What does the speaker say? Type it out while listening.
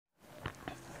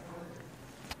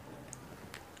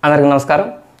అందరికీ నమస్కారం.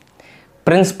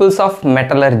 Principles of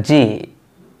metallurgy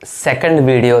second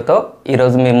వీడియోతో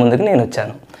ఈరోజు మీ ముందుకు నేను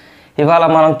వచ్చాను. ఇవాళ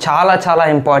మనం చాలా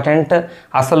ఇంపార్టెంట్,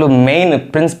 అసలు మెయిన్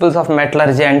ప్రిన్సిపల్స్ ఆఫ్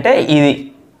మెటలర్జీ అంటే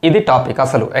ఇది టాపిక్,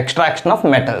 అసలు extraction of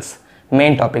metals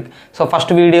main topic. So first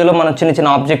వీడియోలో మనం చిన్న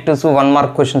ఆబ్జెక్టివ్స్ 1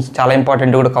 మార్క్ క్వశ్చన్స్ చాలా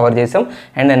ఇంపార్టెంట్ కూడా కవర్ చేసాం.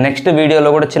 అండ్ నెక్స్ట్ వీడియోలో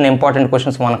కూడా చిన్న ఇంపార్టెంట్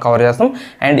క్వశ్చన్స్ మనం కవర్ చేస్తాం.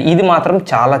 అండ్ ఇది మాత్రం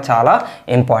చాలా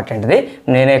ఇంపార్టెంట్ది.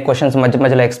 నేనే క్వశ్చన్స్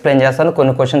మధ్యలో ఎక్స్ప్లెయిన్ చేస్తాను,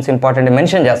 కొన్ని క్వశ్చన్స్ ఇంపార్టెంట్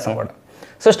మెన్షన్ చేస్తాను కూడా.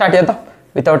 సో స్టార్ట్ చేద్దాం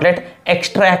without late.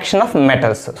 Extraction of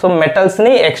metals. So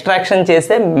మెటల్స్ని extraction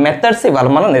చేసే మెథడ్స్ ఇవాళ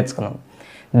మనం నేర్చుకున్నాం.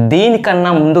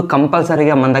 దీనికన్నా ముందు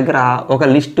కంపల్సరీగా మన దగ్గర ఒక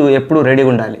లిస్టు ఎప్పుడు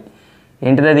రెడీగా ఉండాలి.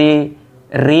 ఏంటిది?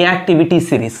 Reactivity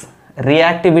series.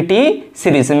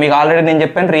 మీకు ఆల్రెడీ నేను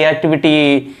చెప్పాను, రియాక్టివిటీ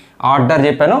ఆర్డర్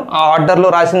చెప్పాను. ఆ ఆర్డర్లో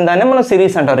రాసిన దాన్ని మనం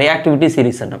సిరీస్ అంటాం, రియాక్టివిటీ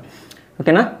సిరీస్ అంటాం.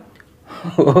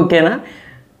 ఓకేనా?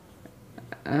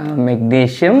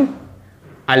 Magnesium,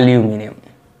 aluminium.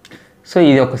 సో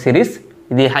ఇది ఒక సిరీస్,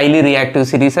 ఇది హైలీ రియాక్టివ్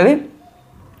సిరీస్. అది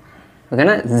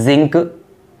ఓకేనా? Zinc,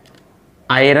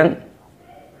 iron,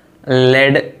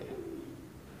 lead,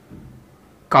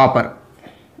 copper.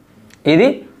 ఇది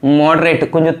మోడరేట్,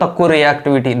 కొంచెం తక్కువ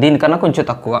రియాక్టివిటీ, దీనికన్నా కొంచెం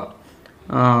తక్కువ.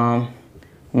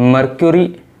 Mercury,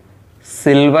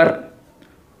 silver,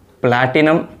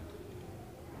 platinum,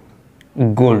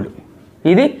 gold.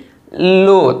 ఇది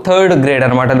లో థర్డ్ గ్రేడ్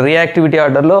అనమాట రియాక్టివిటీ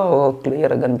ఆర్డర్లో.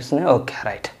 క్లియర్గా కనిపిస్తున్నాయి. Okay,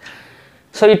 right.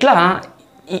 సో ఇట్లా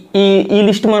ఈ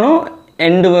లిస్ట్ మనం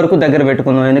ఎండ్ వరకు దగ్గర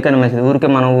పెట్టుకుందాం. ఎందుకని మంచిది,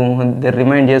 ఊరికే మనం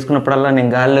రిమైండ్ చేసుకున్నప్పుడల్లా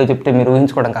నేను గాలిలో చెప్తే మీరు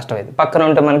ఊహించుకోవడం కష్టమైంది. పక్కన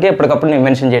ఉంటే మనకి ఎప్పటికప్పుడు నేను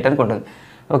మెన్షన్ చేయడానికి ఉంటుంది.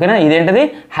 ఓకేనా? ఇదేంటిది?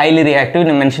 Highly reactive.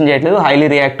 నేను మెన్షన్ చేయట్లేదు. హైలీ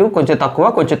రియాక్టివ్, కొంచెం తక్కువ,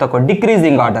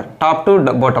 decreasing order, top to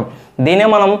bottom. దీనే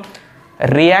మనం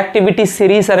రియాక్టివిటీ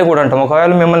సిరీస్ అని కూడా అంటాం.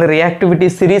 ఒకవేళ మిమ్మల్ని రియాక్టివిటీ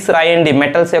సిరీస్ రాయండి,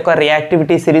 మెటల్స్ యొక్క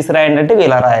రియాక్టివిటీ సిరీస్ రాయండి అంటే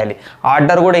ఇలా రాయాలి.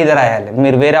 ఆర్డర్ కూడా ఇదే రాయాలి,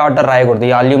 మీరు వేరే ఆర్డర్ రాయకూడదు.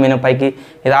 ఈ అల్యూమినియం పైకి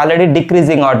ఇది ఆల్రెడీ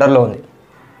డిక్రీజింగ్ ఆర్డర్లో ఉంది.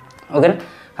 ఓకేనా?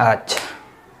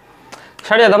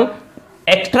 స్టార్ట్ చేద్దాం.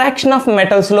 ఎక్స్ట్రాక్షన్ ఆఫ్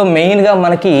మెటల్స్లో మెయిన్గా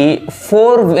మనకి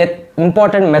 4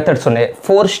 ఇంపార్టెంట్ మెథడ్స్ ఉన్నాయి,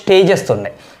 4 స్టేజెస్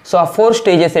ఉన్నాయి. సో ఆ 4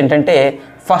 స్టేజెస్ ఏంటంటే,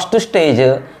 ఫస్ట్ స్టేజ్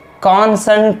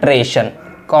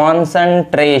కాన్సన్ట్రేషన్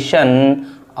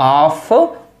ఆఫ్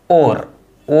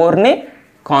ఓర్ని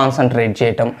కాన్సన్ట్రేట్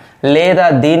చేయటం, లేదా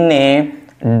దీన్నే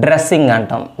డ్రెస్సింగ్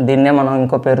అంటాం. దీన్నే మనం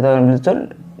ఇంకో పేరుతో పిలుస్తాం,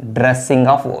 డ్రెస్సింగ్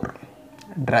ఆఫ్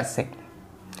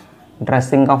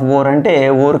ఓర్ అంటే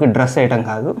ఓర్కి డ్రెస్ వేయటం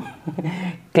కాదు,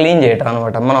 క్లీన్ చేయటం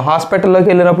అనమాట. మనం హాస్పిటల్లోకి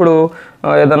వెళ్ళినప్పుడు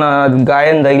ఏదైనా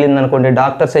గాయం తగిలింది అనుకోండి,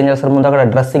 డాక్టర్స్ ఏం చేస్తారు, ముందు అక్కడ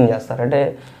డ్రెస్సింగ్ చేస్తారు. అంటే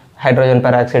హైడ్రోజన్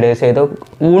పెరాక్సైడ్ వేసి ఏదో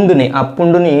ఆ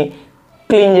పుండుని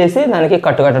క్లీన్ చేసి దానికి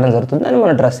కట్టడం జరుగుతుంది. అని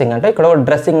మనం డ్రెస్సింగ్ అంటే, ఇక్కడ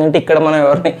డ్రెస్సింగ్ అంటే ఇక్కడ మనం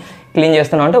ఎవరిని క్లీన్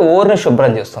చేస్తున్నాం అంటే ఓర్ని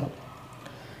శుభ్రం చేస్తున్నాం.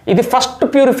 ఇది ఫస్ట్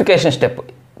ప్యూరిఫికేషన్ స్టెప్.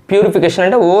 ప్యూరిఫికేషన్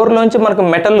అంటే ఓర్లోంచి మనకు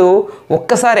మెటల్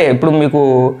ఒక్కసారే, ఇప్పుడు మీకు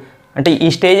అంటే ఈ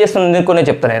స్టేజెస్ కొన్ని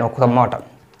చెప్తాను నేను ఒక మాట.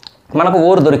 మనకు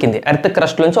ఓర్ దొరికింది, ఎర్త్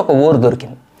క్రస్ట్ నుంచి ఒక ఓర్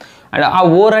దొరికింది. అండ్ ఆ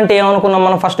ఓర్ అంటే ఏమనుకున్నాం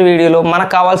మనం ఫస్ట్ వీడియోలో,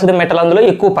 మనకు కావాల్సిన మెటల్ అందులో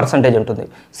ఎక్కువ పర్సంటేజ్ ఉంటుంది.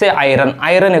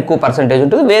 ఐరన్ ఎక్కువ పర్సంటేజ్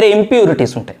ఉంటుంది, వేరే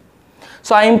ఇంప్యూరిటీస్ ఉంటాయి.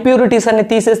 సో ఆ ఇంప్యూరిటీస్ అన్ని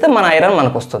తీసేస్తే మన ఐరన్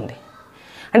మనకు వస్తుంది.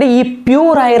 అంటే ఈ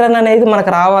ప్యూర్ ఐరన్ అనేది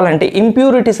మనకు రావాలంటే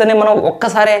ఇంప్యూరిటీస్ అనేవి మనం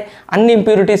ఒక్కసారే అన్ని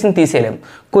ఇంప్యూరిటీస్ని తీసేయలేము,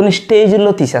 కొన్ని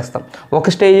స్టేజ్ల్లో తీసేస్తాం. ఒక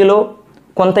స్టేజ్లో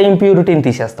కొంత ఇంప్యూరిటీని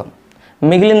తీసేస్తాం,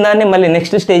 మిగిలిన దాన్ని మళ్ళీ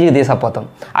నెక్స్ట్ స్టేజ్కి తీసుకుపోతాం.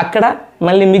 అక్కడ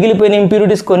మళ్ళీ మిగిలిపోయిన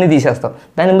ఇంప్యూరిటీస్ కొన్ని తీసేస్తాం,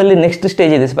 దాన్ని మళ్ళీ నెక్స్ట్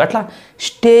స్టేజ్కి తీసిపోయి అట్లా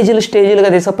స్టేజ్లుగా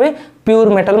తీసుకుపోయి ప్యూర్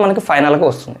మెటల్ మనకి ఫైనల్గా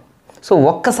వస్తుంది. సో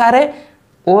ఒక్కసారే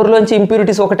ఓర్లోంచి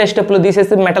ఇంప్యూరిటీస్ ఒకటే స్టెప్లో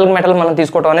తీసేస్తే మెటల్ మనం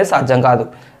తీసుకోవడం అనేది సాధ్యం కాదు,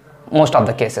 most of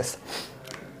the cases.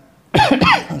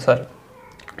 Sorry,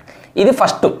 ఇది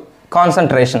ఫస్ట్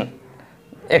కాన్సన్ట్రేషన్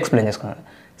ఎక్స్ప్లెయిన్ చేసుకున్నాను.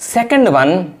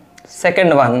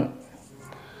 సెకండ్ వన్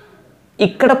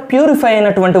ఇక్కడ ప్యూరిఫై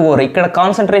అయినటువంటి ఓర్, ఇక్కడ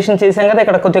కాన్సన్ట్రేషన్ చేసాం కదా,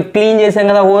 ఇక్కడ కొంచెం క్లీన్ చేసాం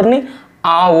కదా ఓర్ని,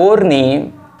 ఆ ఓర్ని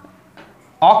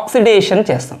ఆక్సిడేషన్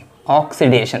చేస్తాం.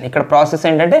 ఇక్కడ ప్రాసెస్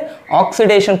ఏంటంటే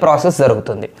ఆక్సిడేషన్ ప్రాసెస్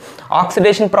జరుగుతుంది.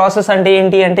 ఆక్సిడేషన్ ప్రాసెస్ అంటే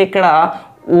ఏంటి అంటే, ఇక్కడ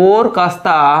ఓర్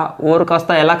కాస్త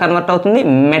ఎలా కన్వర్ట్ అవుతుంది,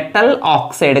 మెటల్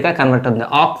ఆక్సైడ్గా కన్వర్ట్ అవుతుంది.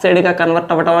 ఆక్సైడ్గా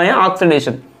కన్వర్ట్ అవ్వటం అనే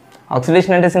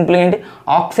ఆక్సిడేషన్ అంటే సింపుల్గా ఏంటి,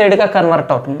 ఆక్సైడ్గా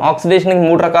కన్వర్ట్ అవటం. ఆక్సిడేషన్కి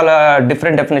 3 రకాల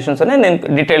డిఫరెంట్ డెఫినేషన్స్ ఉన్నాయి, నేను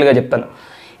డీటెయిల్గా చెప్తాను.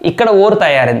 ఇక్కడ ఓర్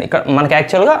తయారైంది, ఇక్కడ మనకి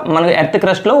యాక్చువల్గా మనకి ఎర్త్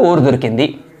క్రస్ట్లో ఓర్ దొరికింది.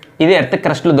 ఇది ఎర్త్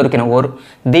క్రస్ట్లో దొరికిన ఓర్.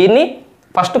 దీన్ని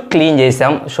ఫస్ట్ క్లీన్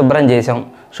చేసాం, శుభ్రం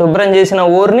చేసిన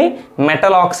ఓర్ని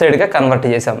మెటల్ ఆక్సైడ్గా కన్వర్ట్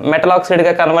చేసాం. మెటల్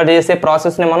ఆక్సైడ్గా కన్వర్ట్ చేసే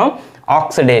ప్రాసెస్ని మనం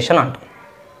ఆక్సిడేషన్ అంటాం.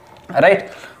 రైట్?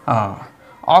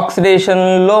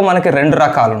 ఆక్సిడేషన్లో మనకి 2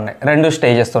 రకాలు ఉన్నాయి, 2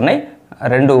 స్టేజెస్ ఉన్నాయి,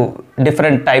 2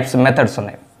 డిఫరెంట్ టైప్స్ మెథడ్స్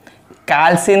ఉన్నాయి.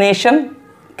 Calcination,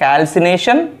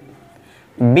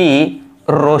 B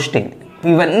roasting.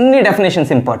 ఇవన్నీ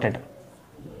definitions important.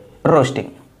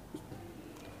 Roasting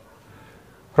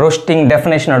roasting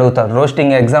definition అడుగుతారు,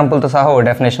 రోస్టింగ్ ఎగ్జాంపుల్తో సహా ఓ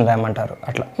డెఫినేషన్ రాయమంటారు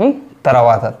అట్లా.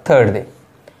 తర్వాత థర్డ్ది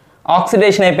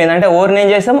ఆక్సిడేషన్ అయిపోయిందంటే ఓర్ని ఏం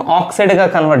చేసాం, ఆక్సైడ్గా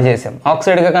కన్వర్ట్ చేసాం.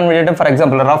 ఆక్సైడ్గా కన్వర్ట్ చేయడం ఫర్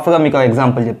ఎగ్జాంపుల్ రఫ్గా మీకు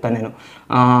ఎగ్జాంపుల్ చెప్తాను నేను.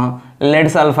 లెడ్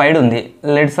సల్ఫైడ్ ఉంది,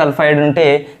 లెడ్ సల్ఫైడ్ ఉంటే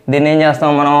దీన్ని ఏం చేస్తాం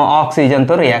మనం,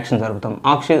 ఆక్సిజన్తో రియాక్షన్ జరుపుతాం.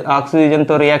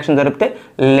 ఆక్సిజన్తో రియాక్షన్ జరిపితే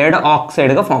లెడ్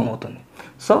ఆక్సైడ్గా ఫామ్ అవుతుంది.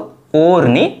 సో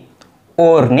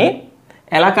ఓర్ని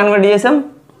ఎలా కన్వర్ట్ చేసాం,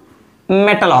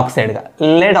 metal ఆక్సైడ్గా,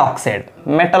 lead oxide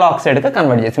metal ఆక్సైడ్గా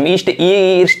convert చేసాం.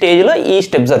 ఈ స్టేజ్లో ఈ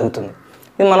స్టెప్ జరుగుతుంది.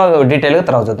 ఇది మనం డీటెయిల్గా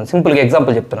తర్వాత చూద్దాం. సింపుల్గా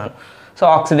ఎగ్జాంపుల్ చెప్తున్నాను. సో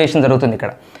ఆక్సిడేషన్ జరుగుతుంది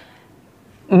ఇక్కడ,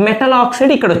 మెటల్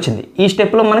ఆక్సైడ్ ఇక్కడ వచ్చింది. ఈ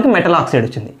స్టెప్లో మనకి మెటల్ ఆక్సైడ్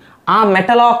వచ్చింది. ఆ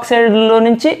మెటల్ ఆక్సైడ్లో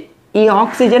నుంచి ఈ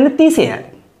ఆక్సిజన్ని తీసేయాలి.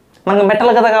 మనకు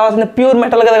మెటల్ కదా కావాల్సింది, ప్యూర్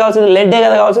మెటల్ కదా కావాల్సింది, లెడ్డే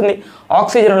కదా కావాల్సింది,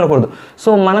 ఆక్సిజన్ ఉండకూడదు.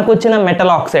 సో మనకు వచ్చిన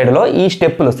మెటల్ ఆక్సైడ్లో ఈ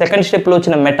స్టెప్లో, సెకండ్ స్టెప్లో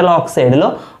వచ్చిన మెటల్ ఆక్సైడ్లో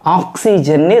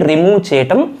ఆక్సిజన్ని రిమూవ్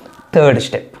చేయటం థర్డ్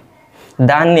స్టెప్.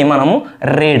 దాన్ని మనము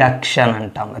రిడక్షన్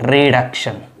అంటాం.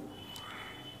 రిడక్షన్,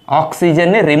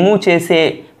 ఆక్సిజన్ని రిమూవ్ చేసే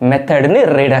మెథడ్ని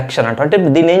రిడక్షన్ అంటాం. అంటే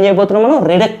దీన్ని ఏం చేయబోతున్నాం మనం,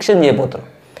 రిడక్షన్ చేయబోతున్నాం.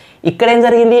 ఇక్కడ ఏం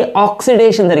జరిగింది,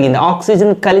 ఆక్సిడేషన్ జరిగింది,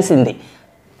 ఆక్సిజన్ కలిసింది,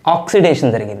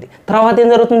 ఆక్సిడేషన్ జరిగింది. తర్వాత ఏం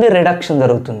జరుగుతుంది, రిడక్షన్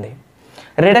జరుగుతుంది.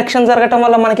 రిడక్షన్ జరగటం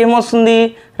వల్ల మనకేమొస్తుంది,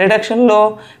 రిడక్షన్లో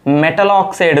మెటల్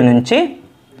ఆక్సైడ్ నుంచి,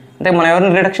 అంటే మనం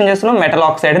ఎవరిని రిడక్షన్ చేస్తున్నాం, మెటల్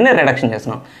ఆక్సైడ్ని రిడక్షన్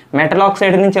చేస్తున్నాం. మెటల్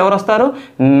ఆక్సైడ్ నుంచి ఎవరు వస్తారు,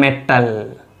 మెటల్,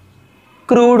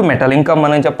 క్రూడ్ మెటల్, ఇంకా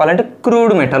మనం చెప్పాలంటే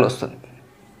క్రూడ్ మెటల్ వస్తుంది.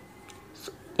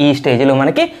 ఈ స్టేజ్లో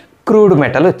మనకి క్రూడ్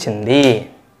మెటల్ వచ్చింది.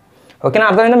 ఓకేనా,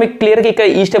 అర్థమైందా మీకు క్లియర్గా? ఇక్కడ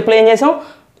ఈ స్టెప్లో ఏం చేసాం,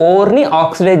 ఓర్ని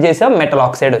ఆక్సిడైజ్ చేసాం, మెటల్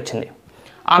ఆక్సైడ్ వచ్చింది.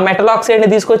 ఆ మెటల్ ఆక్సైడ్ని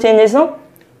తీసుకొచ్చి ఏం చేసాం,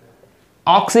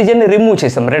 ఆక్సిజన్ని రిమూవ్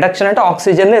చేసాం. రిడక్షన్ అంటే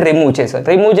ఆక్సిజన్ని రిమూవ్ చేసాం.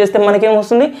 రిమూవ్ చేస్తే మనకేం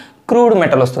వస్తుంది, క్రూడ్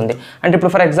మెటల్ వస్తుంది. అంటే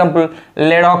ఇప్పుడు ఫర్ ఎగ్జాంపుల్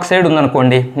లెడ్ ఆక్సైడ్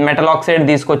ఉందనుకోండి, మెటల్ ఆక్సైడ్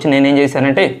తీసుకొచ్చి నేనేం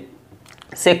చేశానంటే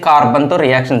కార్బన్తో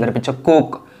రియాక్షన్ జరిపించా,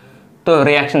 కోక్తో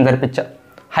రియాక్షన్ జరిపించా.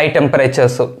 హై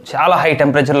టెంపరేచర్స్, చాలా హై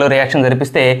టెంపరేచర్లో రియాక్షన్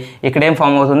జరిపిస్తే ఇక్కడ ఏం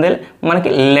ఫామ్ అవుతుంది, మనకి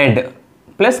lead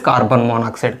plus carbon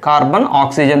monoxide. Carbon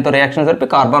ఆక్సిజన్తో reaction జరిపి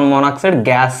కార్బన్ మోనాక్సైడ్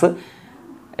గ్యాస్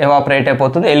ఎవాపరేట్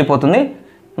అయిపోతుంది, వెళ్ళిపోతుంది.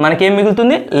 మనకేం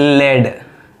మిగులుతుంది,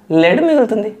 లెడ్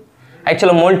మిగులుతుంది.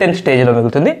 యాక్చువల్గా మోల్టెన్ స్టేజ్లో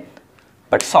మిగులుతుంది,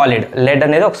 బట్ సాలిడ్. లెడ్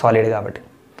అనేది ఒక సాలిడ్ కాబట్టి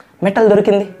మెటల్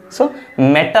దొరికింది. సో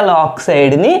మెటల్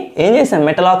ఆక్సైడ్ని ఏం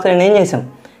చేసాం,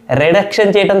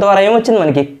 రిడక్షన్ చేయడం ద్వారా ఏమొచ్చింది,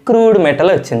 మనకి క్రూడ్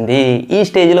మెటల్ వచ్చింది. ఈ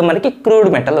స్టేజ్లో మనకి క్రూడ్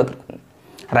మెటల్ దొరుకుతుంది.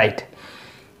 రైట్,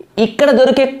 ఇక్కడ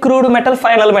దొరికే క్రూడ్ మెటల్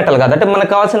ఫైనల్ మెటల్ కాదు, అంటే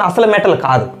మనకు కావాల్సిన అసలు మెటల్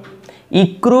కాదు. ఈ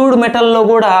క్రూడ్ మెటల్లో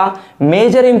కూడా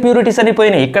మేజర్ ఇంప్యూరిటీస్ అని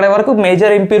పోయినాయి. ఇక్కడ వరకు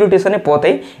మేజర్ ఇంప్యూరిటీస్ అని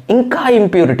పోతాయి, ఇంకా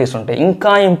ఇంప్యూరిటీస్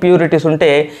ఉంటే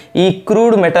ఈ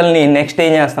క్రూడ్ మెటల్ని నెక్స్ట్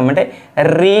ఏం చేస్తామంటే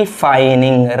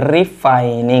రిఫైనింగ్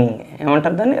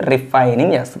ఏమంటారు దాన్ని,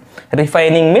 రిఫైనింగ్ చేస్తాం.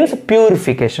 Refining means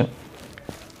purification.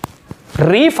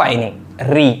 Refining,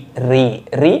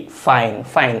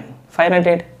 fine అంటే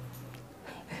ఏంటి,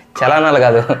 చలానాలు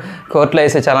కాదు, కోర్టులో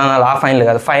వేసే చలానాలు, ఆ ఫైన్లు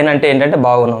కాదు. ఫైన్ అంటే ఏంటంటే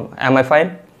బాగున్నాం, am I fine,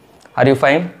 are you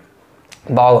fine,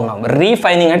 బాగున్నాం.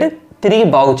 రీఫైనింగ్ అంటే తిరిగి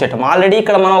బాగు చేయటం. ఆల్రెడీ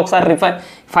ఇక్కడ మనం ఒకసారి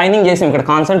ఫైనింగ్ చేసాం, ఇక్కడ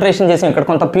కాన్సన్ట్రేషన్ చేసాం, ఇక్కడ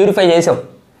కొంత ప్యూరిఫై చేసాం,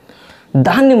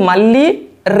 దాన్ని మళ్ళీ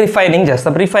రిఫైనింగ్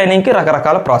చేస్తాం. రిఫైనింగ్కి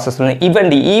రకరకాల ప్రాసెస్లు ఉన్నాయి.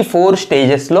 ఇవ్వండి, ఈ 4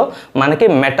 స్టేజెస్లో మనకి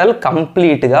మెటల్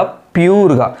కంప్లీట్గా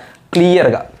ప్యూర్గా,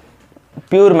 క్లియర్గా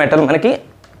ప్యూర్ మెటల్ మనకి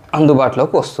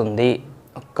అందుబాటులోకి వస్తుంది.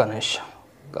 ఒక్క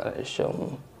నిమిషం,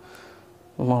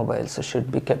 mobiles should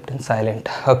be kept in silent.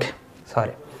 Okay,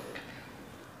 sorry.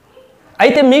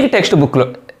 అయితే మీకు టెక్స్ట్ బుక్లో,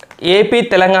 ఏపీ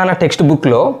తెలంగాణ టెక్స్ట్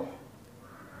బుక్లో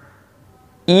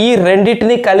ఈ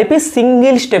రెండింటిని కలిపి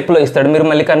సింగిల్ స్టెప్లో ఇస్తాడు. మీరు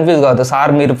మళ్ళీ కన్ఫ్యూజ్ కావద్దు,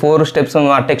 సార్ మీరు 4 స్టెప్స్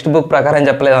ఆ టెక్స్ట్ బుక్ ప్రకారం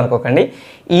చెప్పలేదు అనుకోకండి.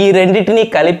 ఈ రెండింటిని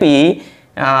కలిపి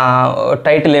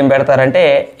టైటిల్ ఏం పెడతారంటే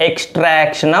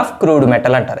ఎక్స్ట్రాక్షన్ ఆఫ్ క్రూడ్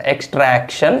మెటల్ అంటారు.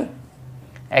 ఎక్స్ట్రాక్షన్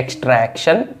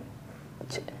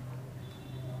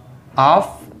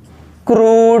ఆఫ్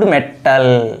క్రూడ్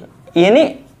మెటల్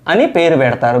అని పేరు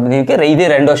పెడతారు. దీనికి ఇది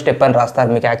 2వ స్టెప్ అని రాస్తారు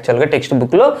మీకు యాక్చువల్గా టెక్స్ట్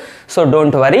బుక్లో. సో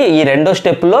డోంట్ వరీ, ఈ 2వ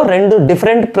స్టెప్లో 2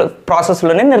 డిఫరెంట్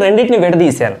ప్రాసెస్లోనే నేను రెండింటిని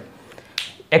విడదీశాను.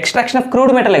 ఎక్స్ట్రాక్షన్ ఆఫ్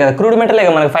క్రూడ్ మెటలే కదా, క్రూడ్ మెటలే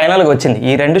కదా మనకు ఫైనల్గా వచ్చింది.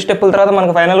 ఈ 2 స్టెప్పుల తర్వాత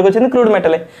మనకు ఫైనల్గా వచ్చింది క్రూడ్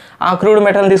మెటలే. ఆ క్రూడ్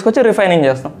మెటల్ని తీసుకొచ్చి రిఫైనింగ్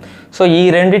చేస్తాం. సో ఈ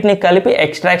రెండింటిని కలిపి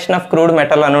ఎక్స్ట్రాక్షన్ ఆఫ్ క్రూడ్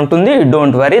మెటల్ అని ఉంటుంది.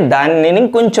 డోంట్ వరీ, దాన్ని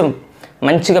నేను కొంచెం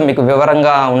మంచిగా మీకు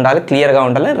వివరంగా ఉండాలి, క్లియర్గా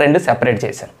ఉండాలి, 2 సెపరేట్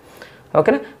చేశాను.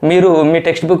 ఓకేనా, మీరు మీ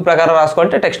టెక్స్ట్ బుక్ ప్రకారం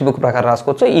రాసుకోవాలంటే టెక్స్ట్ బుక్ ప్రకారం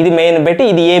రాసుకోవచ్చు. ఇది మెయిన్ పెట్టి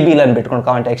ఇది ఏబీలు అని పెట్టుకోండి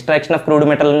కావాలంటే, ఎక్స్ట్రాక్షన్ ఆఫ్ క్రూడ్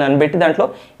మెటల్ అని పెట్టి దాంట్లో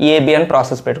ఏబీ అని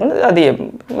ప్రాసెస్ పెట్టుకోండి. అది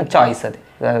చాయిస్, అది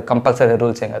కంపల్సరీ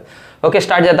రూల్స్ ఏం కాదు. ఓకే,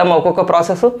 స్టార్ట్ చేద్దాం. ఒక్కొక్క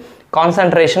ప్రాసెస్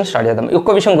కాన్సన్ట్రేషన్ స్టార్ట్ చేద్దాం.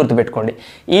 ఒక్క విషయం గుర్తుపెట్టుకోండి,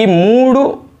 ఈ 3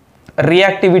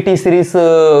 రియాక్టివిటీ సిరీస్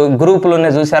గ్రూపులు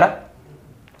ఉన్నాయి చూసారా,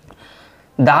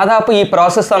 దాదాపు ఈ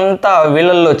ప్రాసెస్ అంతా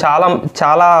వీళ్ళల్లో చాలా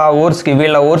చాలా ఓర్స్కి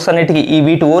వీళ్ళ ఓర్స్ అన్నిటికీ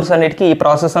వీటి ఓర్స్ అన్నిటికీ ఈ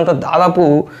ప్రాసెస్ అంతా దాదాపు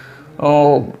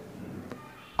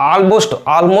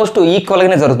ఆల్మోస్ట్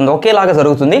ఈక్వల్గానే జరుగుతుంది, ఒకేలాగా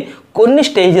జరుగుతుంది. కొన్ని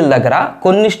స్టేజ్ల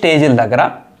దగ్గర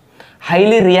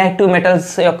హైలీ రియాక్టివ్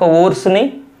మెటల్స్ యొక్క ఓర్స్ని,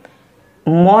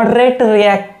 మోడరేట్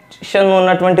రియాక్షన్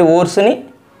ఉన్నటువంటి ఓర్స్ని,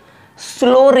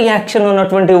 స్లో రియాక్షన్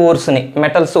ఉన్నటువంటి ఓర్స్ని,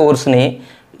 మెటల్స్ ఓర్స్ని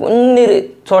కొన్ని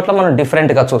చోట్ల మనం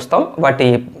డిఫరెంట్గా చూస్తాం వాటి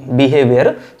బిహేవియర్.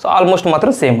 సో ఆల్మోస్ట్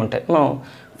మాత్రం సేమ్ ఉంటాయి. మనం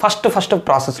ఫస్ట్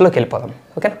ప్రాసెస్లోకి వెళ్ళిపోదాం.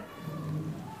 Okay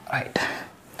right.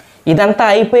 ఇదంతా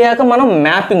అయిపోయాక మనం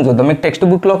మ్యాపింగ్ చూద్దాం. మీకు టెక్స్ట్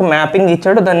బుక్లో ఒక మ్యాపింగ్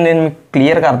ఇచ్చాడు, దాన్ని నేను మీకు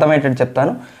క్లియర్గా అర్థమయ్యేటట్టు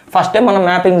చెప్తాను. ఫస్ట్ టైం మనం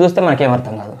మ్యాపింగ్ చూస్తే మనకేం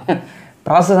అర్థం కాదు.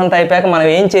 ప్రాసెస్ అంతా అయిపోయాక మనం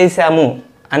ఏం చేసాము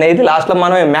అనేది లాస్ట్లో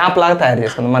మనమే మ్యాప్ లాగా తయారు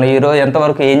చేసుకుందాం. మనం ఈరోజు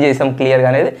ఎంతవరకు ఏం చేసాం క్లియర్గా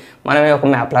అనేది మనమే ఒక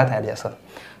మ్యాప్ లాగా తయారు చేస్తాం.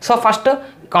 సో ఫస్ట్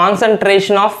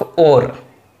కాన్సన్ట్రేషన్ ఆఫ్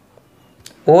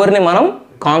ఓర్ని మనం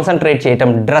కాన్సన్ట్రేట్ చేయటం,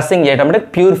 డ్రెస్సింగ్ చేయటం అంటే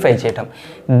ప్యూరిఫై చేయటం.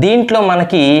 దీంట్లో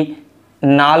మనకి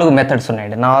 4 మెథడ్స్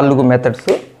ఉన్నాయండి. 4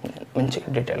 మెథడ్స్ మంచిగా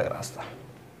డీటెయిల్గా రాస్తా,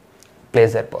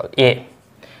 place సరిపోవాలి.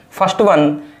 First one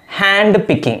hand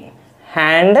picking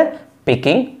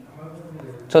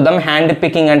చూద్దాం. హ్యాండ్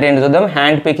పికింగ్ అంటే ఏంటి చూద్దాం.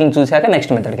 హ్యాండ్ పికింగ్ చూశాక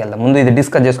నెక్స్ట్ మెథడ్కి వెళ్దాం. ముందు ఇది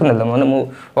డిస్కస్ చేసుకుని వెళ్దాం. మనము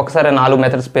ఒకసారి 4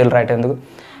 మెథడ్స్ పేర్లు రాయటేందుకు.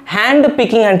 హ్యాండ్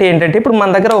పికింగ్ అంటే ఏంటంటే ఇప్పుడు మన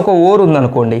దగ్గర ఒక ఓర్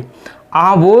ఉందనుకోండి, ఆ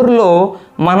ఓర్లో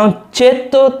మనం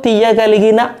చేత్తో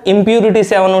తీయగలిగిన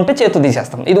ఇంప్యూరిటీస్ ఏమైనా ఉంటే చేత్తో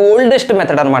తీసేస్తాం. ఇది ఓల్డెస్ట్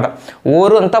మెథడ్ అనమాట.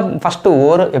 ఓరు అంతా ఫస్ట్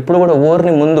ఎప్పుడు కూడా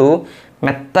ఓర్ని ముందు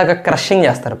మెత్తగా క్రషింగ్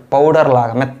చేస్తారు,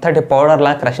 మెత్తటి పౌడర్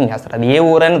లాగా క్రషింగ్ చేస్తారు. అది ఏ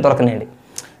ఊరైనా దొరకనండి.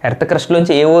 ఎర్త్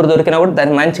క్రష్లోంచి ఏ ఊరు దొరికినా కూడా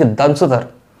దాన్ని మంచిగా దంచుతారు,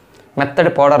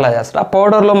 మెత్తటి పౌడర్లా చేస్తారు. ఆ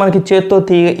పౌడర్లో మనకి చేత్తో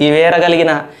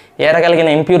ఏరగలిగిన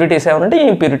ఇంప్యూరిటీస్ ఏమైనా ఉంటే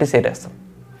ఇంప్యూరిటీస్ ఏరేస్తాం.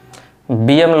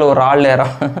 బియ్యంలో రాళ్ళు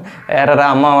ఏరరా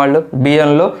అమ్మ వాళ్ళు,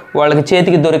 బియ్యంలో వాళ్ళకి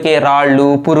చేతికి దొరికే రాళ్ళు,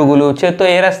 పురుగులు చేత్తో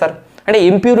ఏరేస్తారు. అంటే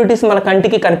ఇంప్యూరిటీస్ మన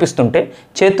కంటికి కనిపిస్తుంటే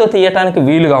చేత్తో తీయటానికి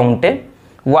వీలుగా ఉంటే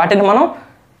వాటిని మనం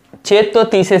చేత్తో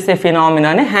తీసేసే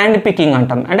ఫినామినాని హ్యాండ్ పికింగ్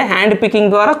అంటాం. అంటే హ్యాండ్ పికింగ్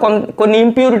ద్వారా కొన్ని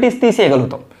ఇంప్యూరిటీస్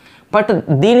తీసేయగలుగుతాం. బట్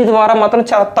దీని ద్వారా మాత్రం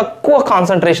చాలా తక్కువ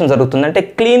కాన్సన్ట్రేషన్ జరుగుతుంది. అంటే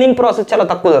క్లీనింగ్ ప్రాసెస్ చాలా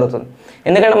తక్కువ జరుగుతుంది.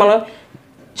 ఎందుకంటే మనం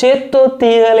చేత్తో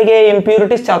తీయగలిగే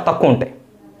ఇంప్యూరిటీస్ చాలా తక్కువ ఉంటాయి.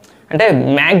 అంటే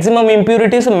మ్యాక్సిమం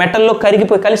ఇంప్యూరిటీస్ మెటల్లో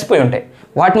కలిసిపోయి ఉంటాయి,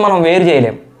 వాటిని మనం వేరు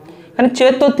చేయలేం. కానీ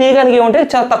చేత్తో తీయగలిగి ఉంటే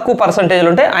చాలా తక్కువ పర్సంటేజ్లు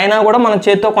ఉంటాయి. అయినా కూడా మనం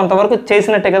చేత్తో కొంతవరకు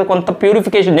చేసినట్టే కదా, కొంత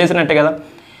ప్యూరిఫికేషన్ చేసినట్టే కదా.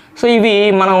 సో ఇవి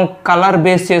మనం కలర్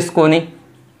బేస్ చేసుకొని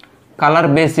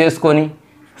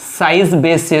సైజ్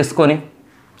బేస్ చేసుకొని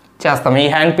చేస్తాం. ఈ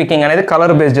హ్యాండ్ పికింగ్ అనేది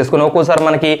కలర్ బేస్ చేసుకొని, ఒక్కోసారి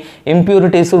మనకి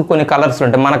ఇంప్యూరిటీస్ కొన్ని కలర్స్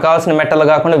ఉంటాయి, మనకు కావాల్సిన మెటల్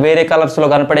కాకుండా వేరే కలర్స్లో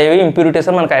కనపడేవి ఇంప్యూరిటీస్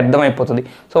అని మనకు అర్థమైపోతుంది.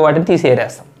 సో వాటిని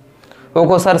తీసేరేస్తాం.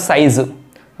 ఒక్కోసారి సైజు,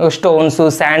 స్టోన్స్,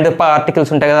 శాండ్ పార్టికల్స్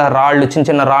ఉంటాయి కదా, రాళ్ళు,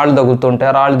 చిన్న రాళ్ళు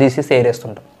తగులుతుంటాయి, రాళ్ళు తీసి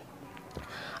ఏరేస్తుంటాం.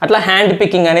 అట్లా హ్యాండ్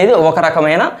పికింగ్ అనేది ఒక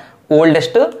రకమైన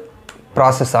ఓల్డెస్ట్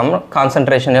ప్రాసెస్,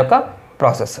 కాన్సన్ట్రేషన్ యొక్క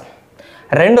ప్రాసెస్.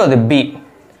 రెండోది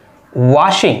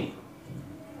వాషింగ్.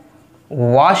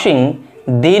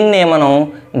 దీన్నే మనం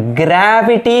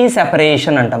గ్రావిటీ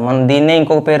సెపరేషన్ అంటాం. మనం దీన్నే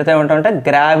ఇంకొక పేరుతో ఏమంటామంటే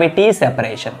గ్రావిటీ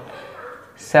సెపరేషన్,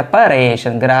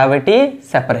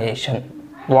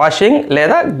 వాషింగ్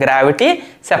లేదా గ్రావిటీ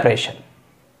సెపరేషన్.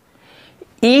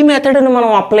 ఈ మెథడ్ను మనం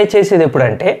అప్లై చేసేది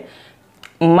ఎప్పుడంటే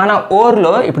మన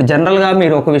ఓర్లో, ఇప్పుడు జనరల్గా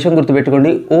మీరు ఒక విషయం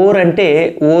గుర్తుపెట్టుకోండి,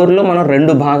 ఓర్లో మనం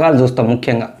 2 భాగాలు చూస్తాం.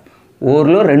 ముఖ్యంగా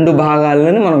ఓర్లో 2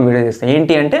 భాగాలను మనం విడదీస్తాం.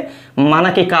 ఏంటి అంటే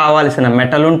మనకి కావాల్సిన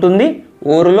మెటల్ ఉంటుంది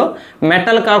ఓరులో,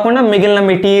 మెటల్ కాకుండా మిగిలిన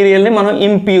మెటీరియల్ని మనం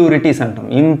ఇంప్యూరిటీస్ అంటాం.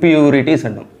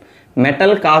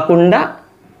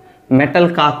 మెటల్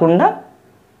కాకుండా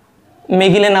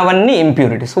మిగిలినవన్నీ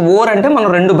ఇంప్యూరిటీస్. ఓర్ అంటే మనం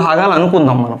 2 భాగాలు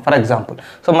అనుకుందాం మనం, ఫర్ ఎగ్జాంపుల్.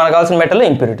 సో మనకు కావాల్సిన మెటల్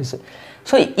ఇంప్యూరిటీస్.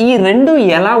 సో ఈ 2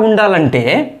 ఎలా ఉండాలంటే,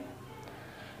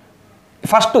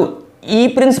 ఫస్ట్ ఈ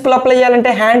ప్రిన్సిపల్ అప్లై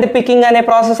చేయాలంటే, హ్యాండ్ పికింగ్ అనే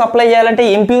ప్రాసెస్ అప్లై చేయాలంటే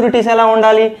ఇంప్యూరిటీస్ ఎలా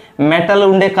ఉండాలి, మెటల్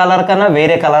ఉండే కలర్ కన్నా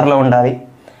వేరే కలర్లో ఉండాలి.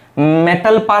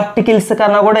 మెటల్ పార్టికల్స్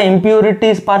కన్నా కూడా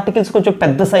ఇంప్యూరిటీస్ పార్టికల్స్ కొంచెం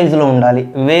పెద్ద సైజులో ఉండాలి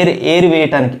ఏరి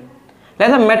వేయటానికి,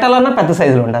 లేదా మెటల్ అన్న పెద్ద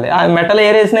సైజులో ఉండాలి. ఆ మెటల్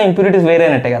ఏరేసిన ఇంప్యూరిటీస్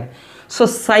వేరేనట్టే కాదు. సో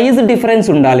సైజ్ డిఫరెన్స్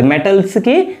ఉండాలి.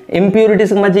 మెటల్స్కి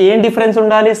ఇంప్యూరిటీస్కి మధ్య ఏం డిఫరెన్స్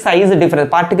ఉండాలి, సైజ్ డిఫరెన్స్,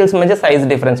 పార్టికల్స్ మధ్య సైజ్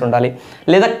డిఫరెన్స్ ఉండాలి,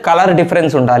 లేదా కలర్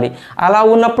డిఫరెన్స్ ఉండాలి. అలా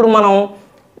ఉన్నప్పుడు మనం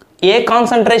ఏ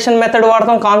కాన్సన్ట్రేషన్ మెథడ్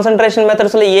వాడతాం, కాన్సన్ట్రేషన్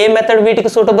మెథడ్స్లో ఏ మెథడ్ వీటికి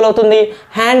సూటబుల్ అవుతుంది,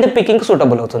 హ్యాండ్ పికింగ్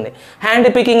సూటబుల్ అవుతుంది. హ్యాండ్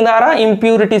పికింగ్ ద్వారా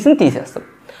ఇంప్యూరిటీస్ని తీసేస్తాం.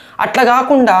 అట్లా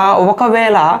కాకుండా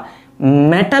ఒకవేళ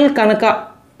మెటల్ కనుక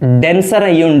డెన్సర్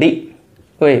అయ్యుండి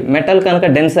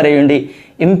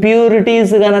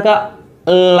ఇంప్యూరిటీస్ కనుక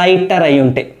లైటర్ అయి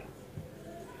ఉంటే,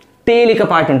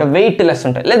 తేలికపాటి ఉంటాయి, వెయిట్ లెస్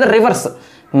ఉంటాయి, లేదా రివర్స్,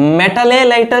 మెటలే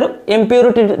లైటర్,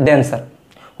 ఇంప్యూరిటీ డెన్సర్,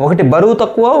 ఒకటి బరువు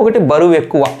తక్కువ, ఒకటి బరువు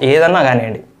ఎక్కువ, ఏదన్నా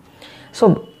కానివ్వండి. సో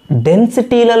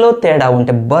డెన్సిటీలలో తేడా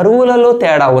ఉంటే, బరువులలో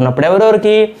తేడా ఉన్నప్పుడు,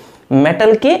 ఎవరెవరికి,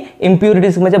 మెటల్కి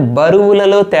ఇంప్యూరిటీస్కి మధ్య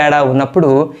బరువులలో తేడా ఉన్నప్పుడు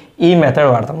ఈ మెథడ్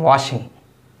వాడతాం, వాషింగ్,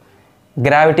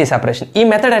 గ్రావిటీ సెపరేషన్. ఈ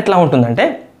మెథడ్ ఎట్లా ఉంటుందంటే,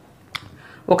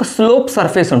 ఒక స్లోప్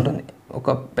సర్ఫేస్ ఉంటుంది,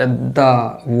 ఒక పెద్ద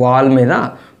వాల్ మీద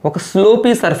ఒక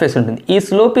స్లోపీ సర్ఫేస్ ఉంటుంది. ఈ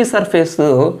స్లోపీ సర్ఫేస్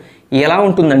ఎలా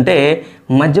ఉంటుందంటే,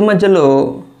 మధ్య మధ్యలో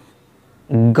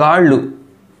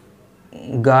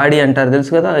గాడి అంటారు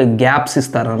తెలుసు కదా, గ్యాప్స్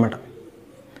ఇస్తారు అనమాట.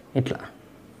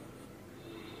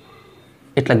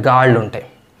 ఇట్లా గాళ్ళు ఉంటాయి.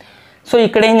 సో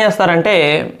ఇక్కడ ఏం చేస్తారంటే,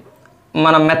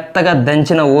 మనం మెత్తగా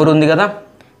దంచిన ఓరు ఉంది కదా,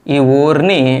 ఈ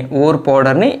ఓర్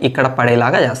పౌడర్ని ఇక్కడ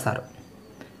పడేలాగా చేస్తారు.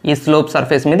 ఈ స్లోప్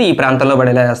సర్ఫేస్ మీద ఈ ప్రాంతంలో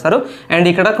పడేలా చేస్తారు. అండ్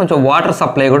ఇక్కడ కొంచెం వాటర్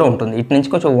సప్లై కూడా ఉంటుంది. ఇటు నుంచి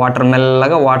కొంచెం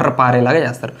మెల్లగా వాటర్ పారేలాగా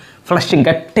చేస్తారు. ఫ్లషింగ్,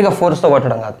 గట్టిగా ఫోర్స్తో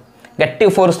కొట్టడం కాదు.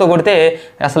 గట్టిగా ఫోర్స్తో కొడితే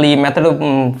అసలు ఈ మెథడ్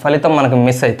ఫలితం మనకు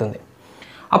మిస్ అవుతుంది.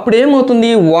 అప్పుడు ఏమవుతుంది,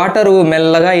 వాటరు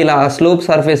మెల్లగా ఇలా స్లోప్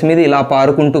సర్ఫేస్ మీద ఇలా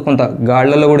పారుకుంటూ, కొంత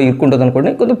గాళ్ళలో కూడా ఇరుక్కుంటుంది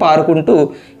అనుకోండి, కొంత పారుకుంటూ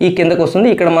ఈ కిందకు వస్తుంది.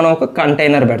 ఇక్కడ మనం ఒక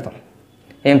కంటైనర్ పెడతాం,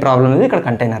 ఏం ప్రాబ్లం లేదు, ఇక్కడ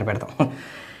కంటైనర్ పెడతాం.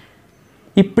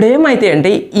 ఇప్పుడేమైతే అంటే,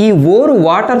 ఈ ఓరు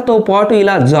వాటర్తో పాటు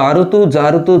ఇలా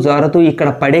జారుతూ ఇక్కడ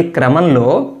పడే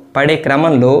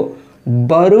క్రమంలో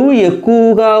బరువు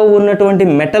ఎక్కువగా ఉన్నటువంటి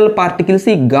మెటల్ పార్టికల్స్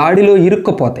ఈ గాడిలో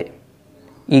ఇరుక్కపోతాయి.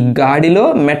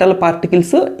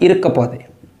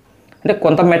 అంటే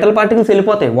కొంత మెటల్ పార్టికల్స్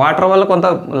వెళ్ళిపోతాయి, వాటర్ వల్ల కొంత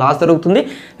లాస్ జరుగుతుంది.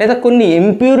 లేదా కొన్ని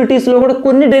ఇంప్యూరిటీస్లో కూడా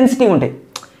కొన్ని డెన్సిటీ ఉంటాయి.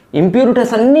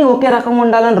 ఇంప్యూరిటీస్ అన్నీ ఒకే రకంగా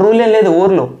ఉండాలని రూల్ ఏం లేదు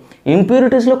ఓర్లో.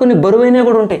 ఇంప్యూరిటీస్లో కొన్ని బరువైనవి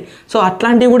కూడా ఉంటాయి. సో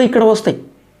అట్లాంటివి కూడా ఇక్కడ వస్తాయి.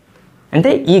 అంటే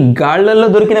ఈ గాళ్ళల్లో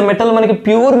దొరికిన మెటల్ మనకి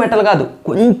ప్యూర్ మెటల్ కాదు,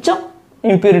 కొంచెం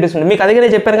ఇంప్యూరిటీస్ ఉంటాయి. మీకు అదిగానే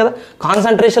చెప్పాను కదా,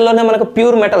 కాన్సన్ట్రేషన్లోనే మనకు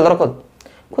ప్యూర్ మెటల్ దొరకదు.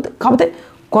 కాకపోతే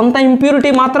కొంత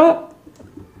ఇంప్యూరిటీ మాత్రం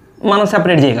మనం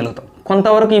సెపరేట్ చేయగలుగుతాం,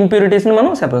 కొంతవరకు ఇంప్యూరిటీస్ని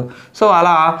మనం సెపరేట్. సో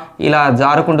అలా ఇలా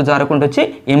జారుకుంటూ వచ్చి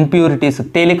ఇంప్యూరిటీస్,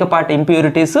 తేలికపాటి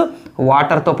ఇంప్యూరిటీస్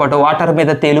వాటర్తో పాటు వాటర్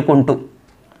మీద తేలుకుంటూ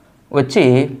వచ్చి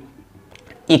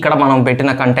ఇక్కడ మనం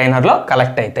పెట్టిన కంటైనర్లో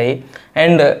కలెక్ట్ అవుతాయి.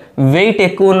 అండ్ వెయిట్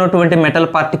ఎక్కువ ఉన్నటువంటి మెటల్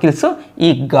పార్టికల్స్ ఈ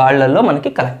గాళ్ళల్లో మనకి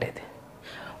కలెక్ట్ అవుతాయి.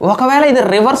 ఒకవేళ ఇది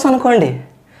రివర్స్ అనుకోండి,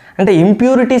 అంటే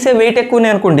ఇంప్యూరిటీసే వెయిట్ ఎక్కువనే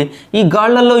అనుకోండి, ఈ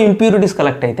గాళ్ళల్లో ఇంప్యూరిటీస్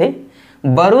కలెక్ట్ అవుతాయి,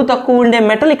 బరువు తక్కువ ఉండే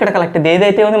మెటల్ ఇక్కడ కలెక్ట్ అవుతుంది.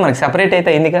 ఏదైతే ఉంది మనకి సెపరేట్ అయితే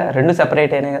అయిందిగా, రెండు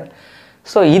సెపరేట్ అయినాయి కదా.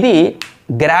 సో ఇది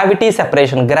గ్రావిటీ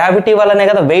సెపరేషన్. గ్రావిటీ వల్లనే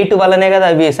కదా, వెయిట్ వల్లనే కదా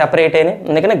అవి సెపరేట్ అయినాయి.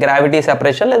 అందుకనే గ్రావిటీ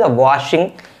సెపరేషన్ లేదా వాషింగ్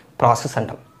ప్రాసెస్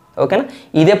అంటాం. ఓకేనా.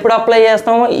 ఇది ఎప్పుడు అప్లై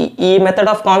చేస్తామో, ఈ మెథడ్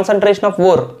ఆఫ్ కాన్సన్ట్రేషన్ ఆఫ్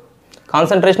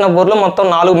ఓర్లో మొత్తం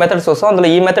 4 మెథడ్స్ వస్తాం. అందులో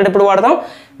ఈ మెథడ్ ఎప్పుడు వాడతాం,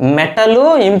 మెటల్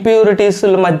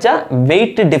ఇంప్యూరిటీస్ల మధ్య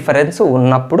వెయిట్ డిఫరెన్స్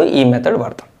ఉన్నప్పుడు ఈ మెథడ్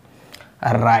వాడతాం.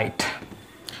 Right.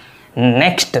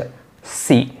 Next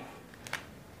C,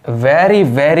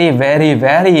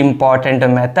 very important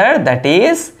method, that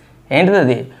is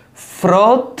ఏంటిది,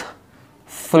 ఫ్రోత్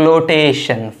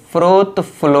ఫ్లోటేషన్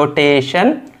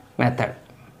మెథడ్,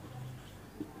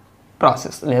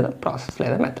 ప్రాసెస్ లేదా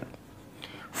మెథడ్.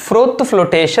 Froth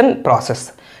flotation process.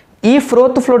 ఈ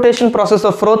ఫ్రోత్ ఫ్లోటేషన్ ప్రాసెస్,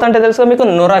 ఫ్రోత్ అంటే తెలుసా మీకు,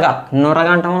 నొరగ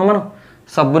అంటామా మనం.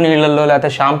 సబ్బు నీళ్ళల్లో లేకపోతే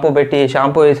షాంపూ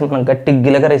వేసి మనం గట్టి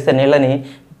గిలగరిస్తే నీళ్ళని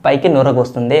పైకి నొరగ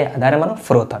వస్తుంది, దాన్ని మనం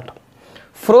ఫ్రోత్ అంటాం.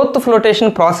 ఫ్రోత్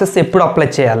ఫ్లోటేషన్ ప్రాసెస్ ఎప్పుడు అప్లై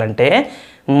చేయాలంటే,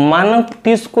 మనం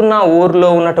తీసుకున్న ఊర్లో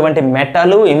ఉన్నటువంటి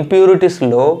మెటల్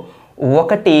ఇంప్యూరిటీస్లో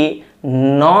ఒకటి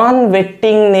నాన్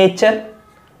వెట్టింగ్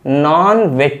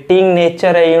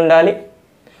నేచర్ అయి ఉండాలి,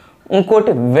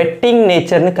 ఇంకోటి వెట్టింగ్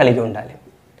నేచర్ని కలిగి ఉండాలి.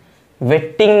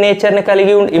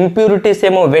 ఇంప్యూరిటీస్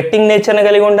ఏమో వెట్టింగ్ నేచర్ని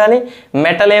కలిగి ఉండాలి,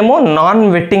 మెటల్ ఏమో నాన్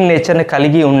వెట్టింగ్ నేచర్ని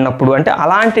కలిగి ఉన్నప్పుడు, అంటే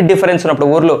అలాంటి డిఫరెన్స్ ఉన్నప్పుడు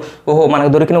ఊర్లో, మనకు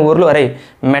దొరికిన ఊర్లో అరే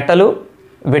మెటలు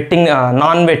వెట్టింగ్,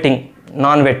 నాన్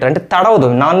వెట్ అంటే తడవదు.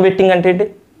 నాన్ వెట్టింగ్ అంటే ఏంటి,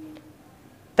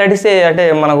 తడిసే, అంటే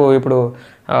మనకు ఇప్పుడు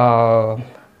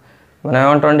మనం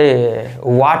ఏమంటామండి,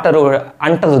 వాటరు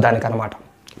అంటదు దానికి అనమాట.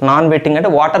 నాన్ వెట్టింగ్ అంటే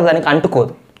వాటర్ దానికి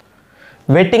అంటుకోదు,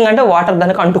 వెట్టింగ్ అంటే వాటర్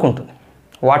దానికి అంటుకుంటుంది,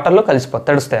 వాటర్లో కలిసిపోతుంది,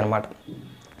 తడుస్తాయి అన్నమాట.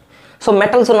 So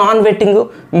metals non vetting,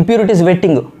 impurities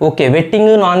vetting. Okay,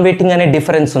 vetting non vetting అనే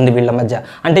డిఫరెన్స్ ఉంది వీళ్ళ మధ్య.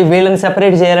 అంటే వీళ్ళని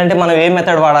సెపరేట్ చేయాలంటే మనం ఏ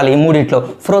మెథడ్ వాడాలి, ఈ మూడిట్లో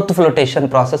ఫ్రోత్ ఫ్లోటేషన్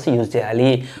ప్రాసెస్ యూజ్ చేయాలి.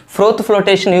 ఫ్రోత్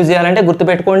ఫ్లోటేషన్ యూజ్ చేయాలంటే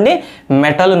గుర్తుపెట్టుకోండి,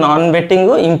 metal non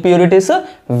vetting, impurities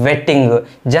vetting.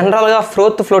 జనరల్గా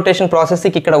ఫ్రోత్ ఫ్లోటేషన్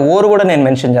ప్రాసెస్కి ఇక్కడ ఓర్ కూడా నేను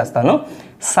మెన్షన్ చేస్తాను.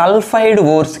 సల్ఫైడ్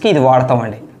ఓర్స్కి ఇది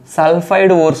వాడతామండి.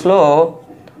 సల్ఫైడ్ ఓర్స్లో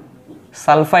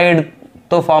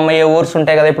సల్ఫైడ్తో ఫామ్ అయ్యే ఓర్స్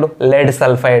ఉంటాయి కదా, ఇప్పుడు lead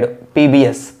sulphide,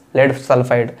 PBS, lead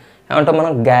sulphide ఏమంటాం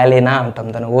మనం, గ్యాలెనా అంటాం,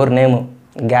 దాని or name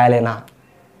గ్యాలెనా.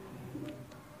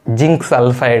 Zinc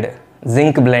sulphide,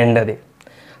 zinc blend అది.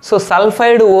 So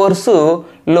sulphide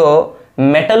ఓర్స్లో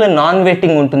metal non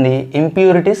vetting ఉంటుంది,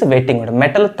 ఇంప్యూరిటీస్ వెట్టింగ్ ఉంటుంది.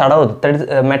 మెటల్ తడవదు,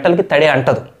 మెటల్కి తడి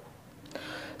అంటదు.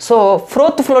 సో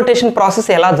ఫ్రోత్ ఫ్లోటేషన్ ప్రాసెస్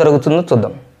ఎలా జరుగుతుందో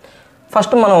చూద్దాం.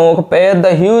 ఫస్ట్ మనం ఒక పెద్ద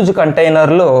హ్యూజ్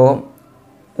కంటైనర్లో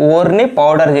ఓర్ని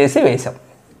పౌడర్ చేసి వేసాం.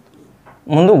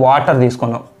 ముందు వాటర్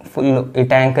తీసుకున్నాం ఫుల్, ఈ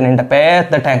ట్యాంక్ నిండా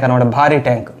పెద్ద ట్యాంక్ అనమాట, భారీ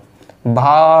ట్యాంక్,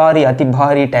 అతి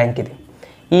భారీ ట్యాంక్ ఇది.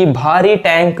 ఈ భారీ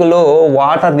ట్యాంకులో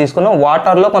వాటర్ తీసుకున్నాం.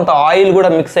 వాటర్లో కొంత ఆయిల్ కూడా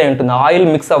మిక్స్ అయి ఉంటుంది. ఆయిల్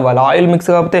మిక్స్ అవ్వాలి. ఆయిల్ మిక్స్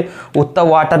కాకపోతే ఉత్త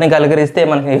వాటర్ని కలగరిస్తే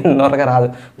మనకి నొరగ రాదు.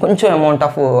 కొంచెం అమౌంట్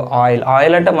ఆఫ్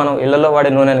ఆయిల్ అంటే మనం ఇళ్లలో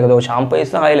వాడే నూనె కదా, షాంపూ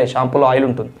వేసిన ఆయిలే, షాంపూలో ఆయిల్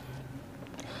ఉంటుంది,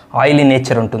 ఆయిలీ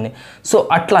నేచర్ ఉంటుంది. సో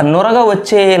అట్లా నొరగ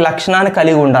వచ్చే లక్షణాన్ని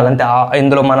కలిగి ఉండాలి. అంటే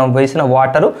ఇందులో మనం వేసిన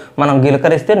వాటరు మనం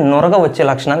గిలకరిస్తే నొరగ వచ్చే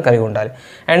లక్షణాన్ని కలిగి ఉండాలి.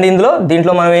 అండ్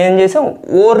దీంట్లో మనం ఏం చేసాం,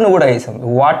 ఓర్ని కూడా వేసాం.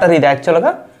 వాటర్ ఇది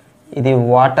యాక్చువల్గా ఇది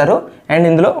వాటరు, అండ్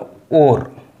ఇందులో ఓర్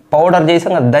పౌడర్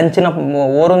చేసాం కదా, దంచిన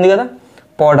ఓర్ ఉంది కదా,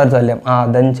 పౌడర్ చల్లాం. ఆ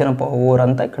దంచిన ఓర్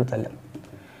అంతా ఇక్కడ చల్లాం.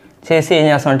 చేసి ఏం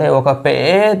చేస్తామంటే ఒక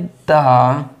పెద్ద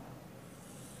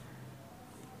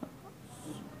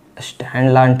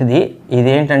స్టాండ్ లాంటిది,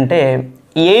 ఇదేంటంటే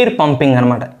ఎయిర్ పంపింగ్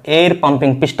అనమాట, ఎయిర్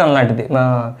పంపింగ్ పిస్టన్ లాంటిది.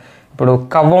 ఇప్పుడు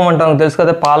కవ్వం అంటాం తెలుసు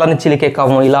కదా, పాలని చిలికే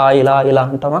కవ్వం, ఇలా ఇలా ఇలా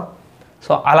అంటామా,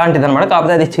 సో అలాంటిది అనమాట.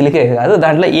 కాకపోతే అది చిలికే కాదు,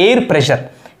 దాంట్లో ఎయిర్ ప్రెషర్,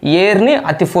 ఎయిర్ని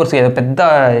అతి ఫోర్స్ కదా, పెద్ద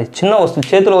చిన్న వస్తువు,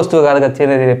 చేతుల వస్తువు కాదు కదా,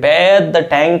 చిన్నది పెద్ద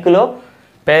ట్యాంకులో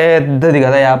పెద్దది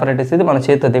కదా ఆపరేటర్స్, ఇది మన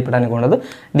చేతితో తిప్పడానికి ఉండదు.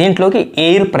 దీంట్లోకి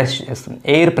ఎయిర్ ప్రెస్ చేస్తుంది,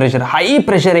 ఎయిర్ ప్రెషర్, హై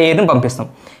ప్రెషర్ ఎయిర్ని పంపిస్తాం.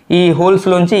 ఈ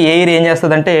హోల్స్లోంచి ఎయిర్ ఏం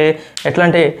చేస్తుందంటే ఎట్లా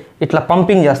అంటే ఇట్లా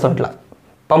పంపింగ్ చేస్తాం, ఇట్లా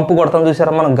పంపు కొడతాం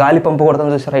చూసారా, మనం గాలి పంపు కొడతాం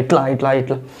చూసారా, ఇట్లా ఇట్లా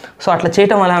ఇట్లా. సో అట్లా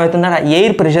చేయటం వల్ల ఏమవుతుందంటే ఆ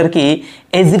ఎయిర్ ప్రెషర్కి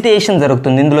ఎజిటేషన్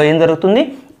జరుగుతుంది. ఇందులో ఏం జరుగుతుంది,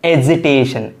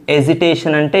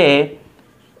 ఎజిటేషన్ అంటే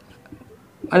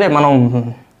అదే మనం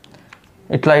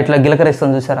ఇట్లా ఇట్లా గిలకరిస్తాం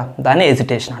చూసారా, దాన్ని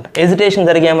ఎజిటేషన్ అంట. ఎజిటేషన్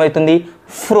జరిగి ఏమవుతుంది,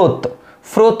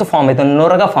 ఫ్రోత్ ఫామ్ అవుతుంది,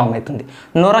 నొరగ ఫామ్ అవుతుంది.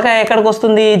 నొరగ ఎక్కడికి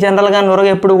వస్తుంది, జనరల్గా నొరగ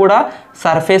ఎప్పుడు కూడా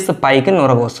సర్ఫేస్ పైకి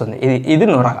నొరగ వస్తుంది. ఇది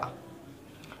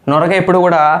నొరగ ఎప్పుడు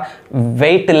కూడా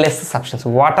వెయిట్ లెస్ సబ్స్టెన్స్,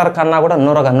 వాటర్ కన్నా కూడా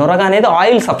నొరగ అనేది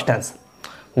oil substance.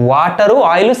 Water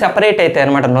oil separate అవుతాయి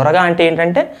అనమాట. నొరగ అంటే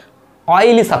ఏంటంటే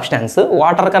ఆయిలీ సబ్స్టెన్స్,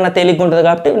 వాటర్ కన్నా తేలిగ్గా ఉంటుంది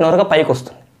కాబట్టి నొరగ పైకి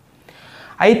వస్తుంది.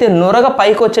 అయితే నొరగ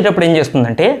పైకి వచ్చేటప్పుడు ఏం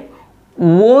చేస్తుందంటే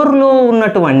ఓర్లో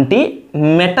ఉన్నటువంటి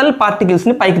మెటల్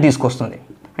పార్టికల్స్ని పైకి తీసుకొస్తుంది.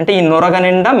 అంటే ఈ నొరగ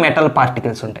నిండా మెటల్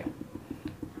పార్టికల్స్ ఉంటాయి,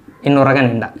 ఈ నొరగ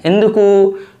నిండా. ఎందుకు,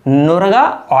 నొరగ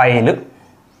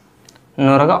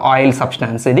ఆయిల్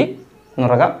సబ్స్టెన్స్, ఇది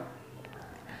నొరగ.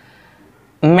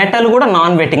 మెటల్ కూడా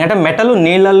నాన్ వెట్టింగ్, అంటే మెటల్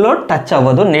నీళ్ళల్లో టచ్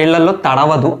అవ్వదు, నీళ్ళల్లో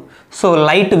తడవదు. సో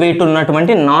లైట్ వెయిట్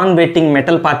ఉన్నటువంటి నాన్ వెట్టింగ్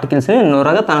మెటల్ పార్టికల్స్ని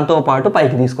నొరగ తనతో పాటు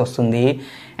పైకి తీసుకొస్తుంది.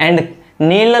 అండ్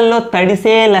నీళ్ళల్లో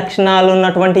తడిసే లక్షణాలు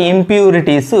ఉన్నటువంటి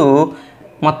ఇంప్యూరిటీస్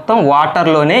మొత్తం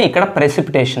వాటర్లోనే ఇక్కడ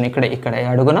ప్రెసిపిటేషన్, ఇక్కడ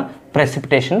అడుగున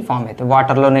ప్రెసిపిటేషన్ ఫామ్ అవుతాయి.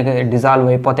 వాటర్లోనే డిజాల్వ్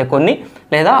అయిపోతాయి కొన్ని,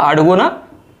 లేదా అడుగున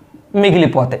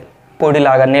మిగిలిపోతాయి,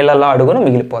 పొడిలాగా నీళ్ళల్లో అడుగున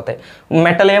మిగిలిపోతాయి.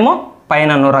 మెటల్ ఏమో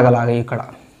పైన నొరగలాగా, ఇక్కడ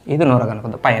ఇది నొరగ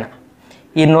అనుకుంది పైన,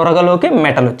 ఈ నొరగలోకి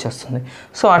మెటల్ వచ్చేస్తుంది.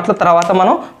 సో అట్లా తర్వాత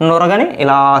మనం నొరగని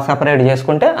ఇలా సెపరేట్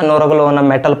చేసుకుంటే ఆ నొరగలో ఉన్న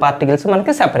మెటల్ పార్టికల్స్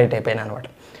మనకి సెపరేట్ అయిపోయినాయి అనమాట.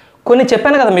 కొన్ని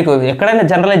చెప్పాను కదా మీకు, ఎక్కడైనా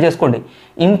జనరలైజ్ చేసుకోండి.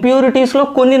 ఇంప్యూరిటీస్లో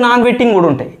కొన్ని నాన్ వెట్టింగ్ కూడా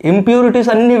ఉంటాయి. ఇంప్యూరిటీస్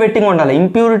అన్ని వెట్టింగ్ ఉండాలి.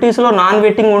 ఇంప్యూరిటీస్లో నాన్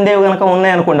వెట్టింగ్ ఉండేవి కనుక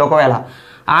ఉన్నాయనుకోండి, ఒకవేళ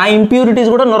ఆ ఇంప్యూరిటీస్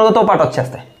కూడా నొరగతో పాటు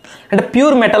వచ్చేస్తాయి. అంటే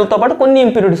ప్యూర్ మెటల్తో పాటు కొన్ని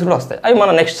ఇంప్యూరిటీస్ కూడా వస్తాయి. అవి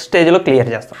మనం నెక్స్ట్ స్టేజ్లో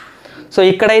క్లియర్ చేస్తాం. సో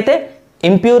ఇక్కడైతే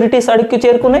ఇంప్యూరిటీస్ అడుగుకి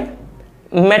చేరుకున్నాయి,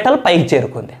 మెటల్ పైకి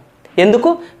చేరుకుంది.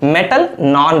 ఎందుకు, metal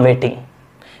non vetting,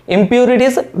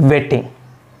 impurities vetting.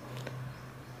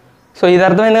 So ఇది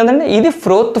అర్థమైంది కదండి. ఇది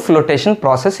ఫ్లోటేషన్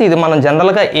ప్రాసెస్. ఇది మనం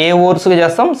జనరల్గా ఏ ఓర్స్కి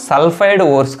చేస్తాం, సల్ఫైడ్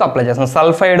ఓర్స్కి అప్లై చేస్తాం.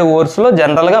 సల్ఫైడ్ ఓర్స్లో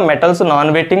జనరల్గా metals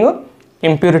non vetting,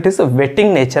 impurities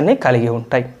vetting నేచర్ని కలిగి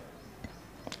ఉంటాయి.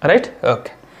 Right,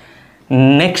 okay.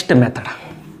 నెక్స్ట్ మెథడ్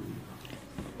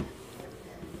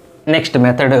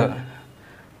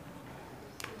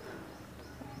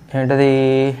ఏంటది,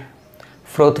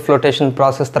 ఫ్లోటేషన్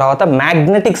ప్రాసెస్ తర్వాత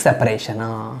మ్యాగ్నెటిక్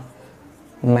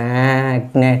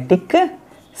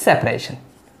సెపరేషన్.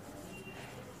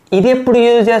 ఇది ఎప్పుడు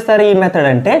యూజ్ చేస్తారు ఈ మెథడ్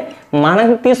అంటే,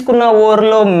 మనకు తీసుకున్న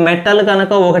ఓర్లో మెటల్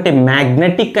కనుక ఒకటి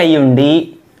మ్యాగ్నెటిక్ అయ్యుండి,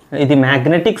 ఇది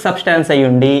మ్యాగ్నెటిక్ సబ్స్టాన్స్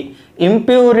అయ్యుండి,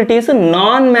 ఇంప్యూరిటీస్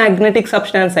నాన్ మ్యాగ్నెటిక్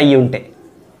సబ్స్టాన్స్ అయ్యి ఉంటాయి,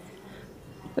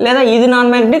 లేదా ఇది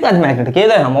నాన్ మ్యాగ్నెటిక్ అది మ్యాగ్నెటిక్,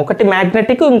 ఏదైనా ఒకటి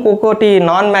మ్యాగ్నెటిక్ ఇంకొకటి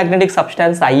నాన్ మ్యాగ్నెటిక్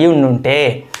సబ్స్టాన్స్ అయ్యి ఉంటే,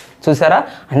 చూసారా,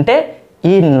 అంటే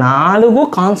ఈ 4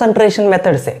 కాన్సన్ట్రేషన్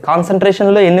మెథడ్సే.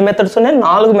 కాన్సన్ట్రేషన్లో ఎన్ని మెథడ్స్ ఉన్నాయి,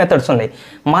 4 మెథడ్స్ ఉన్నాయి.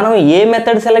 మనం ఏ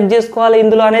మెథడ్ సెలెక్ట్ చేసుకోవాలి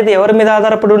ఇందులో అనేది ఎవరి మీద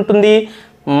ఆధారపడి ఉంటుంది,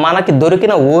 మనకి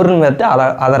దొరికిన ఓర్ని బట్టి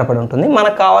ఆధారపడి ఉంటుంది,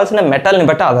 మనకు కావాల్సిన మెటల్ని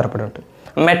బట్టి ఆధారపడి ఉంటుంది,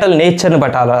 మెటల్ నేచర్ని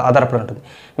బట్టి ఆధారపడి ఉంటుంది.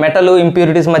 మెటల్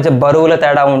ఇంప్యూరిటీస్ మధ్య బరువుల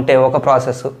తేడా ఉంటే ఒక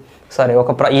ప్రాసెస్,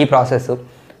 ఈ ప్రాసెస్,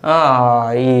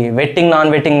 ఈ వెట్టింగ్ నాన్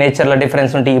వెట్టింగ్ నేచర్లో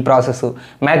డిఫరెన్స్ ఉంటే ఈ ప్రాసెస్,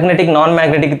 మ్యాగ్నెటిక్ నాన్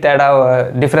మ్యాగ్నెటిక్ తేడా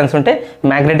డిఫరెన్స్ ఉంటే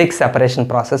మ్యాగ్నెటిక్ సెపరేషన్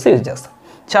ప్రాసెస్ యూజ్ చేస్తాం.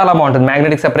 చాలా బాగుంటుంది.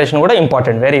 మ్యాగ్నెటిక్ సెపరేషన్ కూడా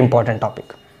important, very important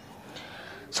topic.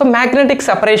 So magnetic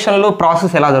సెపరేషన్లో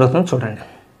process ఎలా జరుగుతుందో చూడండి.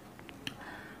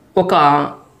 ఒక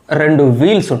 2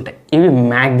 వీల్స్ ఉంటాయి, ఇవి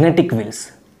మ్యాగ్నెటిక్ వీల్స్,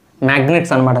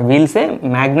 మ్యాగ్నెట్స్ అనమాట. వీల్సే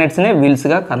మ్యాగ్నెట్స్నే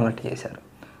వీల్స్గా కన్వర్ట్ చేశారు,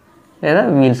 లేదా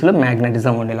వీల్స్లో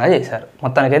మ్యాగ్నెటిజం ఉండేలా చేశారు.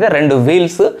 మొత్తానికైతే 2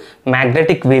 వీల్స్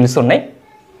మ్యాగ్నెటిక్ వీల్స్ ఉన్నాయి.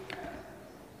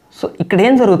 సో ఇక్కడ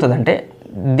ఏం జరుగుతుందంటే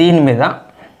దీని మీద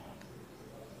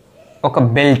ఒక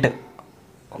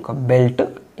బెల్ట్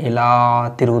ఇలా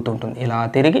తిరుగుతుంటుంది, ఇలా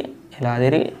తిరిగి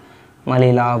మళ్ళీ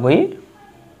ఇలా పోయి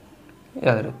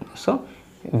ఇలా తిరుగుతుంది. సో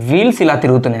వీల్స్ ఇలా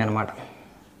తిరుగుతున్నాయి అన్నమాట.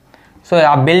 సో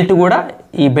ఆ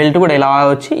ఈ బెల్ట్ కూడా ఇలా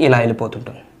వచ్చి ఇలా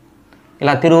వెళ్ళిపోతుంటుంది,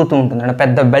 ఇలా తిరుగుతూ ఉంటుంది. అంటే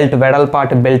పెద్ద బెల్ట్,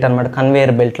 వెడల్పాటి బెల్ట్ అనమాట,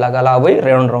 కన్వేయర్ బెల్ట్ లాగా అలా పోయి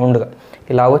రౌండ్గా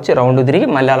ఇలా వచ్చి రౌండ్ తిరిగి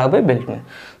మళ్ళీ అలా పోయి బెల్ట్ మీద.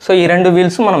 సో ఈ 2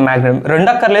 వీల్స్ మనం రెండు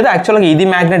అక్కర్లేదు యాక్చువల్గా, ఇది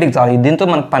మ్యాగ్నెటిక్ చాలు, దీంతో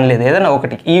మనకు పని లేదు. ఏదైనా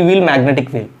ఒకటి, ఈ వీల్ మ్యాగ్నెటిక్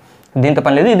వీల్, దీంతో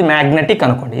పని లేదు, ఇది మ్యాగ్నెటిక్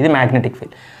అనుకోండి, ఇది మ్యాగ్నెటిక్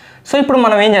వీల్. సో ఇప్పుడు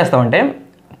మనం ఏం చేస్తామంటే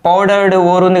పౌడర్డ్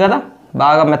ఓర్ ఉంది కదా,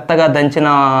 బాగా మెత్తగా దంచిన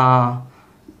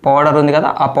పౌడర్ ఉంది కదా,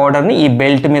 ఆ పౌడర్ని ఈ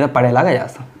బెల్ట్ మీద పడేలాగా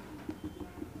చేస్తాం.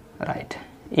 రైట్,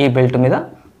 ఈ బెల్ట్ మీద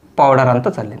పౌడర్ అంతా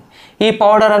చల్లింది. ఈ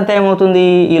పౌడర్ అంతా ఏమవుతుంది,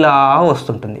 ఇలా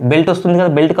వస్తుంటుంది. బెల్ట్ వస్తుంది కదా,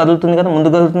 బెల్ట్ కదులుతుంది కదా, ముందు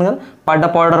కదులుతుంది కదా, పడ్డ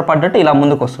పౌడర్ పడ్డట్టు ఇలా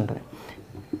ముందుకు వస్తుంటుంది.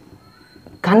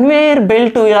 కన్వేయర్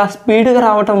బెల్ట్ ఇలా స్పీడ్గా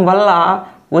రావటం వల్ల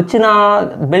వచ్చిన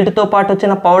బెల్ట్తో పాటు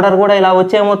వచ్చిన పౌడర్ కూడా ఇలా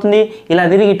వచ్చి ఏమవుతుంది, ఇలా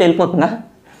తిరిగి ఇటు వెళ్ళిపోతుందా.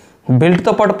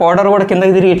 బెల్ట్తో పాటు పౌడర్ కూడా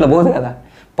కిందకి తిరిగి ఇట్లా పోదు కదా,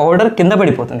 పౌడర్ కింద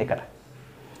పడిపోతుంది. ఇక్కడ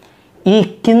ఈ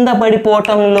కింద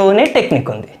పడిపోవటంలోనే టెక్నిక్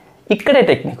ఉంది, ఇక్కడే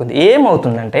టెక్నిక్ ఉంది.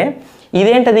 ఏమవుతుందంటే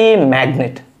ఇదేంటది,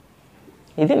 మ్యాగ్నెట్.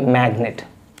 ఇది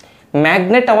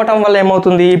మ్యాగ్నెట్ అవ్వటం వల్ల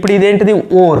ఏమవుతుంది, ఇప్పుడు ఇదేంటిది,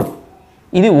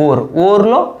 ఇది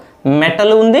ఓర్లో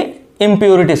మెటల్ ఉంది,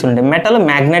 ఇంప్యూరిటీస్ ఉంది. Metal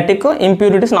magnetic,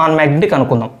 impurities non magnetic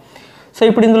అనుకుందాం. సో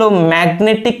ఇప్పుడు ఇందులో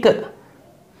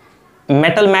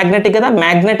మెటల్ మ్యాగ్నెటిక్ కదా,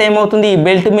 మ్యాగ్నెట్ ఏమవుతుంది, ఈ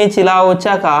బెల్ట్ మీద ఇలా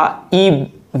వచ్చాక ఈ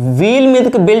వీల్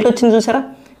మీదకి బెల్ట్ వచ్చింది చూసారా,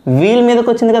 వీల్ మీదకి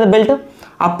వచ్చింది కదా బెల్ట్,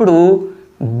 అప్పుడు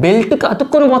బెల్ట్కి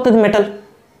అతుక్కొని పోతుంది మెటల్.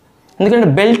 ఎందుకంటే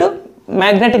బెల్ట్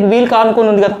మ్యాగ్నెటిక్ వీల్ కానుకొని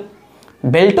ఉంది కదా,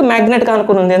 బెల్ట్ మ్యాగ్నెట్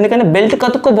కానుకొని ఉంది. ఎందుకంటే బెల్ట్కి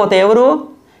అతుక్కోపోతాయి,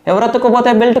 ఎవరు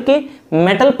అతుక్కోపోతాయి, బెల్ట్కి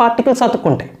మెటల్ పార్టికల్స్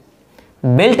అతుక్కుంటాయి,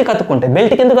 బెల్ట్కి అతుక్కుంటాయి.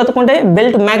 బెల్ట్కి ఎందుకు అతుక్కుంటాయి,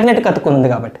 బెల్ట్ మ్యాగ్నెట్కి అతుక్కొని ఉంది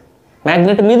కాబట్టి,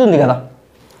 మ్యాగ్నెట్ మీద ఉంది కదా.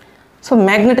 సో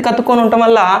మ్యాగ్నెట్కి అతుక్కొని ఉండటం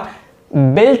వల్ల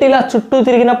బెల్ట్ ఇలా చుట్టూ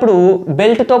తిరిగినప్పుడు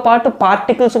బెల్ట్తో పాటు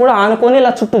పార్టికల్స్ కూడా ఆనుకొని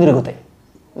ఇలా చుట్టూ తిరుగుతాయి.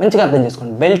 మంచిగా అర్థం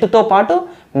చేసుకోండి, బెల్ట్తో పాటు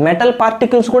మెటల్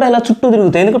పార్టికల్స్ కూడా ఇలా చుట్టూ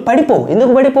తిరుగుతాయి. ఎందుకు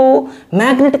పడిపోవు,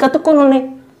 మ్యాగ్నెట్కి అతుక్కొని ఉన్నాయి,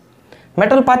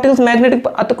 మెటల్ పార్టికల్స్ మ్యాగ్నెటిక్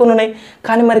అతుక్కొని ఉన్నాయి.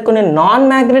 కానీ మరి కొన్ని నాన్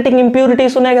మ్యాగ్నెటిక్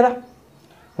ఇంప్యూరిటీస్ ఉన్నాయి కదా,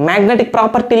 మ్యాగ్నెటిక్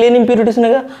ప్రాపర్టీ లేని ఇంప్యూరిటీస్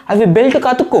ఉన్నాయి కదా, అవి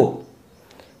బెల్ట్కి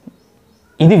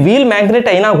ఇది వీల్ మ్యాగ్నెట్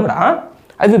అయినా కూడా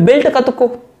అవి బెల్ట్కి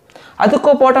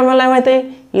అతుక్కోపోవటం వల్ల ఏమవుతాయి,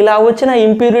 ఇలా వచ్చిన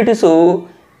ఇంప్యూరిటీస్,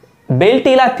 బెల్ట్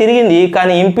ఇలా తిరిగింది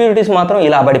కానీ ఇంప్యూరిటీస్ మాత్రం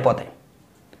ఇలా పడిపోతాయి.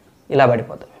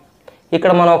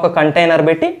 ఇక్కడ మనం ఒక కంటైనర్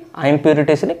పెట్టి ఆ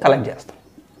ఇంప్యూరిటీస్ని కలెక్ట్ చేస్తాం.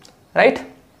 రైట్,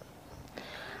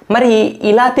 మరి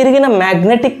ఇలా తిరిగిన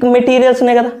మ్యాగ్నెటిక్ మెటీరియల్స్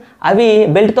ఉన్నాయి కదా, అవి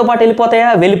బెల్ట్తో పాటు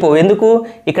వెళ్ళిపోవు. ఎందుకు,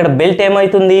 ఇక్కడ బెల్ట్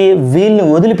ఏమవుతుంది, వీల్ని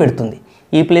వదిలిపెడుతుంది,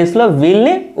 ఈ ప్లేస్లో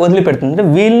వీల్ని వదిలిపెడుతుంది. అంటే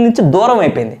వీల్ నుంచి దూరం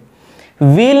అయిపోయింది.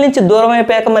 వీల్ నుంచి దూరం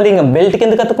అయిపోయాక మళ్ళీ ఇంకా బెల్ట్కి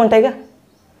ఎందుకు అతుక్కుంటాయిగా,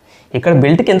 ఇక్కడ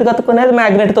బెల్ట్కి ఎందుకు అతుక్కునేది,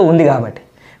 మ్యాగ్నెట్తో ఉంది కాబట్టి.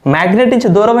 మ్యాగ్నెట్ నుంచి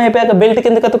దూరం అయిపోయాక బెల్ట్కి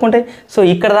ఎందుకు అతుక్కుంటాయి. సో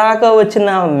ఇక్కడ దాకా వచ్చిన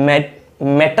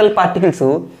మెటల్ పార్టికల్స్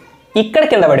ఇక్కడ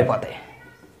కింద పడిపోతాయి,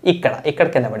 ఇక్కడ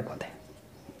కింద పడిపోతాయి.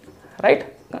 రైట్,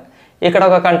 ఇక్కడ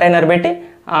ఒక కంటైనర్ పెట్టి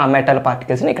ఆ మెటల్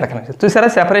పార్టికల్స్ని ఇక్కడ కనెక్ట్. చూసారా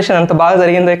సెపరేషన్ ఎంత బాగా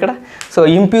జరిగిందో ఇక్కడ. సో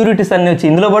ఇంప్యూరిటీస్ అన్నీ వచ్చి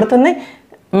ఇందులో పడుతున్నాయి,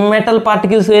 మెటల్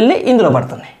పార్టికల్స్ వెళ్ళి ఇందులో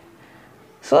పడుతున్నాయి.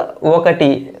 సో ఒకటి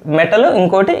మెటల్,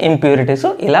 ఇంకోటి ఇంప్యూరిటీస్,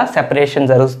 ఇలా సెపరేషన్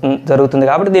జరుగుతుంది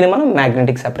కాబట్టి దీన్ని మనం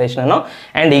మ్యాగ్నెటిక్ సెపరేషన్ అన్నాం.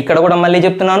 అండ్ ఇక్కడ కూడా మళ్ళీ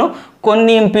చెప్తున్నాను,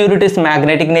 కొన్ని ఇంప్యూరిటీస్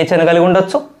మ్యాగ్నెటిక్ నేచర్ కలిగి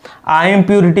ఉండొచ్చు, ఆ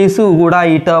ఇంప్యూరిటీస్ కూడా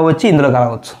ఇట వచ్చి ఇందులో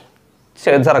కలగవచ్చు,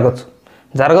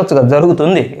 జరగచ్చు కదా,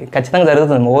 జరుగుతుంది, ఖచ్చితంగా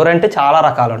జరుగుతుంది. ఓర్ అంటే చాలా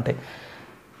రకాలు ఉంటాయి,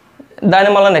 దాన్ని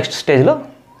మళ్ళీ నెక్స్ట్ స్టేజ్లో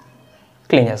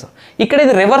క్లీన్ చేస్తాం. ఇక్కడ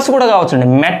ఇది రివర్స్ కూడా కావచ్చు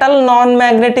అండి, metal non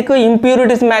magnetic,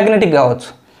 impurities magnetic కావచ్చు.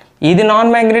 ఇది నాన్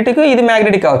మ్యాగ్నెటిక్, ఇది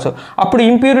మ్యాగ్నెటిక్ కావచ్చు. అప్పుడు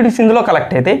ఇంప్యూరిటీస్ ఇందులో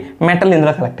కలెక్ట్ అయితే మెటల్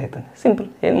ఇందులో కలెక్ట్ అవుతుంది. సింపుల్,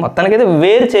 మొత్తానికి అయితే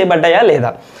వేరు చేయబడ్డాయా లేదా.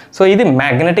 సో ఇది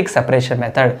మ్యాగ్నెటిక్ సెపరేషన్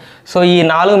మెథడ్. సో ఈ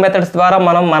 4 మెథడ్స్ ద్వారా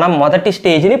మనం మొదటి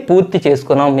స్టేజ్ని పూర్తి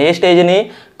చేసుకున్నాం. ఏ స్టేజ్ని,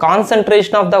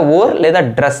 కాన్సన్ట్రేషన్ ఆఫ్ ద ఓర్ లేదా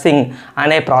డ్రెస్సింగ్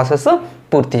అనే ప్రాసెస్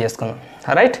పూర్తి చేసుకున్నాం.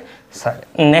 రైట్, సరే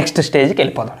నెక్స్ట్ స్టేజ్కి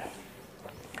వెళ్ళిపోదాం.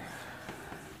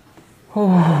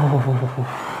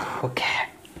 ఓకే,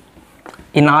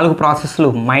 ఈ 4 ప్రాసెస్లు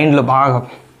మైండ్లో బాగా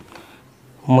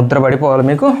ముద్ర పడిపోవాలి,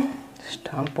 మీకు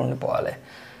స్టాంప్ ఉండిపోవాలి.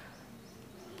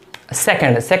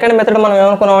 సెకండ్ మెథడ్ మనం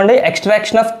ఏమనుకున్నామండి,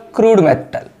 extraction of crude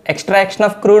metal. Extraction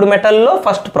of crude మెటల్లో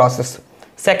first process.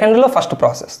 సెకండ్లో first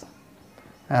process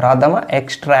రాద్దామా,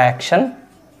 extraction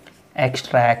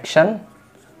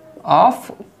of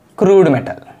crude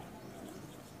metal.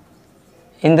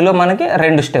 ఇందులో మనకి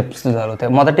 2 స్టెప్స్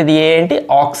జరుగుతాయి. మొదటిది ఏంటి,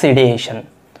 ఆక్సిడేషన్.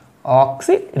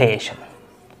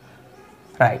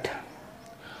 రైట్.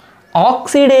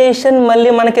 ఆక్సిడేషన్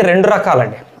మళ్ళీ మనకి 2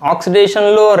 రకాలండి.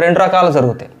 ఆక్సిడేషన్లో 2 రకాలు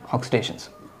జరుగుతాయి. ఆక్సిడేషన్స్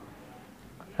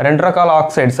 2 రకాల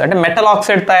ఆక్సైడ్స్ అంటే మెటల్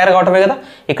ఆక్సైడ్ తయారు కావటమే కదా.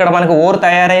 ఇక్కడ మనకి ఓర్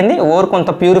తయారైంది, ఓర్ కొంత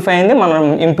ప్యూరిఫై అయింది, మనం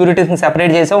ఇంప్యూరిటీస్ని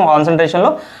సెపరేట్ చేసాం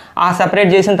కాన్సన్ట్రేషన్లో. ఆ సెపరేట్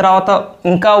చేసిన తర్వాత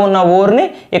ఇంకా ఉన్న ఓర్ని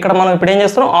ఇక్కడ మనం ఇప్పుడు ఏం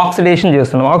చేస్తున్నాం, ఆక్సిడేషన్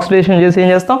చేస్తున్నాం. ఆక్సిడేషన్ చేసి ఏం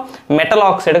చేస్తాం, మెటల్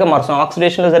ఆక్సైడ్గా మారుస్తాం.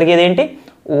 ఆక్సిడేషన్లో జరిగేది ఏంటి,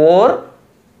 ఓర్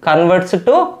కన్వర్ట్స్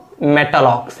టు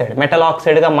మెటల్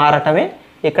ఆక్సైడ్గా మారటమే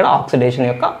ఇక్కడ ఆక్సిడేషన్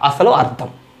యొక్క అసలు అర్థం.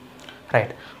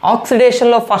 రైట్.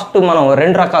 ఆక్సిడేషన్లో ఫస్ట్ మనం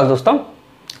 2 రకాలు చూస్తాం.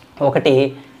 ఒకటి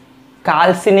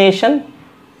కాల్సినేషన్,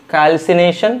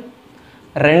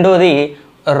 రెండోది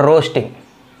రోస్టింగ్.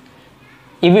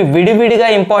 ఇవి విడివిడిగా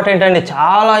ఇంపార్టెంట్ అండి,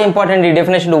 చాలా ఇంపార్టెంట్ ఈ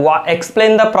definition.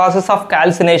 Explain the process of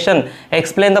calcination,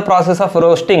 explain the process of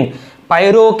roasting.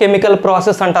 Pyrochemical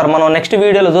process అంటారు. మనం నెక్స్ట్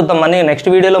వీడియోలో చూద్దాం. నెక్స్ట్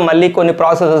వీడియోలో మళ్ళీ కొన్ని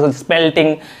ప్రాసెసెస్,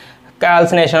 స్మెల్టింగ్,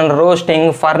 కాల్సినేషన్, రోస్టింగ్,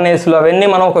 ఫర్నేస్లు అవన్నీ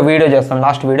మనం ఒక వీడియో చేస్తాం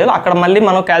లాస్ట్ వీడియోలో. అక్కడ మళ్ళీ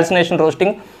మనం కాల్సినేషన్,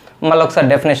 రోస్టింగ్ మళ్ళీ ఒకసారి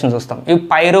డెఫినేషన్ చూస్తాం. ఇవి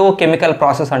పైరోకెమికల్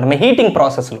ప్రాసెస్ అంటాం, హీటింగ్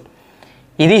ప్రాసెస్లు.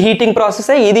 ఇది హీటింగ్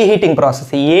ప్రాసెసే, ఇది హీటింగ్ ప్రాసెస్.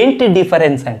 ఏంటి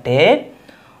డిఫరెన్స్ అంటే,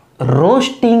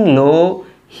 రోస్టింగ్లో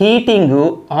హీటింగ్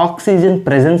ఆక్సిజన్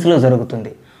ప్రెజెన్స్లో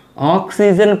జరుగుతుంది.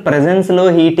 ఆక్సిజన్ ప్రెజెన్స్లో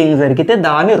హీటింగ్ జరిగితే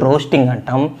దాన్ని రోస్టింగ్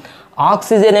అంటాం.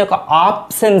 ఆక్సిజన్ యొక్క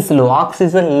ఆబ్సెన్స్లో,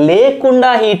 ఆక్సిజన్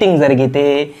లేకుండా హీటింగ్ జరిగితే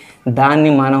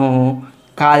దాన్ని మనం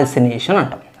కాల్సినేషన్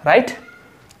అంటాం. రైట్,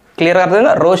 క్లియర్గా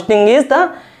అర్థమైందా? Roasting is the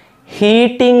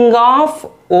heating of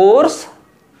ఓర్స్,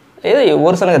 ఏదో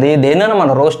ఓర్స్ అని కదా, దేనైనా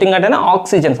మనం రోస్టింగ్ అంటేనే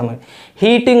ఆక్సిజన్ సంబంధించి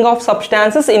heating of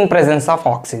substances in presence of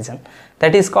oxygen,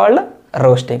 that is called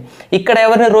roasting. ఇక్కడ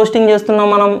ఎవరిని రోస్టింగ్ చేస్తున్నాం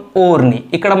మనం, ఓర్ని.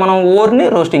 ఇక్కడ మనం ఓర్ని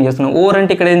రోస్టింగ్ చేస్తున్నాం. ఓర్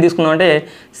అంటే ఇక్కడ ఏం తీసుకున్నాం అంటే,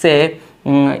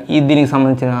 దీనికి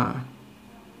సంబంధించిన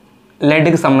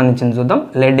లెడ్కి సంబంధించింది చూద్దాం.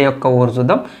 లెడ్ యొక్క ఓర్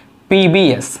చూద్దాం.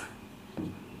 పీబీఎస్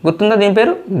గుర్తుందా, దీని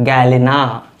పేరు గ్యాలినా.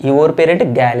 ఈ ఓర్ పేరేంటి,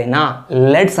 గ్యాలినా,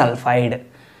 లెడ్ సల్ఫైడ్.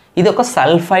 ఇది ఒక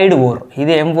సల్ఫైడ్ ఓర్.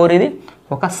 ఇది ఏం ఓర్, ఇది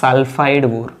ఒక సల్ఫైడ్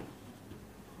ఓర్,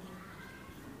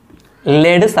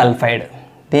 లెడ్ సల్ఫైడ్.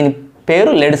 దీని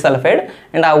పేరు లెడ్ సల్ఫైడ్.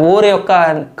 అండ్ ఆ ఓర్ యొక్క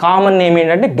కామన్ నేమ్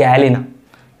ఏంటంటే గ్యాలినా.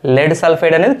 లెడ్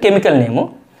సల్ఫైడ్ అనేది కెమికల్ నేము,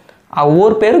 ఆ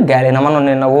ఓర్ పేరు గ్యాలినా. మనం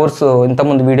నిన్న ఓర్స్,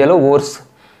 ఇంతకుముందు వీడియోలో ఓర్స్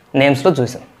నేమ్స్లో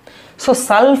చూసాం. సో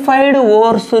సల్ఫైడ్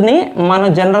ఓర్స్ని మనం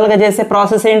జనరల్గా చేసే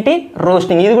ప్రాసెస్ ఏంటి,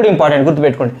 రోస్టింగ్. ఇది కూడా ఇంపార్టెంట్,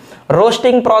 గుర్తుపెట్టుకోండి.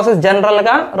 రోస్టింగ్ ప్రాసెస్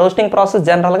జనరల్గా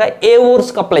ఏ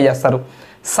ఓర్స్కి అప్లై చేస్తారు,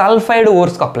 సల్ఫైడ్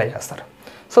ఓర్స్కి అప్లై చేస్తారు.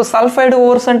 సో సల్ఫైడ్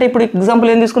ఓర్స్ అంటే ఇప్పుడు ఎగ్జాంపుల్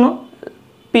ఏం తీసుకున్నాం,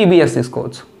 పీబీఎస్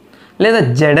తీసుకోవచ్చు, లేదా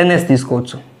జెడ్ఎన్ఎస్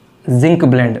తీసుకోవచ్చు, zinc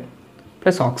blend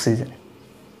plus oxygen.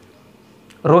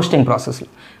 Roasting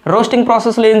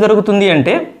ప్రాసెస్లో ఏం జరుగుతుంది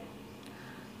అంటే,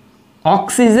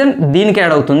 ఆక్సిజన్ దీనికి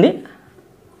యాడ్ అవుతుంది,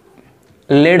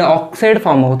 లెడ్ ఆక్సైడ్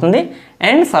ఫామ్ అవుతుంది,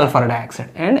 and sulphur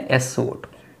dioxide and SO2.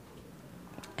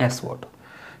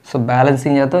 So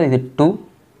balancing చేద్దాం. ఇది 2,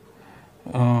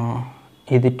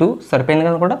 ఇది 2 సరిపోయింది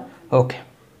కదా కూడా. Okay,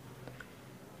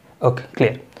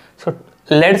 clear. So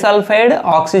lead sulphide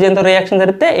ఆక్సిజన్తో reaction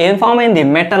జరిపితే ఏం ఫామ్ అయింది,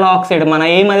 మెటల్ ఆక్సైడ్. మన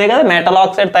ఏం అదే కదా, మెటల్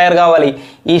ఆక్సైడ్ తయారు కావాలి.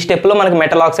 ఈ స్టెప్లో మనకి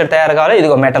మెటల్ ఆక్సైడ్ తయారు కావాలి.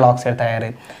 ఇదిగో మెటల్ ఆక్సైడ్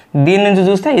తయారైంది. దీని నుంచి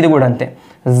చూస్తే ఇది కూడా అంతే,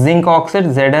 zinc oxide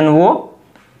ZnO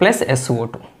plus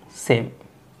SO2 same.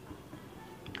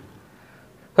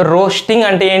 Roasting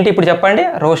అంటే ఏంటి ఇప్పుడు చెప్పండి.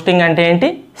 రోస్టింగ్ అంటే ఏంటి,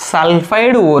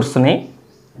 సల్ఫైడ్ ఓర్స్ని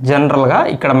జనరల్గా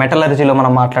ఇక్కడ మెటలర్జీలో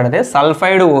మనం మాట్లాడితే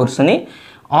సల్ఫైడ్ ఓర్స్ని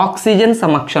ఆక్సిజన్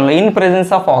సమక్షంలో, ఇన్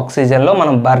ప్రెజెన్స్ ఆఫ్ ఆక్సిజన్లో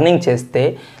మనం బర్నింగ్ చేస్తే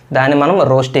దాన్ని మనం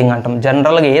రోస్టింగ్ అంటాం.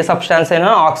 జనరల్గా ఏ సబ్స్టాన్స్ అయినా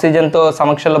ఆక్సిజన్తో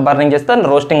సమక్షంలో బర్నింగ్ చేస్తే దాన్ని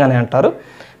రోస్టింగ్ అని అంటారు.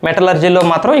 మెటలర్జీలో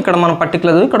మాత్రం ఇక్కడ మనం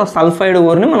పర్టికులర్ ఇక్కడ సల్ఫైడ్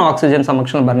ఓర్ని మనం ఆక్సిజన్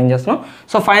సమక్షంలో బర్నింగ్ చేస్తున్నాం.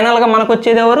 సో ఫైనల్గా మనకు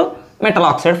వచ్చేది ఎవరు, మెటల్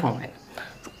ఆక్సైడ్ ఫామ్ అయింది.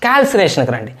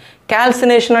 క్యాల్సినేషన్కి రండి.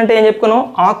 క్యాల్సినేషన్ అంటే ఏం చెప్పుకున్నాం,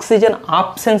 ఆక్సిజన్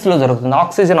ఆబ్సెన్స్లో జరుగుతుంది.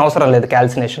 ఆక్సిజన్ అవసరం లేదు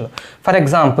క్యాల్సినేషన్లో. ఫర్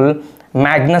ఎగ్జాంపుల్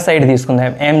మ్యాగ్నసైట్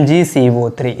తీసుకుందాం,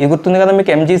 MgCO3. ఇది గుర్తుంది కదా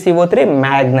మీకు, MgCO3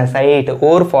 మ్యాగ్నసైట్.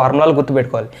 ఓర్ ఫార్ములాలు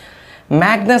గుర్తుపెట్టుకోవాలి.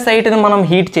 మ్యాగ్నసైట్ని మనం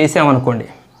హీట్ చేసామనుకోండి,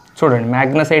 చూడండి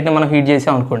మ్యాగ్నసైట్ని మనం హీట్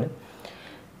చేసామనుకోండి,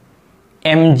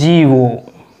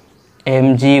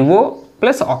 MgO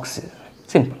plus oxygen,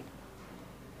 simple.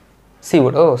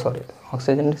 CO2,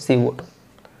 oxygen అంటే CO2,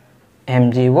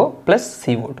 MgO ప్లస్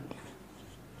CO2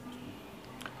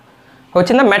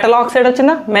 వచ్చిందా. మెటల్ ఆక్సైడ్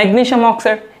వచ్చిందా, మెగ్నీషియం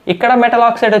ఆక్సైడ్. ఇక్కడ మెటల్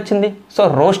ఆక్సైడ్ వచ్చింది. సో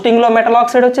రోస్టింగ్లో మెటల్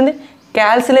ఆక్సైడ్ వచ్చింది,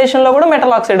 క్యాల్సినేషన్లో కూడా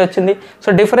మెటల్ ఆక్సైడ్ వచ్చింది. సో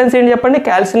డిఫరెన్స్ ఏంటి చెప్పండి,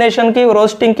 క్యాల్సినేషన్కి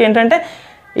రోస్టింగ్కి ఏంటంటే,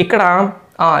 ఇక్కడ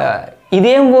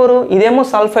ఇదేం ఓరు, ఇదేమో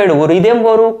సల్ఫైడ్ ఓరు, ఇదేం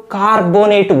ఓరు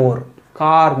కార్బోనేట్ ఓరు.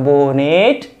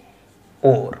 Carbonate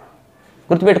or.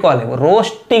 గుర్తుపెట్టుకోవాలి,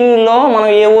 రోస్టింగ్లో మనం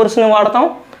ఏ ఓర్స్ని వాడతాం?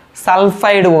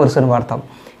 సల్ఫైడ్ ఓర్స్ని వాడతాం.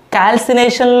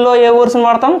 క్యాల్సినేషన్లో ఏ ఓర్స్ని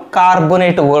వాడతాం?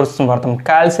 కార్బోనేట్ ఓర్స్ని వాడతాం.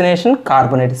 క్యాల్సినేషన్,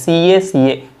 కార్బోనేట్,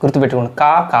 CaCa గుర్తుపెట్టుకోండి.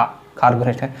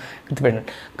 కార్బోనేట్ గుర్తుపెట్టండి.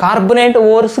 కార్బోనేట్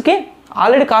ఓర్స్కి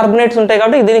ఆల్రెడీ కార్బోనేట్స్ ఉంటాయి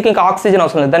కాబట్టి దీనికి ఇంకా ఆక్సిజన్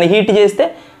అవసరం లేదు. దాన్ని హీట్ చేస్తే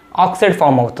ఆక్సైడ్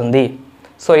ఫామ్ అవుతుంది.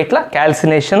 సో ఇట్లా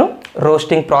క్యాల్సినేషన్,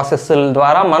 రోస్టింగ్ ప్రాసెస్ల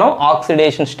ద్వారా మనం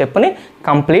ఆక్సిడేషన్ స్టెప్ని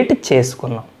కంప్లీట్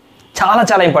చేసుకున్నాం. చాలా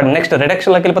చాలా ఇంపార్టెంట్. నెక్స్ట్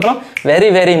రిడక్షన్లోకి వెళ్ళిపోతున్నాం. వెరీ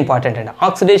వెరీ ఇంపార్టెంట్ అండి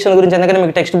ఆక్సిడేషన్ గురించి. ఎందుకంటే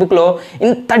మీకు టెక్స్ట్ బుక్లో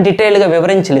ఇంత డీటెయిల్గా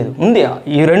వివరించలేదు. ఉంది,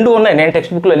 ఈ రెండు ఉన్నాయి, నేను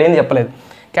టెక్స్ట్ బుక్లో లేని చెప్పలేదు.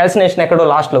 క్యాల్సినేషన్ ఎక్కడో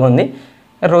లాస్ట్లో ఉంది,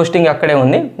 రోస్టింగ్ అక్కడే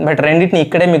ఉంది. బట్ రెండింటిని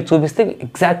ఇక్కడే మీకు చూపిస్తే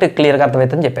ఎగ్జాక్ట్ క్లియర్గా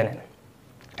అర్థమవుతుందని చెప్పాను నేను.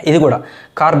 ఇది కూడా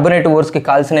కార్బోనేట్ ఓర్స్కి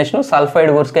కాల్సినేషన్,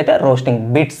 సల్ఫైడ్ ఓర్స్కి అయితే రోస్టింగ్.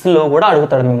 బిట్స్లో కూడా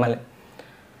అడుగుతాడు మిమ్మల్ని.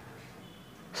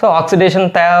 సో ఆక్సిడేషన్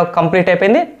కంప్లీట్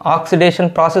అయిపోయింది, ఆక్సిడేషన్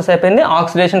ప్రాసెస్ అయిపోయింది.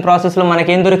 ఆక్సిడేషన్ ప్రాసెస్లో మనకి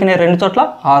ఏం దొరికినాయి? రెండు చోట్ల.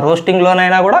 ఆ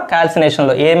రోస్టింగ్లోనైనా కూడా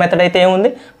క్యాల్సినేషన్లో ఏ మెథడ్ అయితే ఏముంది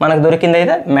మనకు దొరికింది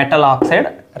అయితే మెటల్ ఆక్సైడ్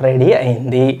రెడీ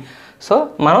అయింది. సో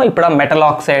మనం ఇప్పుడు ఆ మెటల్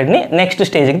ఆక్సైడ్ని నెక్స్ట్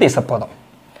స్టేజ్కి తీసుకుపోదాం.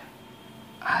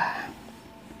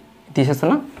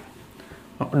 తీసేస్తున్నా,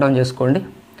 డౌన్ చేసుకోండి.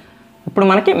 ఇప్పుడు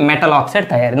మనకి మెటల్ ఆక్సైడ్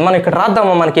తయారైంది. మనం ఇక్కడ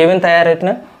రాద్దామా మనకి ఏమేమి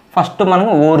తయారైతున్నాయి. ఫస్ట్ మనం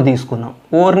ఓర్ తీసుకున్నాం.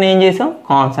 ఓర్ని ఏం చేసాం?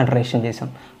 కాన్సన్ట్రేషన్ చేసాం.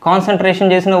 కాన్సన్ట్రేషన్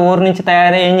చేసిన ఓర్ నుంచి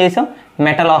తయారై ఏం చేసాం?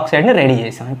 మెటల్ ఆక్సైడ్ని రెడీ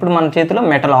చేసాం. ఇప్పుడు మన చేతిలో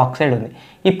మెటల్ ఆక్సైడ్ ఉంది.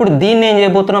 ఇప్పుడు దీన్ని ఏం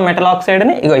చేయబోతున్నాం? మెటల్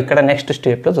ఆక్సైడ్ని ఇగో ఇక్కడ నెక్స్ట్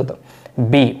స్టెప్లో చూద్దాం.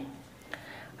 B,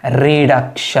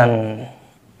 reduction.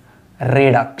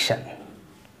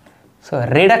 సో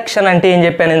రిడక్షన్ అంటే ఏం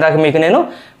చెప్పాను ఇందాక మీకు నేను?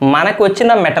 మనకు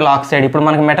వచ్చిన మెటల్ ఆక్సైడ్, ఇప్పుడు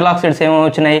మనకు మెటల్ ఆక్సైడ్స్ ఏమేమి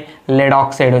వచ్చినాయి? లెడ్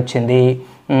ఆక్సైడ్ వచ్చింది,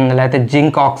 లేకపోతే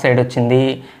జింక్ ఆక్సైడ్ వచ్చింది,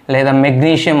 లేదా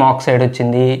మెగ్నీషియం ఆక్సైడ్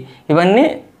వచ్చింది. ఇవన్నీ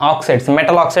ఆక్సైడ్స్,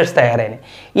 మెటల్ ఆక్సైడ్స్ తయారైనాయి.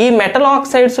 ఈ మెటల్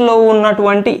ఆక్సైడ్స్లో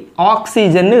ఉన్నటువంటి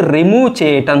ఆక్సిజన్ని రిమూవ్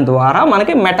చేయటం ద్వారా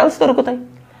మనకి మెటల్స్ దొరుకుతాయి,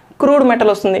 క్రూడ్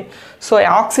మెటల్ వస్తుంది. సో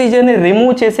ఆక్సిజన్ని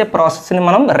రిమూవ్ చేసే ప్రాసెస్ని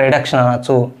మనం రిడక్షన్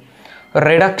అనొచ్చు.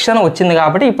 రిడక్షన్ వచ్చింది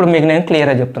కాబట్టి ఇప్పుడు మీకు నేను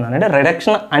క్లియర్గా చెప్తున్నాను. అంటే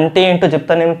రిడక్షన్ అంటే ఏంటో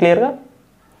చెప్తాను నేను క్లియర్గా.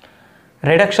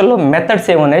 రిడక్షన్లో మెథడ్స్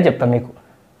ఏమున్నాయో చెప్తాను మీకు.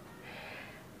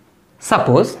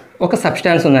 సపోజ్ ఒక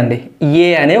సబ్స్టెన్స్ ఉందండి, ఏ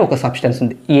అనే ఒక సబ్స్టెన్స్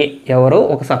ఉంది. ఎవరో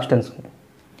ఒక సబ్స్టెన్స్ ఉంది.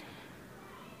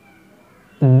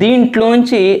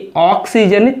 దీంట్లోంచి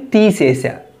ఆక్సిజన్ని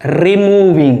తీసేసా,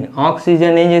 రిమూవింగ్.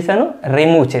 ఆక్సిజన్ ఏం చేశాను?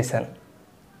 రిమూవ్ చేశాను.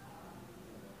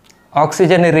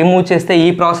 ఆక్సిజన్ని రిమూవ్ చేస్తే ఈ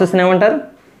ప్రాసెస్ని ఏమంటారు?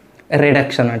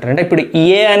 రిడక్షన్ అంటారు. అంటే ఇప్పుడు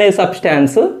ఏ అనే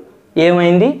సబ్స్టాన్స్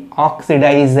ఏమైంది?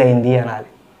 ఆక్సిడైజ్ అయింది అనాలి.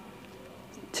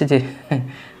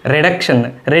 రిడక్షన్,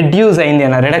 రెడ్యూస్ అయింది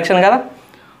అన్న. రిడక్షన్ కదా,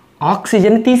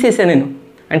 ఆక్సిజన్ తీసేసాను నేను.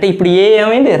 అంటే ఇప్పుడు ఏ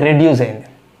ఏమైంది? రెడ్యూస్ అయింది.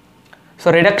 సో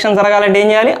రిడక్షన్ జరగాలంటే ఏం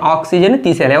చేయాలి? ఆక్సిజన్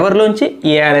తీసేయాలి. ఎవరిలోంచి?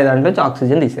 ఏ అనే దాంట్లోంచి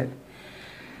ఆక్సిజన్ తీసేయాలి.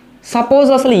 సపోజ్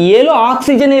అసలు ఏలో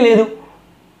ఆక్సిజనే లేదు,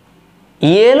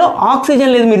 ఏలో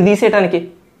ఆక్సిజన్ లేదు మీరు తీసేయటానికి.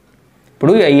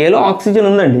 ఇప్పుడు ఏలో ఆక్సిజన్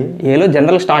ఉందండి, ఏలో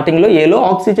జనరల్ స్టార్టింగ్లో ఏలో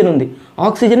ఆక్సిజన్ ఉంది,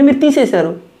 ఆక్సిజన్ మీరు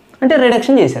తీసేశారు అంటే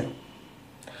రిడక్షన్ చేశారు.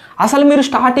 అసలు మీరు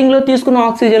స్టార్టింగ్లో తీసుకున్న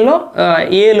ఆక్సిజన్లో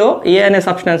ఏ అనే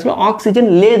సబ్స్టెన్స్లో ఆక్సిజన్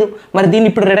లేదు, మరి దీన్ని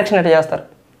ఇప్పుడు రిడక్షన్ ఎట్లా చేస్తారు?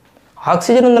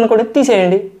 ఆక్సిజన్ ఉందనుకోండి,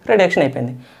 తీసేయండి, రిడక్షన్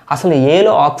అయిపోయింది. అసలు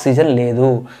ఏలో ఆక్సిజన్ లేదు,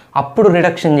 అప్పుడు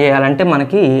రిడక్షన్ చేయాలంటే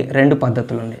మనకి రెండు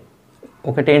పద్ధతులు ఉన్నాయి.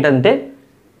 ఒకటి ఏంటంటే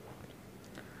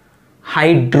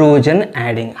హైడ్రోజన్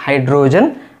యాడింగ్. హైడ్రోజన్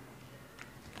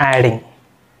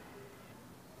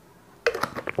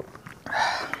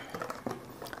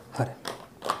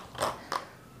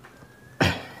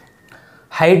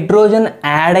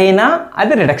యాడ్ అయినా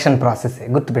అది రిడక్షన్ ప్రాసెసే,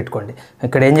 గుర్తుపెట్టుకోండి.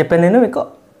 ఇక్కడ ఏం చెప్పాను నేను మీకు?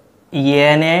 ఏ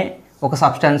అనే ఒక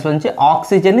సబ్స్టాన్స్ నుంచి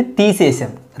ఆక్సిజన్ని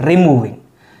తీసేసాం, రిమూవింగ్.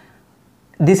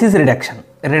 దిస్ ఈజ్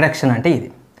రిడక్షన్ అంటే ఇది.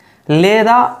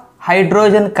 లేదా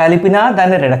హైడ్రోజన్ కలిపినా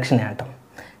దాన్ని రిడక్షన్ అంటాం.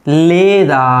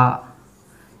 లేదా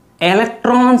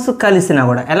ఎలక్ట్రాన్స్ కలిసినా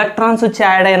కూడా, ఎలక్ట్రాన్స్ వచ్చి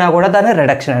యాడ్ అయినా కూడా దాన్ని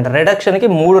రిడక్షన్ అంటారు. రిడక్షన్కి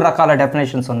 3 రకాల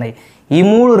డెఫినేషన్స్ ఉన్నాయి. ఈ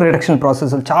 3 రిడక్షన్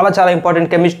ప్రాసెస్లు చాలా చాలా ఇంపార్టెంట్.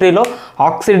 కెమిస్ట్రీలో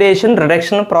ఆక్సిడేషన్,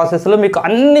 రిడక్షన్ ప్రాసెస్లో మీకు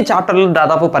అన్ని చాప్టర్లు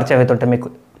దాదాపు పరిచయం అవుతుంటాయి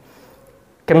మీకు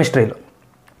కెమిస్ట్రీలో.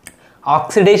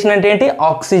 ఆక్సిడేషన్ అంటే ఏంటి?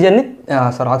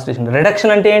 ఆక్సిడేషన్.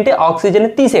 రిడక్షన్ అంటే ఏంటి?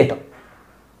 ఆక్సిజన్ని తీసేయటం,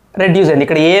 రెడ్యూస్ అయింది.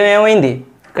 ఇక్కడ ఏమైంది?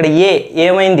 ఇక్కడ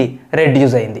ఏమైంది?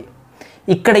 రెడ్యూస్ అయింది.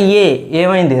 ఇక్కడ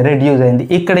ఏమైంది? రెడ్యూస్ అయింది.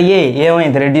 ఇక్కడ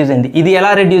ఏమైంది? రెడ్యూస్ అయింది. ఇది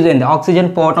ఎలా రెడ్యూస్ అయింది? ఆక్సిజన్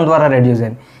పోవటం ద్వారా రెడ్యూస్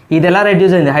అయింది. ఇది ఎలా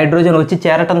రెడ్యూస్ అయింది? హైడ్రోజన్ వచ్చి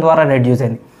చేరటం ద్వారా రెడ్యూస్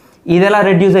అయింది. ఇది ఎలా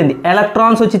రెడ్యూస్ అయింది?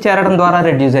 ఎలక్ట్రాన్స్ వచ్చి చేరడం ద్వారా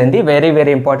రెడ్యూస్ అయింది. వెరీ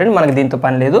వెరీ ఇంపార్టెంట్, మనకి దీంతో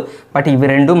పని లేదు. బట్ ఇవి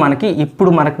రెండు మనకి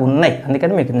ఇప్పుడు మనకు ఉన్నాయి,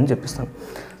 అందుకని మీకు నేను చూపిస్తాను.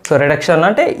 సో రిడక్షన్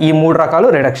అంటే ఈ 3 రకాలు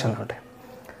రిడక్షన్ ఉంటాయి.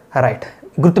 రైట్,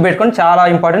 గుర్తుపెట్టుకోండి, చాలా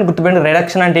ఇంపార్టెంట్. గుర్తుపెట్టుకోండి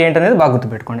రిడక్షన్ అంటే ఏంటనేది బాగా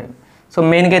గుర్తుపెట్టుకోండి. సో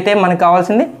మెయిన్గా అయితే మనకు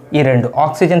కావాల్సింది ఈ రెండు,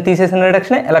 ఆక్సిజన్ తీసేసిన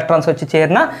రిడక్షనే, ఎలక్ట్రాన్స్ వచ్చి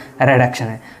చేరిన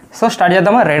రిడక్షనే. సో స్టార్ట్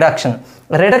చేద్దామా.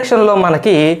 రిడక్షన్లో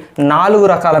మనకి 4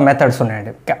 రకాల మెథడ్స్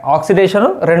ఉన్నాయండి. ఆక్సిడేషను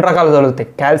 2 రకాలు జరుగుతాయి,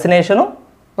 క్యాల్సినేషను,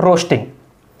 రోస్టింగ్.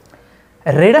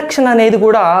 రిడక్షన్ అనేది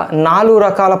కూడా 4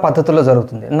 రకాల పద్ధతుల్లో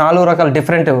జరుగుతుంది. 4 రకాల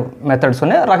డిఫరెంట్ మెథడ్స్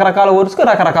ఉన్నాయి, రకరకాల ఊర్స్కి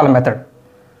రకరకాల మెథడ్.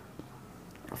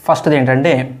 ఫస్ట్ది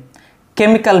ఏంటంటే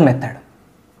కెమికల్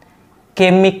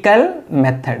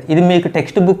మెథడ్. ఇది మీకు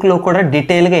టెక్స్ట్ బుక్లో కూడా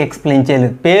డీటెయిల్గా ఎక్స్ప్లెయిన్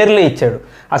చేయలేదు, పేర్లు ఇచ్చాడు.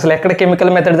 అసలు ఎక్కడ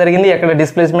కెమికల్ మెథడ్ జరిగింది, ఎక్కడ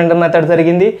డిస్ప్లేస్మెంట్ మెథడ్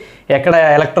జరిగింది, ఎక్కడ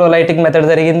ఎలక్ట్రోలైటిక్ మెథడ్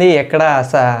జరిగింది, ఎక్కడ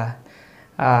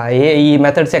ఈ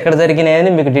మెథడ్స్ ఎక్కడ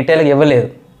జరిగినాయని మీకు డీటెయిల్గా ఇవ్వలేదు.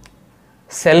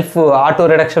 సెల్ఫ్ ఆటో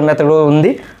రిడక్షన్ మెథడ్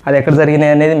ఉంది, అది ఎక్కడ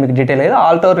జరిగినాయి అనేది మీకు డీటెయిల్ లేదు.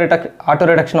 ఆటో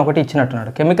రిడక్షన్ ఒకటి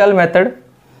ఇచ్చినట్టున్నాడు. Chemical method.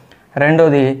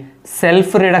 రెండోది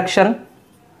సెల్ఫ్ రిడక్షన్.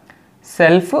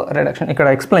 ఇక్కడ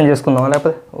ఎక్స్ప్లెయిన్ చేసుకుందాం,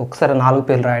 లేకపోతే ఒకసారి 4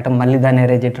 పేర్లు రాయటం మళ్ళీ దాన్ని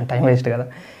అరేంజ్ చేయటం టైం వేస్ట్ కదా.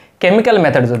 కెమికల్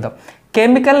మెథడ్ చూద్దాం.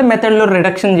 కెమికల్ మెథడ్లో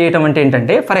రిడక్షన్ చేయటం అంటే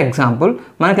ఏంటంటే, ఫర్ ఎగ్జాంపుల్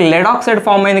మనకి లెడ్ ఆక్సైడ్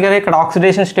ఫామ్ అయింది కదా, ఇక్కడ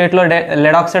ఆక్సిడేషన్ స్టేట్లో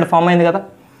లెడ్ ఆక్సైడ్ ఫామ్ అయింది కదా.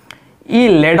 ఈ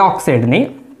లెడ్ ఆక్సైడ్ని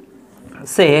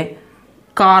సే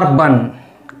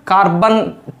కార్బన్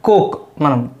కోక్,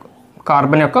 మనం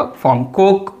కార్బన్ యొక్క ఫామ్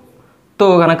కోక్తో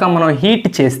కనుక మనం హీట్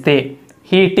చేస్తే,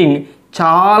 హీటింగ్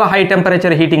చాలా హై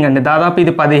టెంపరేచర్ హీటింగ్ అండి, దాదాపు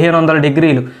ఇది 1500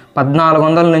 డిగ్రీలు,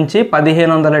 1400 నుంచి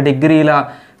 1500 డిగ్రీల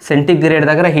సెంటిగ్రేడ్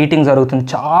దగ్గర హీటింగ్ జరుగుతుంది.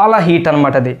 చాలా హీట్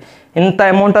అనమాట అది. ఇంత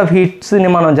అమౌంట్ ఆఫ్ హీట్స్ని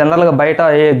మనం జనరల్గా బయట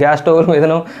ఏ గ్యాస్ స్టవ్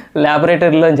మీదను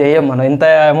ల్యాబొరేటరీలో చేయం. మనం ఇంత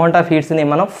అమౌంట్ ఆఫ్ హీట్స్ని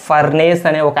మనం ఫర్నేస్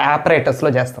అనే ఒక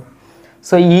ఆపరేటస్లో చేస్తాం.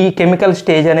 సో ఈ కెమికల్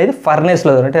స్టేజ్ అనేది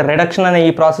ఫర్నేస్లో, అంటే రిడక్షన్ అనే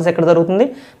ఈ ప్రాసెస్ ఎక్కడ జరుగుతుంది,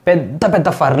 పెద్ద పెద్ద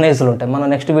ఫర్నేసులు ఉంటాయి. మనం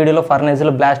నెక్స్ట్ వీడియోలో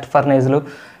ఫర్నేసులు, బ్లాస్ట్ ఫర్నేసులు,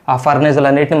 ఆ ఫర్నేసులు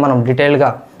అన్నిటిని మనం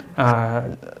డీటెయిల్గా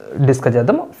డిస్కస్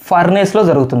చేద్దాం. ఫర్నేస్లో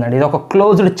జరుగుతుందండి, ఇది ఒక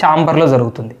క్లోజ్డ్ ఛాంబర్లో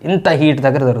జరుగుతుంది, ఇంత హీట్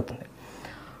దగ్గర జరుగుతుంది.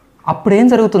 అప్పుడు ఏం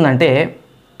జరుగుతుందంటే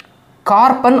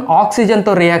కార్బన్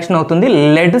ఆక్సిజన్తో రియాక్షన్ అవుతుంది,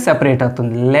 లెడ్ సెపరేట్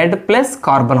అవుతుంది, lead plus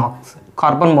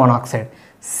carbon monoxide.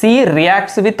 C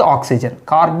reacts with oxygen,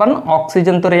 carbon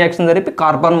ఆక్సిజన్తో reaction జరిపి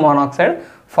కార్బన్ మోనాక్సైడ్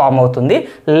ఫామ్ అవుతుంది,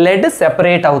 లెడ్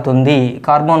సెపరేట్ అవుతుంది.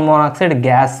 కార్బన్ మోనాక్సైడ్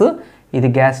గ్యాస్,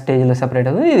 ఇది గ్యాస్ స్టేజ్లో సెపరేట్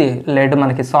అవుతుంది, ఇది లెడ్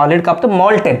మనకి సాలిడ్ కాకపోతే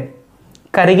మోల్టెన్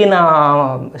కరిగిన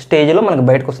స్టేజ్లో మనకి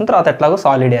బయటకు వస్తుంది. తర్వాత ఎట్లాగో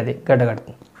సాలిడ్ అది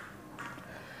గడ్డగడుతుంది.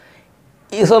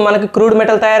 సో మనకి క్రూడ్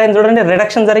మెటల్ తయారైంది చూడండి,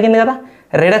 రిడక్షన్ జరిగింది కదా.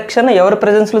 రిడక్షన్ ఎవరి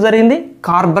ప్రెజెన్స్లో జరిగింది,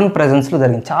 కార్బన్ ప్రెజెన్స్లో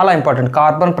జరిగింది. చాలా ఇంపార్టెంట్,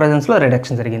 కార్బన్ ప్రెజెన్స్లో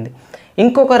రిడక్షన్ జరిగింది.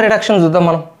 ఇంకొక రిడక్షన్ చూద్దాం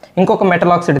మనం, ఇంకొక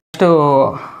metal oxide, next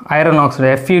iron oxide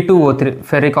Fe2O3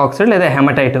 ferric oxide లేదా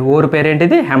haematite. Or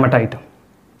పేరేంటిది, haematite.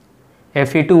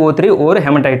 Fe2O3 or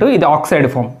haematite, ఇది ఆక్సైడ్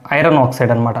ఫామ్, ఐరన్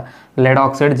ఆక్సైడ్ అనమాట. Lead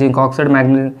oxide, zinc oxide,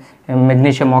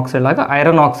 magnesium oxide లాగా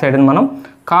ఐరన్ ఆక్సైడ్ని మనం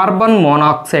కార్బన్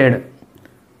మోనాక్సైడ్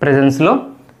ప్రెజెన్స్లో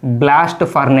బ్లాస్ట్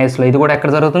ఫర్నేస్లో, ఇది కూడా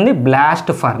ఎక్కడ జరుగుతుంది,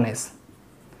 బ్లాస్ట్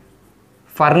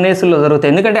ఫర్నేస్లో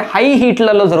జరుగుతాయి. ఎందుకంటే హై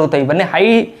హీట్లలో జరుగుతాయి, ఇవన్నీ హై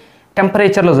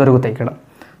టెంపరేచర్లో జరుగుతాయి ఇక్కడ.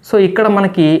 సో ఇక్కడ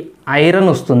మనకి ఐరన్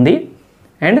వస్తుంది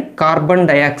అండ్ కార్బన్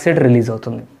డైఆక్సైడ్ రిలీజ్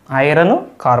అవుతుంది, ఐరన్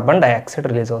కార్బన్ డైఆక్సైడ్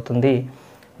రిలీజ్ అవుతుంది.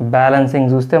 బ్యాలెన్సింగ్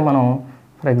చూస్తే మనం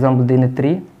ఫర్ ఎగ్జాంపుల్ దీన్ని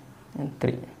 3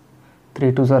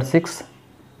 2 6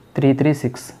 3 3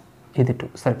 6, ఇది 2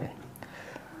 సరిపోయింది.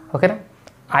 ఓకేనా.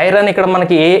 ఐరన్ ఇక్కడ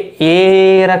మనకి ఏ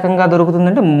రకంగా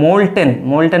దొరుకుతుందంటే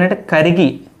మోల్టెన్ అంటే కరిగి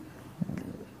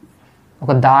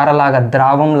ఒక దారలాగా,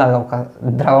 ద్రవం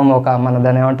ఒక మన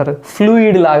దాన్ని ఏమంటారు,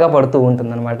 ఫ్లూయిడ్ లాగా పడుతూ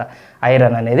ఉంటుంది అనమాట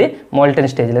ఐరన్ అనేది మోల్టెన్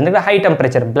స్టేజ్లో, ఎందుకంటే హై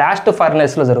టెంపరేచర్ బ్లాస్ట్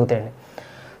ఫర్నేస్లో జరుగుతాయండి.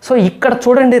 సో ఇక్కడ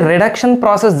చూడండి రిడక్షన్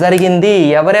ప్రాసెస్ జరిగింది.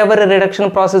 ఎవరెవరి రిడక్షన్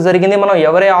ప్రాసెస్ జరిగింది, మనం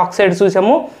ఎవరే ఆక్సైడ్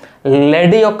చూసాము,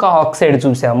 లెడ్ యొక్క ఆక్సైడ్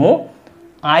చూసాము,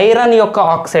 ఐరన్ యొక్క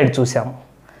ఆక్సైడ్ చూసాము.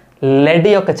 లెడ్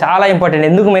యొక్క చాలా ఇంపార్టెంట్,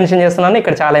 ఎందుకు మెన్షన్ చేస్తున్నాను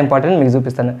ఇక్కడ చాలా ఇంపార్టెంట్ మీకు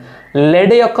చూపిస్తాను.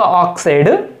 లెడ్ యొక్క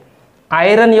ఆక్సైడ్,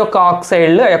 ఐరన్ యొక్క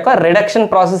ఆక్సైడ్ యొక్క రిడక్షన్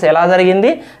ప్రాసెస్ ఎలా జరిగింది,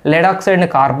 లెడ్ ఆక్సైడ్ని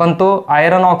కార్బన్తో,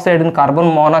 ఐరన్ ఆక్సైడ్ని కార్బన్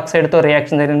మోనాక్సైడ్తో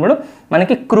రియాక్షన్ జరిగినప్పుడు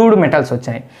మనకి క్రూడ్ మెటల్స్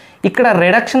వచ్చాయి. ఇక్కడ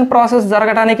రిడక్షన్ ప్రాసెస్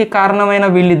జరగడానికి కారణమైన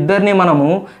వీళ్ళిద్దరిని మనము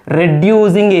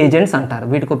రెడ్యూసింగ్ ఏజెంట్స్ అంటారు.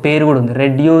 వీటికి పేరు కూడా ఉంది,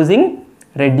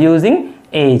 reducing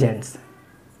agents.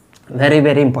 Very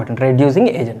very important, reducing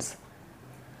agents.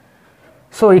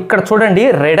 So ఇక్కడ చూడండి,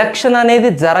 రిడక్షన్ అనేది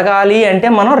జరగాలి అంటే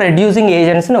మనం రెడ్యూసింగ్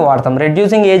ఏజెంట్స్ని వాడతాం.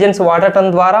 రెడ్యూసింగ్ ఏజెంట్స్ వాడటం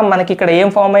ద్వారా మనకి ఇక్కడ ఏం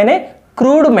ఫామ్ అయినాయి,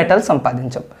 క్రూడ్ మెటల్స్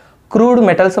సంపాదించాం, క్రూడ్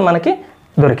మెటల్స్ మనకి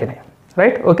దొరికినాయి.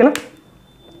 రైట్, ఓకేనా.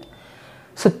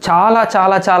 సో చాలా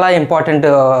చాలా చాలా ఇంపార్టెంట్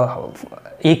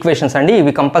ఈక్వేషన్స్ అండి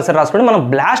ఇవి, కంపల్సరీ రాసుకోండి. మనం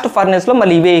బ్లాస్ట్ ఫర్నేస్లో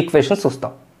మళ్ళీ ఇవే ఈక్వేషన్స్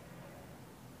చూస్తాం.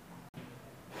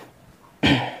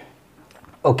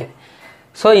 ఓకే,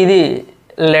 సో ఇది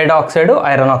లెడ్ ఆక్సైడ్,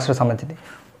 ఐరన్ ఆక్సైడ్ సంబంధించింది.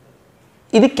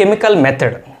 ఇది కెమికల్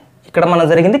మెథడ్. ఇక్కడ మనం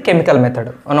జరిగింది కెమికల్ మెథడ్.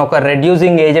 మనం ఒక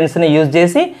రెడ్యూసింగ్ ఏజెంట్స్ని యూజ్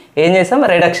చేసి ఏం చేసాం,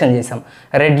 రిడక్షన్ చేసాం.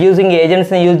 రెడ్యూసింగ్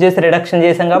ఏజెంట్స్ని యూజ్ చేసి రిడక్షన్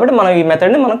చేసాం కాబట్టి మనం ఈ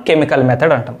మెథడ్ని మనం కెమికల్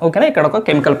మెథడ్ అంటాం. ఓకేనా, ఇక్కడ ఒక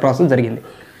కెమికల్ ప్రాసెస్ జరిగింది.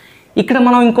 ఇక్కడ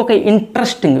మనం ఇంకొక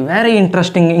ఇంట్రెస్టింగ్, వెరీ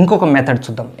ఇంట్రెస్టింగ్ ఇంకొక మెథడ్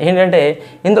చూద్దాం. ఏంటంటే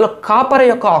ఇందులో కాపర్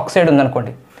యొక్క ఆక్సైడ్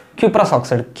ఉందనుకోండి, క్యూప్రస్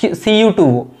ఆక్సైడ్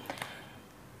Cu2O.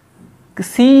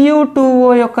 Cu2O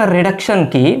యొక్క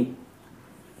రిడక్షన్కి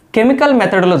కెమికల్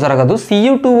మెథడ్లో జరగదు.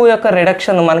 Cu2O యొక్క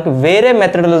రిడక్షన్ మనకి వేరే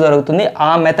మెథడ్లో జరుగుతుంది.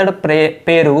 ఆ మెథడ్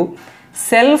పేరు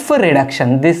self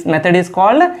reduction. This method is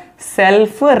called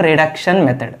self reduction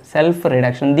method. Self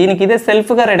reduction, దీనికి ఇదే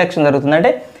సెల్ఫ్గా రిడక్షన్ జరుగుతుంది.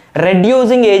 అంటే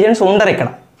రెడ్యూసింగ్ ఏజెంట్స్ ఉండరు ఇక్కడ.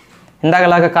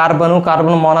 ఇందాకలాగా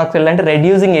కార్బన్ మోనాక్సైడ్ అంటే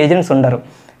రెడ్యూసింగ్ ఏజెంట్స్ ఉండరు.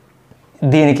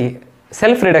 దీనికి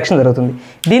సెల్ఫ్ రిడక్షన్ జరుగుతుంది.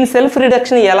 దీని సెల్ఫ్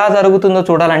రిడక్షన్ ఎలా జరుగుతుందో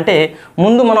చూడాలంటే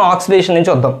ముందు మనం ఆక్సిడేషన్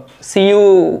నుంచి వద్దాం.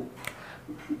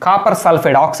 కాపర్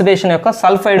సల్ఫైడ్ ఆక్సిడేషన్ యొక్క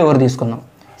సల్ఫైడ్ ఓవర్ తీసుకుందాం,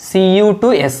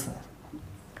 Cu2S.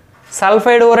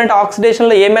 సల్ఫైడ్ ఓవర్ అంటే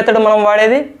ఆక్సిడేషన్లో ఏ మెథడ్ మనం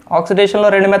వాడేది? ఆక్సిడేషన్లో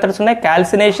 2 మెథడ్స్ ఉన్నాయి,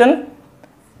 క్యాల్సినేషన్,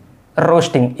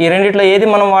 రోస్టింగ్. ఈ రెండిట్లో ఏది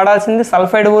మనం వాడాల్సింది?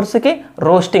 సల్ఫైడ్ ఓవర్స్కి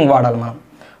రోస్టింగ్ వాడాలి మనం.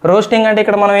 రోస్టింగ్ అంటే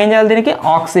ఇక్కడ మనం ఏం చేయాలి, దీనికి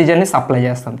ఆక్సిజన్ని సప్లై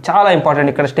చేస్తాం. చాలా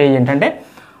ఇంపార్టెంట్ ఇక్కడ స్టేజ్ ఏంటంటే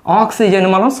ఆక్సిజన్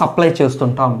మనం సప్లై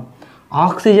చేస్తుంటాం.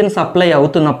 ఆక్సిజన్ సప్లై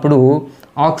అవుతున్నప్పుడు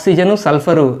ఆక్సిజన్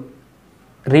సల్ఫరు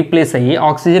రీప్లేస్ అయ్యి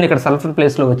ఆక్సిజన్ ఇక్కడ సల్ఫర్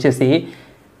ప్లేస్లో వచ్చేసి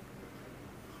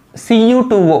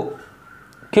Cu2O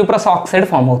క్యూప్రస్ ఆక్సైడ్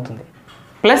ఫామ్ అవుతుంది,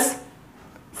 ప్లస్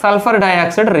సల్ఫర్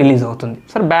డైఆక్సైడ్ రిలీజ్ అవుతుంది.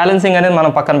 సరే, బ్యాలెన్సింగ్ అనేది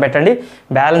మనం పక్కన పెట్టండి.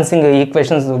 బ్యాలెన్సింగ్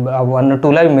ఈక్వేషన్స్ 1,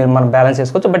 2లో మీరు మనం బ్యాలెన్స్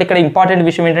చేసుకోవచ్చు. బట్ ఇక్కడ ఇంపార్టెంట్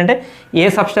విషయం ఏంటంటే ఏ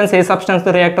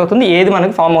సబ్స్టెన్స్తో రియాక్ట్ అవుతుంది, ఏది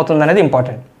మనకి ఫామ్ అవుతుంది అనేది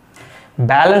ఇంపార్టెంట్.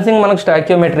 బ్యాలెన్సింగ్ మనకు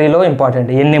స్టాయికియోమెట్రీలో ఇంపార్టెంట్.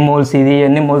 ఎన్ని మోల్స్ ఇది,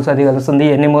 ఎన్ని మోల్స్ అది కలుస్తుంది,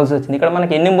 ఎన్ని మోల్స్ వచ్చింది. ఇక్కడ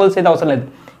మనకి ఎన్ని మోల్స్ అయితే అవసరం లేదు,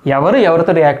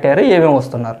 ఎవరితో రియాక్ట్ అయ్యారు, ఏమేమి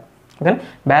వస్తున్నారు. ఓకే,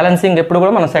 బ్యాలెన్సింగ్ ఎప్పుడు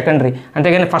కూడా మనం సెకండరీ.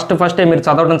 అంతేగాని ఫస్టే మీరు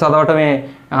చదవటమే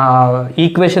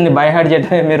ఈక్వేషన్ని బై హార్ట్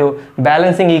చేయడమే మీరు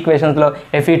బ్యాలెన్సింగ్ ఈక్వేషన్స్లో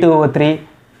Fe2O3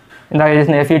 ఇందాక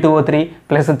చేసిన Fe2O3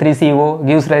 plus 3CO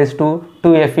gives rise to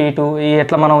 2Fe2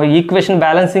 ఇట్లా మనం ఈక్వేషన్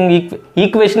బ్యాలెన్సింగ్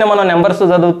ఈక్వేషన్ మనం నెంబర్స్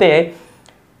చదివితే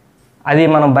అది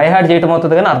మనం బై హార్ట్ చేయటం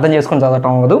అవుతుంది కానీ అర్థం చేసుకొని చదవటం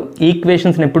అవ్వదు.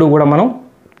 ఈక్వేషన్స్ని ఎప్పుడు కూడా మనం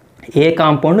ఏ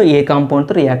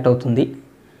కాంపౌండ్తో రియాక్ట్ అవుతుంది,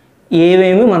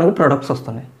 ఏమేమి మనకు ప్రొడక్ట్స్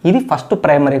వస్తున్నాయి, ఇది ఫస్ట్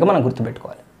ప్రైమరీగా మనం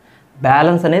గుర్తుపెట్టుకోవాలి.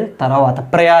 బ్యాలెన్స్ అనేది తర్వాత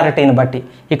ప్రయారిటీని బట్టి.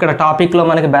 ఇక్కడ టాపిక్లో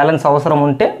మనకి బ్యాలెన్స్ అవసరం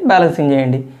ఉంటే బ్యాలెన్సింగ్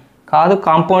చేయండి, కాదు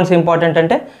కాంపౌండ్స్ ఇంపార్టెంట్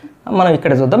అంటే మనం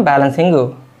ఇక్కడ చూద్దాం. బ్యాలెన్సింగ్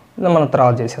మనం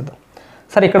తర్వాత చేసేద్దాం.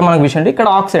 సరే, ఇక్కడ మనకు విషయం ఇక్కడ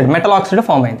ఆక్సైడ్, మెటల్ ఆక్సైడ్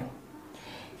ఫామ్ అయింది.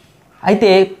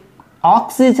 అయితే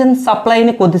ఆక్సిజన్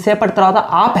సప్లైని కొద్దిసేపటి తర్వాత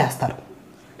ఆపేస్తారు.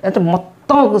 అయితే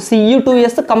మొత్తం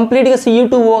Cu2S కంప్లీట్గా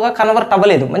Cu2Oగా కన్వర్ట్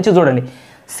అవ్వలేదు. మంచిగా చూడండి,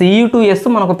 Cu2S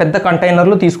మనకు పెద్ద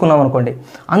కంటైనర్లో తీసుకున్నాం అనుకోండి,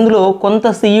 అందులో కొంత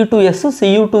Cu2S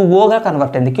Cu2Oగా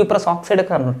కన్వర్ట్ అయింది, క్యూప్రస్ ఆక్సైడ్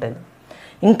కన్వర్ట్ అయింది.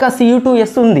 ఇంకా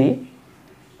Cu2S ఉంది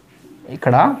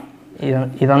ఇక్కడ,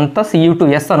 ఇదంతా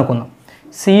Cu2S అనుకుందాం.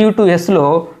 Cu2Sలో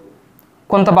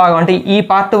కొంత భాగం అంటే ఈ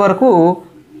పార్ట్ వరకు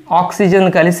ఆక్సిజన్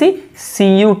కలిసి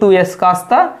Cu2S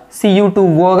కాస్త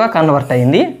Cu2Oగా కన్వర్ట్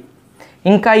అయింది.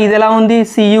 ఇంకా ఇది ఎలా ఉంది,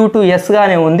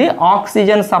 Cu2Sగానే ఉంది.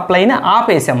 ఆక్సిజన్ సప్లైని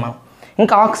ఆపేసాం మనం.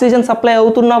 ఇంకా ఆక్సిజన్ సప్లై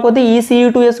అవుతున్నా కొద్దీ ఈ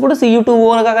Cu2S కూడా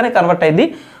Cu2Oగానే కన్వర్ట్ అయింది.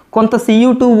 కొంత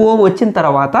Cu2O వచ్చిన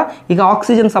తర్వాత ఇక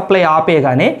ఆక్సిజన్ సప్లై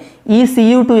ఆపేయగానే ఈ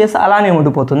Cu2S అలానే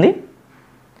ఉండిపోతుంది.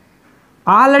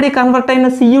 ఆల్రెడీ కన్వర్ట్ అయిన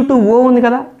Cu2O ఉంది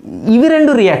కదా, ఇవి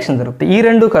 2 రియాక్షన్ జరుగుతాయి. ఈ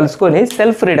 2 కలుసుకొని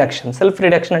సెల్ఫ్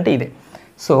రిడక్షన్ అంటే ఇదే.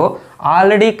 సో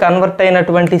ఆల్రెడీ కన్వర్ట్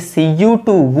అయినటువంటి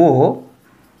Cu2O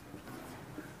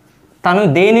తను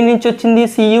దేని నుంచి వచ్చింది,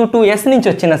 Cu2S నుంచి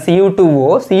వచ్చిన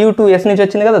Cu2S నుంచి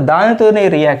వచ్చింది కదా, దానితోనే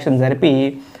రియాక్షన్ జరిపి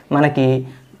మనకి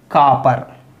కాపర్,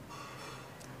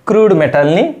 క్రూడ్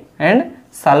మెటల్ని అండ్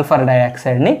సల్ఫర్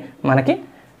డైఆక్సైడ్ని మనకి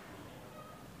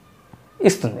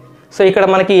ఇస్తుంది. సో ఇక్కడ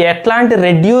మనకి ఎట్లాంటి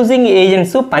రెడ్యూసింగ్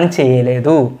ఏజెంట్స్ పని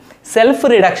చేయలేదు, సెల్ఫ్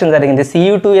రిడక్షన్ జరిగింది.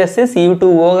 Cu2S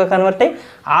Cu2Oగా కన్వర్ట్ అయ్యి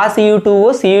ఆ Cu2O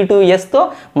Cu2Sతో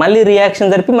మళ్ళీ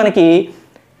రియాక్షన్ జరిపి మనకి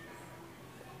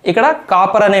ఇక్కడ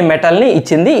కాపర్ అనే మెటల్ని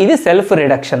ఇచ్చింది. ఇది సెల్ఫ్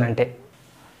రిడక్షన్ అంటే.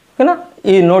 ఓకేనా,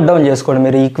 ఈ నోట్ డౌన్ చేసుకోండి,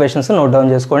 మీరు ఈక్వేషన్స్ నోట్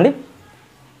డౌన్ చేసుకోండి.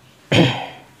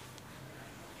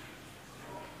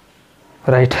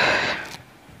 రైట్,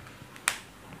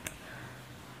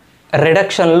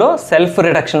 రిడక్షన్లో సెల్ఫ్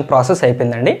రిడక్షన్ ప్రాసెస్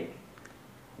అయిపోయిందండి.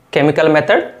 Chemical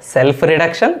method self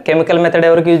reduction. Chemical method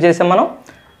ఎవరికి యూజ్ చేసాం మనం,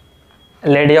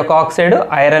 lead యొక్క ఆక్సైడ్,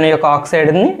 ఐరన్ యొక్క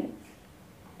ఆక్సైడ్ని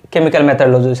కెమికల్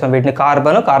మెథడ్లో చూసాం. వీటిని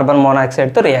కార్బన్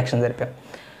మోనాక్సైడ్తో రియాక్షన్ జరిపాం.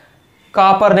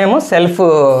 కాపర్నేమో సెల్ఫ్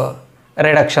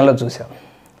రిడక్షన్లో చూసాం.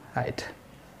 Right,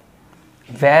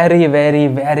 very very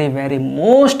very very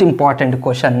most important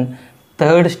question,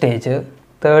 third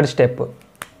step,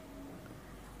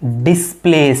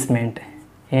 displacement.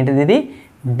 ఏంటిది ఇది?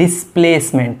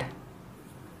 డిస్ప్లేస్మెంట్.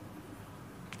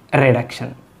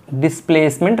 రిడక్షన్,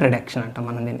 డిస్ప్లేస్మెంట్ రిడక్షన్ అంటాం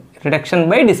మనం దీన్ని. Reduction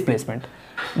by displacement.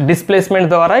 డిస్ప్లేస్మెంట్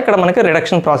ద్వారా ఇక్కడ మనకి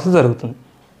రిడక్షన్ ప్రాసెస్ జరుగుతుంది.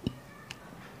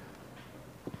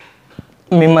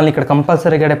 మిమ్మల్ని ఇక్కడ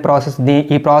కంపల్సరీగా ప్రాసెస్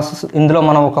ఈ ప్రాసెస్, ఇందులో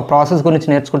మనం ఒక ప్రాసెస్ గురించి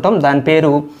నేర్చుకుంటాం. దాని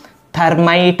పేరు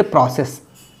thermite process.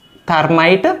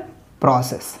 Thermite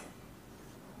process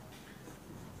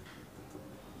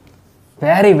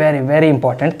very very very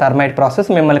important. Thermite process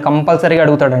మిమ్మల్ని కంపల్సరీగా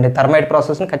అడుగుతాడండి. థర్మైట్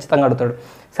ప్రాసెస్ని ఖచ్చితంగా అడుగుతాడు,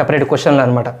 సెపరేట్ క్వశ్చన్లు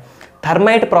అనమాట.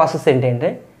 థర్మైట్ ప్రాసెస్ ఏంటంటే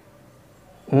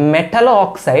మెటల్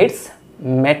ఆక్సైడ్స్,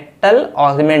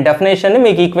 మేము డెఫినేషన్ని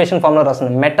మీకు ఈక్వేషన్ ఫామ్లో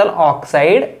రాస్తున్నాం. Metal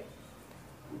oxide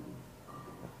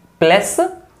plus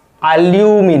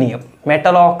aluminium,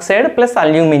 metal oxide plus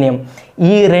aluminium,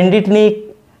 ఈ రెండింటిని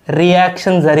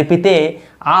రియాక్షన్ జరిపితే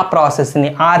ఆ ప్రాసెస్ని,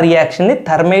 ఆ రియాక్షన్ని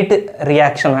థర్మైట్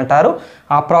రియాక్షన్ అంటారు.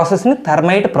 ఆ ప్రాసెస్ని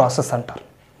థర్మైట్ ప్రాసెస్ అంటారు.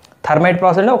 థర్మైట్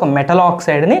ప్రాసెస్ అంటే ఒక మెటల్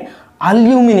ఆక్సైడ్ని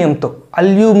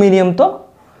అల్యూమినియంతో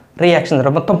రియాక్షన్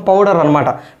జరుగుతుంది. మొత్తం పౌడర్ అనమాట.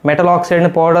 Metal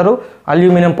ఆక్సైడ్ని powder,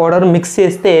 aluminium powder mix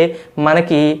చేస్తే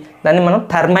మనకి దాన్ని మనం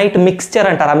థర్మైట్ మిక్స్చర్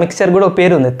అంటారు. ఆ మిక్స్చర్ కూడా ఒక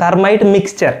పేరు ఉంది, థర్మైట్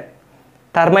మిక్స్చర్.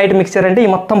 థర్మైట్ మిక్స్చర్ అంటే ఈ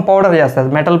మొత్తం పౌడర్ చేస్తారు.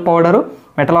 Metal powder,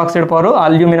 metal oxide powder,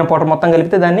 aluminium powder మొత్తం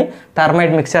కలిపితే దాన్ని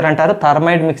థర్మైట్ మిక్స్చర్ అంటారు.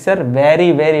 Thermite mixture very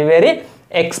very very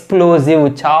explosive,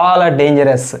 చాలా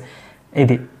డేంజరస్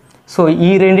ఇది. సో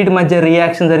ఈ రెండింటి మధ్య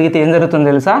రియాక్షన్ జరిగితే ఏం జరుగుతుందో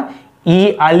తెలుసా? ఈ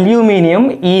అల్యూమినియం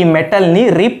ఈ మెటల్ని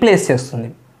రీప్లేస్ చేస్తుంది.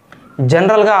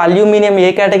 జనరల్గా అల్యూమినియం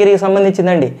ఏ కేటగిరీకి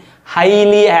సంబంధించిందండి?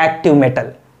 Highly active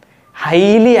metal.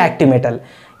 Highly active metal.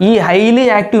 ఈ హైలీ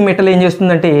యాక్టివ్ మెటల్ ఏం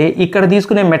చేస్తుందంటే ఇక్కడ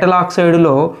తీసుకునే మెటల్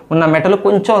ఆక్సైడ్లో ఉన్న మెటల్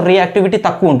కొంచెం రియాక్టివిటీ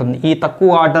తక్కువ ఉంటుంది. ఈ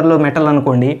తక్కువ ఆర్డర్లో మెటల్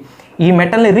అనుకోండి, ఈ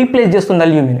మెటల్ని రీప్లేస్ చేస్తుంది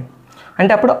అల్యూమినియం.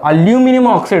 అంటే అప్పుడు అల్యూమినియం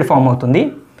ఆక్సైడ్ ఫామ్ అవుతుంది.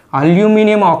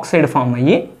 అల్యూమినియం ఆక్సైడ్ ఫామ్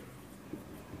అయ్యి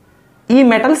ఈ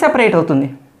మెటల్ సెపరేట్ అవుతుంది.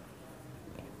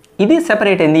 ఇది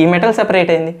సెపరేట్ అయింది, ఈ మెటల్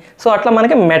సెపరేట్ అయింది. సో అట్లా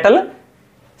మనకి మెటల్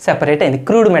సెపరేట్ అయింది,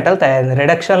 క్రూడ్ మెటల్ తయారైంది.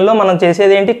 రిడక్షన్లో మనం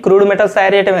చేసేది ఏంటి? క్రూడ్ మెటల్స్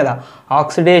తయారు చేయటం మీద.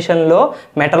 ఆక్సిడేషన్లో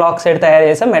మెటల్ ఆక్సైడ్ తయారు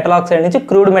చేసాం, మెటల్ ఆక్సైడ్ నుంచి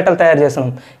క్రూడ్ మెటల్ తయారు చేసాం.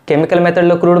 కెమికల్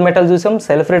మెథడ్లో క్రూడ్ మెటల్ చూసాం,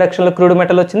 సెల్ఫ్ రిడక్షన్లో క్రూడ్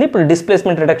మెటల్ వచ్చింది. ఇప్పుడు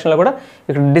డిస్ప్లేస్మెంట్ రిడక్షన్లో కూడా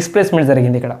ఇక్కడ డిస్ప్లేస్మెంట్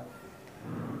జరిగింది. ఇక్కడ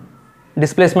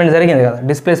డిస్ప్లేస్మెంట్ జరిగింది కదా,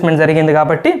 డిస్ప్లేస్మెంట్ జరిగింది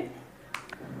కాబట్టి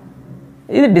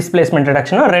ఇది డిస్ప్లేస్మెంట్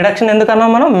రిడక్షన్. రిడక్షన్ ఎందుకన్నా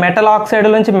మనం మెటల్ ఆక్సైడ్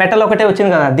నుంచి మెటల్ ఒకటే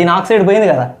వచ్చింది కదా, దీని ఆక్సైడ్ పోయింది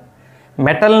కదా,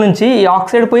 మెటల్ నుంచి ఈ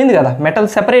ఆక్సైడ్ పోయింది కదా, మెటల్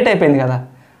సెపరేట్ అయిపోయింది కదా,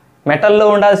 మెటల్లో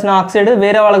ఉండాల్సిన ఆక్సైడ్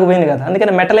వేరే వాళ్ళకి పోయింది కదా.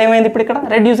 అందుకని మెటల్ ఏమైంది? ఇప్పుడు ఇక్కడ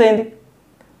రెడ్యూస్ అయింది.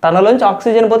 తనలోంచి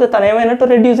ఆక్సిజన్ పోతే తను ఏమైనట్టు?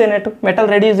 రెడ్యూస్ అయినట్టు, మెటల్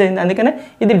రెడ్యూస్ అయింది. అందుకనే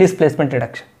ఇది డిస్ప్లేస్మెంట్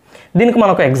రిడక్షన్. దీనికి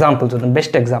మనం ఒక ఎగ్జాంపుల్ చూద్దాం,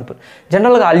 బెస్ట్ ఎగ్జాంపుల్.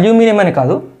 జనరల్గా అల్యూమినియం అని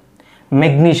కాదు,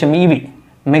 మెగ్నీషియం, ఇవి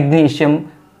మెగ్నీషియం,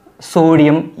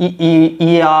 సోడియం,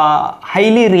 ఈ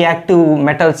హైలీ రియాక్టివ్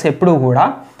మెటల్స్ ఎప్పుడు కూడా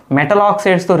మెటల్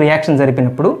ఆక్సైడ్స్తో రియాక్షన్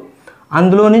జరిపినప్పుడు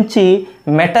అందులో నుంచి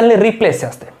మెటల్ని రీప్లేస్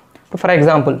చేస్తాయి. ఫర్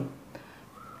ఎగ్జాంపుల్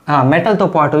మెటల్తో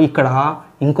పాటు ఇక్కడ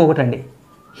ఇంకొకటి అండి,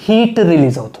 హీట్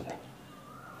రిలీజ్ అవుతుంది.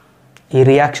 ఈ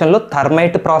రియాక్షన్లో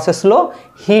థర్మైట్ ప్రాసెస్లో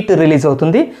హీట్ రిలీజ్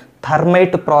అవుతుంది.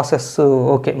 థర్మైట్ ప్రాసెస్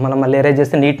ఓకే, మనం మళ్ళీ ఎరేజ్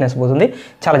చేస్తే నీట్నెస్ పోతుంది.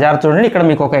 చాలా జాగ్రత్త చూడండి. ఇక్కడ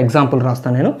మీకు ఒక ఎగ్జాంపుల్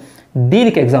రాస్తాను నేను.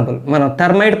 దీనికి ఎగ్జాంపుల్ మనం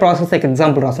థర్మైట్ ప్రాసెస్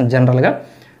ఎగ్జాంపుల్ రాస్తాం. జనరల్గా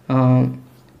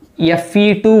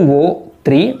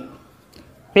Fe2O3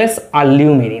 plus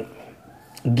aluminium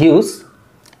gives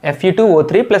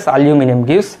Fe2O3 plus aluminium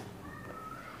gives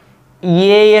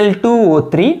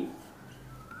Al2O3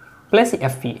 plus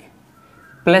Fe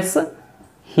plus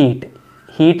heat.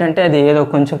 Heat అంటే అది ఏదో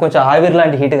కొంచెం ఆవిరి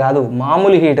లాంటి హీట్ కాదు,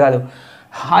 మామూలు హీట్ కాదు,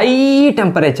 high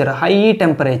temperature.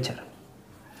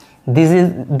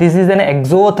 This is an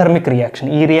exothermic reaction.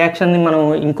 ఈ రియాక్షన్ని మనం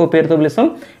ఇంకో పేరుతో పిలుస్తాం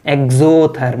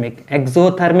exothermic.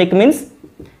 Exothermic means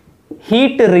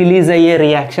heat release అయ్యే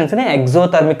రియాక్షన్స్ని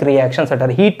ఎగ్జోథర్మిక్ రియాక్షన్స్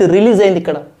అంటారు. హీట్ రిలీజ్ అయింది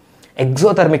ఇక్కడ,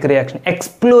 ఎగ్జోథర్మిక్ రియాక్షన్.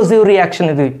 ఎక్స్ప్లోజివ్ రియాక్షన్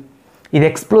ఇది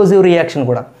ఎక్స్ప్లోజివ్ రియాక్షన్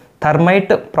కూడా.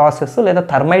 థర్మైట్ ప్రాసెస్ లేదా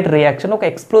థర్మైట్ రియాక్షన్ ఒక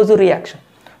ఎక్స్ప్లోజివ్ రియాక్షన్,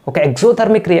 ఒక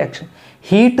ఎగ్జోథర్మిక్ రియాక్షన్.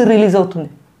 హీట్ రిలీజ్ అవుతుంది.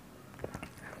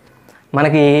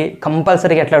 మనకి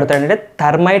కంపల్సరీగా ఎట్లా అడుగుతాడంటే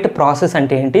థర్మైట్ ప్రాసెస్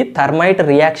అంటే ఏంటి, థర్మైట్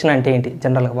రియాక్షన్ అంటే ఏంటి,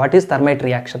 జనరల్గా వాట్ ఈస్ థర్మైట్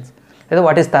రియాక్షన్స్, లేదా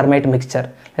వాట్ ఈస్ థర్మైట్ మిక్స్చర్,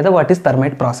 లేదా వాట్ ఈస్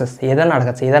థర్మైట్ ప్రాసెస్, ఏదైనా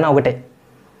అడగచ్చు, ఏదైనా ఒకటే.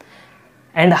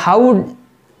 And how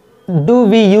do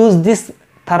we use this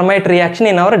thermite reaction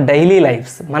in our daily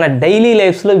lifes. మన డైలీ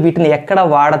లైఫ్స్లో వీటిని ఎక్కడ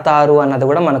వాడతారు అన్నది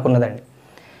కూడా మనకున్నదండి.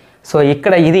 సో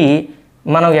ఇక్కడ ఇది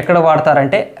మనం ఎక్కడ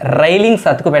వాడతారంటే రైలింగ్స్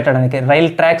అతుకు పెట్టడానికి, రైల్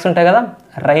ట్రాక్స్ ఉంటాయి కదా,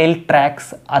 రైల్ ట్రాక్స్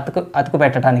అతుకు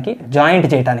పెట్టడానికి, జాయింట్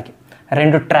చేయడానికి.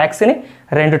 రెండు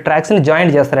ట్రాక్స్ని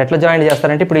జాయింట్ చేస్తారు. ఎట్లా జాయింట్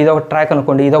చేస్తారంటే ఇప్పుడు ఇదొక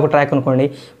ట్రాక్ అనుకోండి,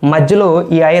 మధ్యలో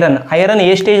ఈ ఐరన్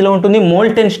ఏ స్టేజ్లో ఉంటుంది?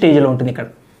 మోల్టెన్ స్టేజ్లో ఉంటుంది. ఇక్కడ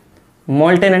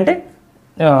మోల్టెన్ అంటే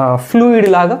ఫ్లూయిడ్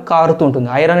లాగా కారుతూ ఉంటుంది.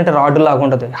 ఐరన్ అంటే రాడ్ లాగా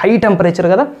ఉంటుంది, హై టెంపరేచర్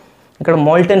కదా. ఇక్కడ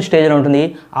మోల్టెన్ స్టేజ్లో ఉంటుంది.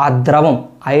 ఆ ద్రవం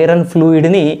ఐరన్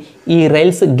ఫ్లూయిడ్ని ఈ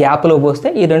రైల్స్ గ్యాప్లో పోస్తే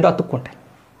ఈ రెండు అతుక్కుంటాయి.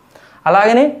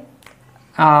 అలాగనే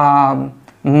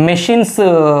మెషిన్స్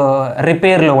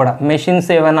రిపేర్లో కూడా మెషిన్స్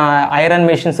ఏమైనా ఐరన్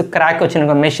మెషిన్స్ క్రాక్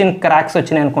వచ్చినాయి, మెషిన్ క్రాక్స్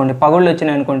వచ్చినాయి అనుకోండి, పగుళ్ళు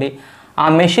వచ్చినాయి అనుకోండి, ఆ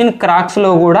మెషిన్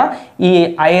క్రాక్స్లో కూడా ఈ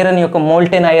ఐరన్ యొక్క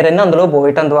మోల్టెన్ ఐరన్ అందులో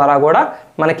పోయటం ద్వారా కూడా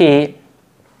మనకి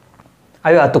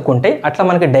అవి అతుక్కుంటాయి. అట్లా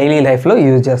మనకి డైలీ లైఫ్లో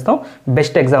యూజ్ చేస్తాం.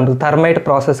 Best example thermite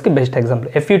ప్రాసెస్కి best example.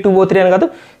 Fe2O3 అని కాదు,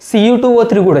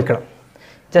 Cu2O3 కూడా ఇక్కడ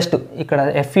జస్ట్ ఇక్కడ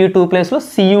Fe2 ప్లేస్లో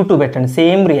Cu2 పెట్టండి.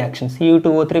 Same reaction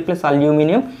Cu2O3 plus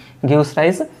aluminium gives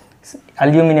rise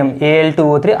aluminium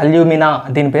Al2O3 alumina,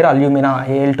 దీని పేరు alumina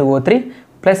Al2O3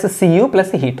 plus Cu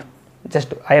plus heat,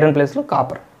 just iron ప్లేస్లో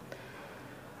కాపర్.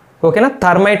 ఓకేనా.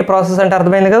 థర్మైట్ ప్రాసెస్ అంటే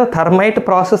అర్థమైంది కదా. థర్మైట్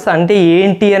ప్రాసెస్ అంటే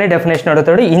ఏంటి అని డెఫినేషన్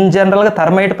అడుగుతాడు. ఇన్ జనరల్గా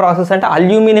థర్మైట్ ప్రాసెస్ అంటే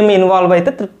అల్యూమినియం ఇన్వాల్వ్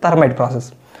అయితే థర్మైట్ ప్రాసెస్.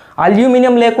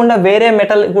 అల్యూమినియం లేకుండా వేరే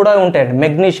మెటల్ కూడా ఉంటాయండి.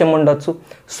 మెగ్నీషియం ఉండొచ్చు,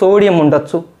 సోడియం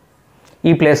ఉండొచ్చు.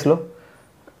 ఈ ప్లేస్లో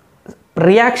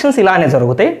రియాక్షన్స్ ఇలానే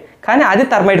జరుగుతాయి, కానీ అది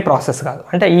థర్మైట్ ప్రాసెస్ కాదు.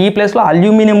 అంటే ఈ ప్లేస్లో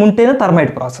అల్యూమినియం ఉంటేనే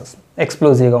థర్మైట్ ప్రాసెస్,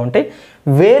 ఎక్స్ప్లోజివ్గా ఉంటాయి.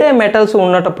 వేరే మెటల్స్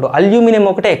ఉన్నప్పుడు అల్యూమినియం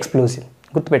ఒకటే explosive.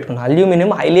 గుర్తుపెట్టుకున్నాను,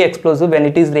 aluminium highly explosive when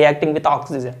it is reacting with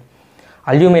oxygen.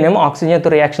 Aluminium ఆక్సిజన్తో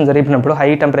reaction జరిపినప్పుడు హై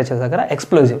టెంపరేచర్ దగ్గర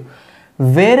ఎక్స్ప్లోజివ్.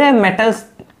 వేరే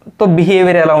మెటల్స్తో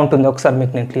బిహేవియర్ ఎలా ఉంటుందో ఒకసారి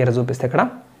మీకు నేను క్లియర్ చూపిస్తే ఇక్కడ.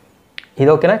 ఇది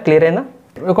ఓకేనా, క్లియర్ అయిందా?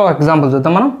 ఒక ఎగ్జాంపుల్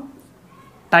చూద్దాం మనం.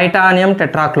 టైటానియం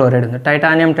టెట్రాక్లోరైడ్ ఉంది.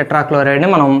 టైటానియం టెట్రాక్లోరైడ్ని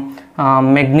మనం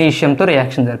మెగ్నీషియంతో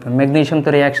రియాక్షన్ జరిపాం.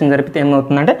 మెగ్నీషియంతో రియాక్షన్ జరిపితే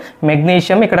ఏమవుతుందంటే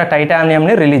మెగ్నీషియం ఇక్కడ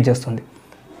టైటానియంని రిలీజ్ చేస్తుంది.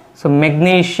 సో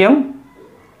మెగ్నీషియం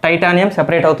టైటానియం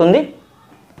సెపరేట్ అవుతుంది,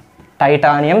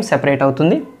 టైటానియం సెపరేట్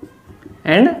అవుతుంది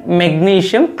and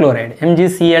magnesium chloride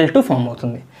MgCl2 form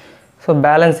అవుతుంది. సో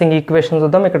బ్యాలెన్సింగ్ ఈక్వేషన్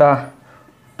చూద్దాం. ఇక్కడ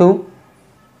 2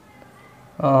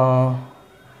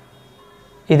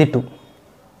 ఇది 2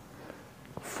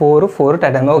 4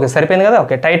 టైటానియం. ఓకే, సరిపోయింది కదా.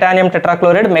 ఓకే, టైటానియం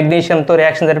టెట్రాక్లోరైడ్ మెగ్నీషియంతో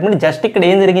రియాక్షన్ జరిపినప్పుడు జస్ట్ ఇక్కడ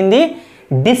ఏం జరిగింది,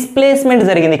 డిస్ప్లేస్మెంట్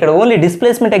జరిగింది. ఇక్కడ ఓన్లీ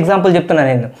డిస్ప్లేస్మెంట్ ఎగ్జాంపుల్ చెప్తున్నాను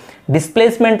నేను.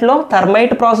 డిస్ప్లేస్మెంట్లో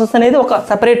థర్మైట్ ప్రాసెస్ అనేది ఒక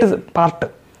సపరేట్ పార్ట్.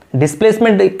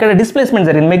 డిస్ప్లేస్మెంట్ ఇక్కడ డిస్ప్లేస్మెంట్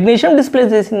జరిగింది, మెగ్నీషియం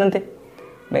డిస్ప్లేస్ చేసింది అంతే.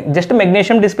 జస్ట్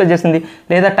మెగ్నీషియం డిస్ప్లేస్ చేసింది.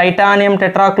 లేదా టైటానియం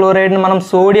టెట్రాక్లోరైడ్ని మనం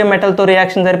సోడియం మెటల్తో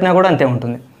రియాక్షన్ జరిపినా కూడా అంతే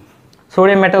ఉంటుంది.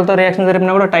 సోడియం మెటల్తో రియాక్షన్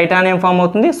జరిపినా కూడా టైటానియం ఫామ్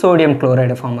అవుతుంది, సోడియం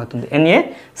క్లోరైడ్ ఫామ్ అవుతుంది,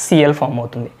 NaCl ఫామ్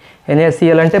అవుతుంది.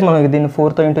 NaCl అంటే మనం దీన్ని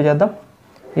 4తో ఇంటూ చేద్దాం,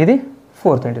 ఇది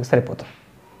 4తో ఇంటూ సరిపోతుంది.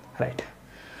 రైట్.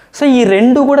 సో ఈ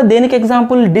రెండు కూడా దేనికి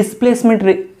ఎగ్జాంపుల్, డిస్ప్లేస్మెంట్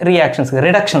రియాక్షన్స్కి,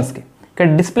 రిడక్షన్స్కి. ఇక్కడ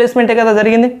డిస్ప్లేస్మెంటే కదా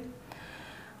జరిగింది.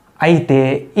 అయితే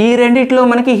ఈ రెండిట్లో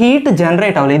మనకి హీట్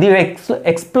జనరేట్ అవ్వాలి. ఇది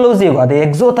ఎక్స్ప్లోజివ్, అది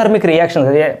ఎగ్జోథర్మిక్ రియాక్షన్,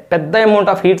 అది పెద్ద అమౌంట్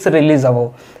ఆఫ్ హీట్స్ రిలీజ్ అవ్వవు.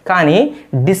 కానీ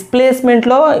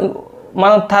డిస్ప్లేస్మెంట్లో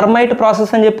మనం థర్మైట్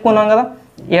ప్రాసెస్ అని చెప్పుకున్నాం కదా,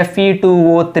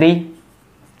 Fe2O3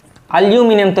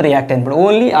 అల్యూమినియంతో రియాక్ట్ అయినప్పుడు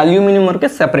ఓన్లీ అల్యూమినియం వరకే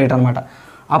సెపరేట్ అనమాట.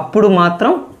 అప్పుడు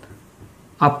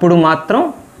మాత్రం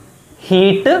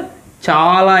హీట్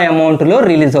చాలా అమౌంట్లో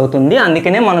రిలీజ్ అవుతుంది.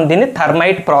 అందుకనే మనం దీన్ని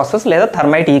థర్మైట్ ప్రాసెస్ లేదా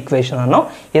థర్మైట్ ఈక్వేషన్ అన్నాం.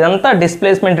 ఇదంతా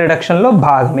డిస్ప్లేస్మెంట్ రిడక్షన్లో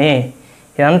భాగమే,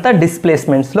 ఇదంతా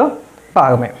డిస్ప్లేస్మెంట్స్లో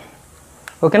భాగమే.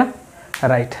 ఓకేనా,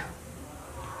 రైట్.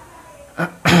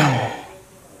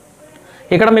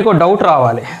 ఇక్కడ మీకు డౌట్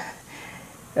రావాలి,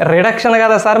 రిడక్షన్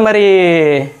కదా సార్, మరి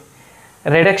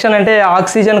రిడక్షన్ అంటే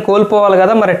ఆక్సిజన్ కోల్పోవాలి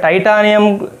కదా, మరి టైటానియం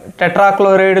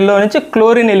టెట్రాక్లోరైడ్లో నుంచి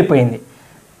క్లోరిన్ వెళ్ళిపోయింది,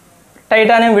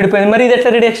 టైటానియం విడిపోయింది, మరి ఇది ఎట్లా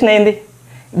రిడక్షన్ అయింది?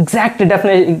 ఎగ్జాక్ట్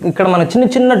డెఫినేషన్ ఇక్కడ మన చిన్న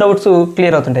చిన్న డౌట్స్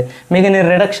క్లియర్ అవుతుంటాయి. మీకు నేను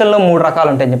రిడక్షన్లో 3 రకాలు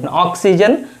ఉంటాయని చెప్పిన.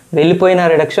 ఆక్సిజన్ వెళ్ళిపోయిన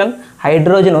రిడక్షన్,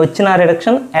 హైడ్రోజన్ వచ్చిన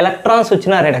రిడక్షన్, ఎలక్ట్రాన్స్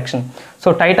వచ్చిన రిడక్షన్. సో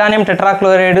టైటానియం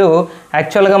టెట్రాక్లోరైడ్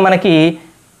యాక్చువల్గా మనకి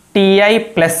Ti+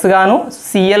 గాను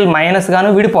Cl- గాను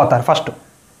విడిపోతారు. ఫస్ట్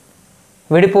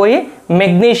విడిపోయి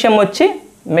మెగ్నీషియం వచ్చి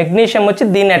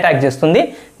దీన్ని అటాక్ చేస్తుంది.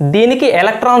 దీనికి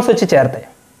ఎలక్ట్రాన్స్ వచ్చి చేరుతాయి,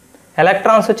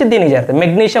 దీనికి చేరుతాయి.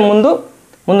 మెగ్నీషియం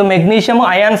ముందు మెగ్నీషియం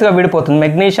అయాన్స్గా విడిపోతుంది.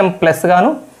 మెగ్నీషియం ప్లస్ గాను,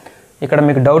 ఇక్కడ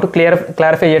మీకు డౌట్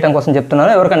క్లారిఫై చేయడం కోసం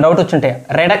చెప్తున్నాను. ఎవరికైనా డౌట్ వచ్చి ఉంటే,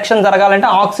 రిడక్షన్ జరగాలంటే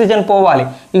ఆక్సిజన్ పోవాలి.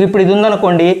 ఇప్పుడు ఇది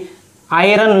ఉందనుకోండి,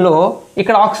 ఐరన్లో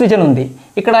ఇక్కడ ఆక్సిజన్ ఉంది,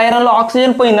 ఇక్కడ ఐరన్లో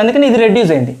ఆక్సిజన్ పోయింది, అందుకని ఇది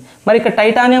రెడ్యూస్ అయింది. మరి ఇక్కడ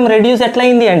టైటానియం రెడ్యూస్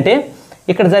ఎట్లయింది అంటే,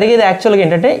 ఇక్కడ జరిగేది యాక్చువల్గా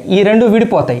ఏంటంటే ఈ రెండు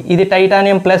విడిపోతాయి. ఇది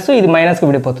టైటానియం ప్లస్, ఇది మైనస్కి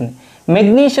విడిపోతుంది.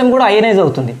 మెగ్నీషియం కూడా అయనైజ్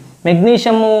అవుతుంది.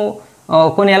 మెగ్నీషియము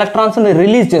కొన్ని ఎలక్ట్రాన్స్ని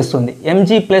రిలీజ్ చేస్తుంది. Mg+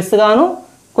 గాను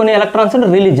కొన్ని ఎలక్ట్రాన్స్ని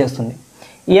రిలీజ్ చేస్తుంది.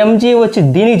 Mg వచ్చి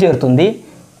దీనికి చేరుతుంది,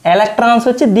 ఎలక్ట్రాన్స్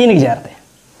వచ్చి దీనికి చేరుతాయి.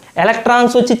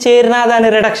 ఎలక్ట్రాన్స్ వచ్చి చేరినా దాని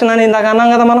రిడక్షన్ అని ఇందాక అన్నాం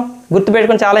కదా మనం,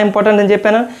 గుర్తుపెట్టుకొని చాలా ఇంపార్టెంట్ అని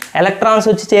చెప్పాను. ఎలక్ట్రాన్స్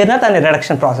వచ్చి చేరినా దాన్ని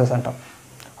రిడక్షన్ ప్రాసెస్ అంటాం.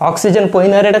 ఆక్సిజన్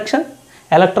పోయిన రిడక్షన్,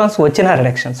 ఎలక్ట్రాన్స్ వచ్చిన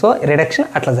రిడక్షన్. సో రిడక్షన్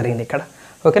అట్లా జరిగింది ఇక్కడ.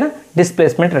 ఓకేనా,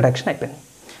 డిస్ప్లేస్మెంట్ రిడక్షన్ అయిపోయింది.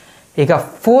 ఇక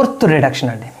 4th రిడక్షన్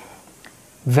అండి.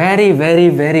 Very very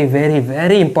very very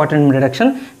very important reduction.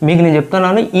 మీకు నేను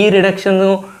చెప్తున్నాను, ఈ రిడక్షన్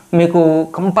మీకు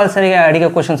కంపల్సరీగా అడిగే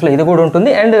క్వశ్చన్స్లో ఇది కూడా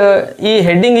ఉంటుంది. అండ్ ఈ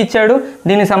హెడ్డింగ్ ఇచ్చాడు,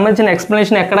 దీనికి సంబంధించిన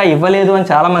ఎక్స్ప్లెనేషన్ ఎక్కడా ఇవ్వలేదు అని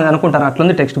చాలామంది అనుకుంటారు,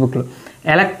 అట్లుంది టెక్స్ట్ బుక్లో.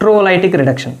 Electrolytic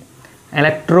reduction,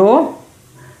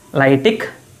 electrolytic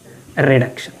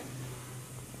reduction.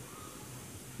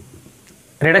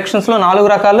 రిడక్షన్స్లో 4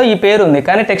 రకాల్లో ఈ పేరు ఉంది,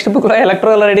 కానీ టెక్స్ట్ బుక్లో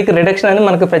ఎలక్ట్రోలైటిక్ రిడక్షన్ అని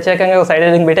మనకు ప్రత్యేకంగా ఒక సైడ్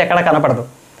హెడ్డింగ్ పెట్టి ఎక్కడ కనపడదు.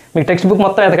 మీకు టెక్స్ట్ బుక్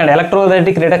మొత్తం ఎతకండి,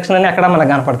 ఎలక్ట్రోలైటిక్ రిడక్షన్ అని ఎక్కడ మనకు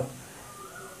కనపడదు.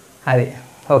 అది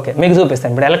ఓకే, మీకు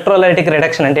చూపిస్తాను ఇప్పుడు ఎలక్ట్రోలైటిక్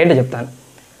రిడక్షన్ అంటే ఏంటో చెప్తాను.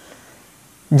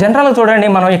 జనరల్గా చూడండి,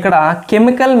 మనం ఇక్కడ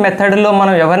కెమికల్ మెథడ్లో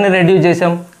మనం ఎవరిని రెడ్యూస్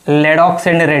చేసాం? లెడ్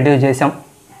ఆక్సైడ్ని రెడ్యూస్ చేసాం,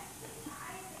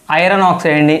 ఐరన్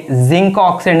ఆక్సైడ్ని, జింక్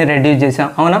ఆక్సైడ్ని రెడ్యూస్ చేసాం,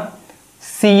 అవునా?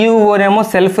 సియుఓనేమో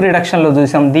సెల్ఫ్ రిడక్షన్లో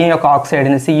చూసాం, దీని యొక్క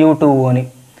ఆక్సైడ్ని Cu2O.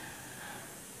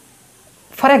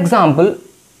 ఫర్ ఎగ్జాంపుల్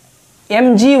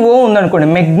MgO ఉందనుకోండి,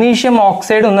 మెగ్నీషియం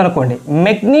ఆక్సైడ్ ఉందనుకోండి.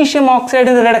 మెగ్నీషియం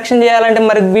ఆక్సైడ్ని రిడక్షన్ చేయాలంటే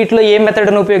మరి వీటిలో ఏ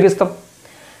మెథడ్ని ఉపయోగిస్తాం?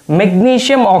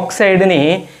 మెగ్నీషియం ఆక్సైడ్ని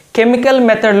కెమికల్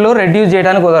మెథడ్లో రెడ్యూస్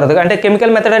చేయడానికి కుదరదు. అంటే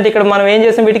కెమికల్ మెథడ్ అంటే ఇక్కడ మనం ఏం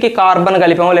చేసాం, వీటికి కార్బన్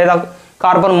కలిపాము లేదా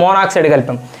కార్బన్ మోనాక్సైడ్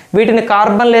కలిపాం. వీటిని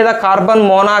కార్బన్ లేదా కార్బన్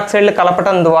మోనాక్సైడ్లు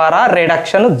కలపటం ద్వారా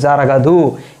రిడక్షన్ జరగదు.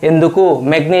 ఎందుకు?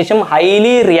 Magnesium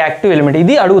highly reactive element.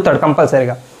 ఇది అడుగుతాడు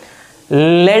కంపల్సరీగా.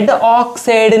 లెడ్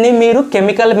ఆక్సైడ్ని మీరు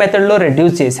కెమికల్ మెథడ్లో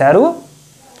రెడ్యూస్ చేశారు,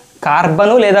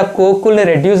 కార్బను లేదా కోకుల్ని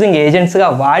రెడ్యూసింగ్ ఏజెంట్స్గా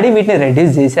వాడి వీటిని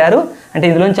రెడ్యూస్ చేశారు, అంటే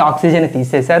ఇందులోంచి ఆక్సిజన్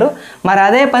తీసేశారు. మరి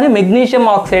అదే పని మెగ్నీషియం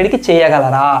ఆక్సైడ్కి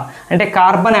చేయగలరా అంటే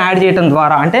కార్బన్ యాడ్ చేయడం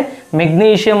ద్వారా, అంటే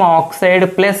magnesium oxide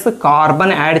plus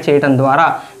carbon add చేయడం ద్వారా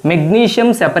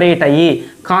మెగ్నీషియం సెపరేట్ అయ్యి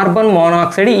కార్బన్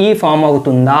మోనాక్సైడ్ ఫామ్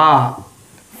అవుతుందా?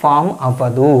 ఫామ్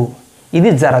అవ్వదు,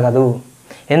 ఇది జరగదు.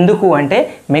 ఎందుకు అంటే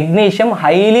మెగ్నీషియం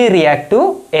హైలీ రియాక్టివ్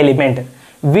ఎలిమెంట్.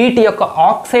 వీటి యొక్క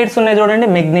ఆక్సైడ్స్ ఉన్నాయి చూడండి,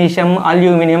 magnesium,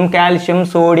 aluminium, calcium,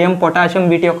 sodium, potassium,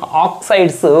 వీటి యొక్క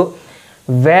oxides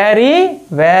very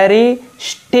very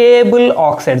stable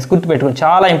oxides. గుర్తుపెట్టుకుని,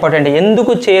 చాలా ఇంపార్టెంట్.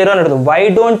 ఎందుకు చేయరు అని అడుగుతుంది. Why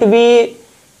don't we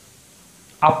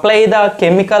apply the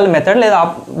chemical method లేదా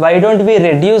why don't we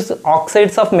reduce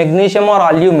oxides of magnesium are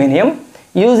aluminium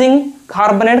using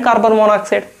carbon and carbon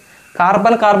monoxide?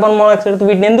 Carbon monoxide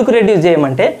వీటిని ఎందుకు రెడ్యూస్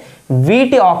చేయమంటే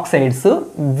వీటి ఆక్సైడ్స్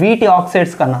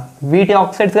కన్నా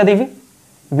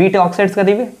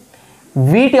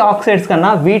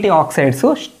వీటి ఆక్సైడ్స్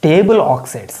స్టేబుల్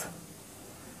ఆక్సైడ్స్,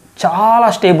 చాలా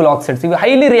స్టేబుల్ ఆక్సైడ్స్. ఇవి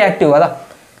హైలీ రియాక్టివ్ కదా.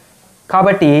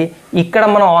 కాబట్టి ఇక్కడ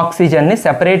మనం ఆక్సిజన్ని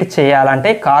సెపరేట్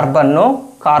చేయాలంటే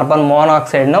కార్బన్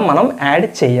మోనాక్సైడ్ను మనం యాడ్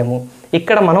చేయము.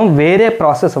 ఇక్కడ మనం వేరే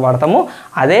ప్రాసెస్ వాడతాము,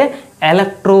 అదే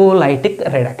ఎలక్ట్రోలైటిక్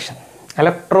రిడక్షన్.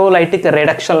 ఎలక్ట్రోలైటిక్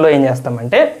రిడక్షన్లో ఏం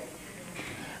చేస్తామంటే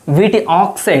వీటి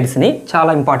ఆక్సైడ్స్ని,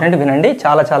 చాలా ఇంపార్టెంట్ వినండి,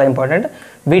 చాలా ఇంపార్టెంట్.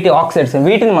 వీటి ఆక్సైడ్స్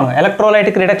వీటిని మనం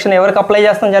ఎలక్ట్రోలైటిక్ రిడక్షన్ ఎవరికి అప్లై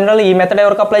చేస్తాం? జనరల్ ఈ మెథడ్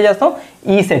ఎవరికి అప్లై చేస్తాం?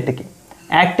 ఈ సెట్కి,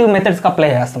 యాక్టివ్ మెథడ్స్కి అప్లై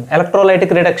చేస్తాం.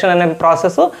 ఎలక్ట్రోలైటిక్ రిడక్షన్ అనే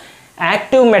ప్రాసెస్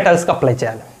యాక్టివ్ మెటల్స్కి అప్లై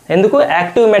చేయాలి. ఎందుకు?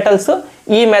 యాక్టివ్ మెటల్స్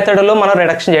ఈ మెథడ్లో మనం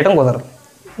రిడక్షన్ చేయడం కుదరదు.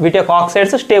 వీటి యొక్క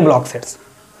ఆక్సైడ్స్ స్టేబుల్ ఆక్సైడ్స్,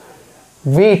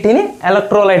 వీటిని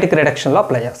ఎలక్ట్రోలైటిక్ రిడక్షన్లో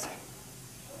అప్లై చేస్తాం.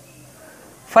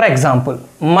 ఫర్ ఎగ్జాంపుల్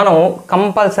మనం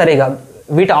కంపల్సరీగా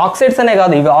వీటి ఆక్సైడ్స్ అనే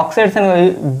కాదు, ఇవి ఆక్సైడ్స్ అనే,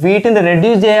 వీటిని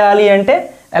రెడ్యూస్ చేయాలి అంటే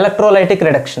ఎలక్ట్రోలైటిక్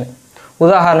రిడక్షన్.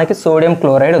 ఉదాహరణకి సోడియం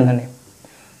క్లోరైడ్ ఉందండి,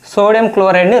 సోడియం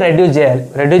క్లోరైడ్ని రెడ్యూస్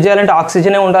చేయాలంటే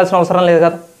ఆక్సిజనే ఉండాల్సిన అవసరం లేదు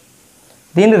కదా,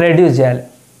 దీన్ని రెడ్యూస్ చేయాలి.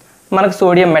 మనకు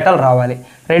సోడియం మెటల్ రావాలి.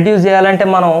 రెడ్యూస్ చేయాలంటే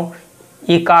మనం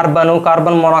ఈ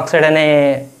కార్బన్ మోనాక్సైడ్ అనే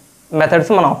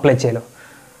మెథడ్స్ మనం అప్లై చేయలేం.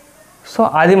 సో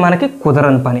అది మనకి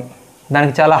కుదరని పని,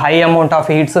 దానికి చాలా హై అమౌంట్ ఆఫ్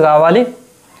హీట్స్ కావాలి,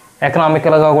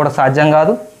 ఎకనామికల్గా కూడా సాధ్యం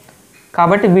కాదు.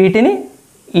 కాబట్టి వీటిని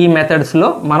ఈ మెథడ్స్లో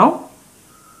మనం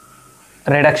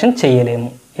రిడక్షన్ చేయలేము.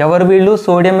 ఎవరు వీళ్ళు?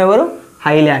 సోడియం ఎవరు?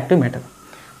 Highly active metal.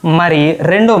 మరి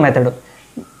రెండో మెథడ్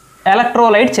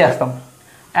ఎలక్ట్రోలైట్ చేస్తాం.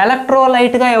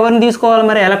 ఎలక్ట్రోలైట్గా ఎవరిని తీసుకోవాలి?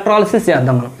 మరి ఎలక్ట్రాలిసిస్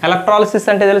చేద్దాం మనం. ఎలక్ట్రాలిసిస్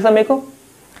అంటే తెలుసా మీకు?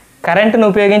 కరెంటును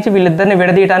ఉపయోగించి వీళ్ళిద్దరిని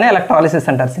విడదీయటాన్ని ఎలక్ట్రాలిసిస్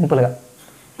అంటారు సింపుల్గా.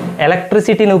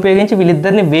 ఎలక్ట్రిసిటీని ఉపయోగించి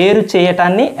వీళ్ళిద్దరిని వేరు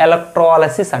చేయటాన్ని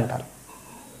ఎలక్ట్రాలిసిస్ అంటారు.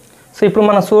 సో ఇప్పుడు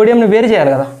మనం సోడియంని వేరు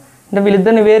చేయాలి కదా, అంటే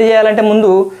వీళ్ళిద్దరిని వేరు చేయాలంటే ముందు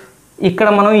ఇక్కడ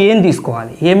మనం ఏం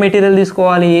తీసుకోవాలి? ఏ మెటీరియల్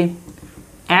తీసుకోవాలి?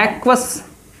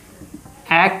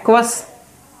 యాక్వస్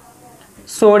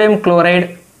సోడియం క్లోరైడ్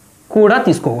కూడా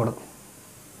తీసుకోకూడదు.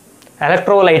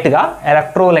 ఎలక్ట్రోలైట్గా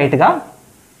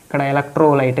ఇక్కడ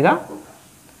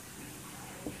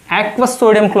యాక్వస్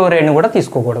సోడియం క్లోరైడ్ని కూడా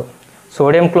తీసుకోకూడదు.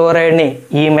 సోడియం క్లోరైడ్ని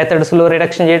ఈ మెథడ్స్లో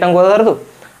రిడక్షన్ చేయడం కుదరదు.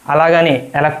 అలాగని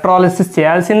ఎలక్ట్రాలిసిస్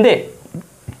చేయాల్సిందే.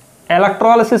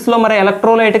 ఎలక్ట్రాలిసిస్లో మరి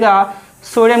ఎలక్ట్రోలైట్గా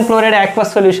సోడియం క్లోరైడ్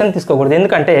యాక్వస్ సొల్యూషన్ తీసుకోకూడదు.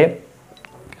 ఎందుకంటే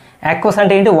యాక్వస్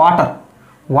అంటే ఏంటి?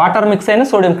 వాటర్ మిక్స్ అయిన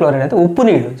సోడియం క్లోరైడ్, అంటే ఉప్పు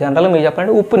నీళ్ళు. జనరల్గా మీరు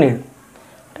చెప్పండి ఉప్పు నీళ్ళు,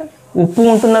 ఉప్పు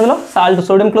ఉంటుంది, అందులో సాల్ట్,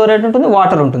 సోడియం క్లోరైడ్ ఉంటుంది,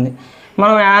 వాటర్ ఉంటుంది.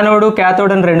 మనం యానోడ్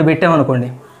క్యాథోడ్ అని 2 పెట్టామనుకోండి,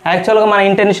 యాక్చువల్గా మన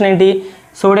ఇంటెన్షన్ ఏంటి,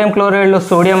 సోడియం క్లోరైడ్లో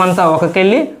సోడియం అంతా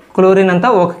ఒకకెళ్ళి క్లోరిన్ అంతా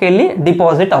ఒకకెళ్ళి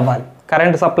డిపాజిట్ అవ్వాలి,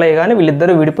 కరెంట్ సప్లై కానీ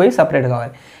వీళ్ళిద్దరూ విడిపోయి సపరేట్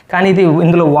కావాలి. కానీ ఇది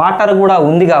ఇందులో వాటర్ కూడా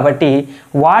ఉంది కాబట్టి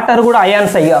వాటర్ కూడా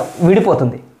అయాన్స్ అయ్యి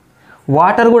విడిపోతుంది.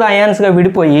 వాటర్ కూడా అయాన్స్గా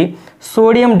విడిపోయి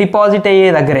సోడియం డిపాజిట్ అయ్యే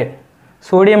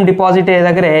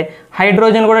దగ్గరే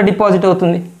హైడ్రోజన్ కూడా డిపాజిట్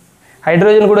అవుతుంది.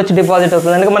 హైడ్రోజన్ కూడా వచ్చి డిపాజిట్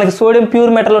అవుతుంది. అందుకే మనకి సోడియం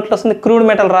ప్యూర్ మెటల్ ఎట్లా వస్తుంది, క్రూడ్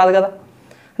మెటల్ రాదు కదా.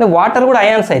 అంటే వాటర్ కూడా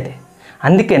అయాన్స్ అయితే,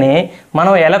 అందుకనే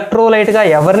మనం ఎలక్ట్రోలైట్గా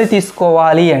ఎవరిని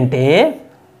తీసుకోవాలి అంటే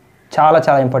చాలా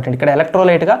చాలా ఇంపార్టెంట్. ఇక్కడ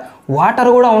ఎలక్ట్రోలైట్గా వాటర్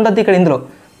కూడా ఉండద్దు. ఇక్కడ ఇందులో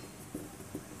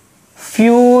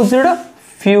ఫ్యూజ్డ్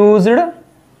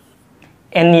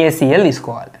NaCl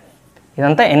తీసుకోవాలి.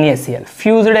 ఇదంతా NaCl.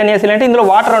 ఫ్యూజ్డ్ NaCl అంటే ఇందులో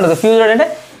వాటర్ ఉండదు. ఫ్యూజ్డ్ అంటే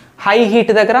హై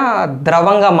హీట్ దగ్గర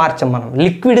ద్రవంగా మార్చాం మనం,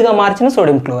 లిక్విడ్గా మార్చిన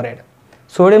సోడియం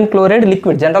క్లోరైడ్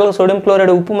లిక్విడ్. జనరల్గా సోడియం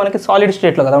క్లోరైడ్ ఉప్పు మనకి సాలిడ్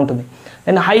స్టేట్లో కదా ఉంటుంది.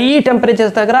 అండ్ హై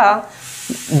టెంపరేచర్స్ దగ్గర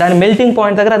దాని మెల్టింగ్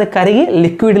పాయింట్ దగ్గర అది కరిగి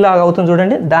లిక్విడ్ లాగా అవుతుంది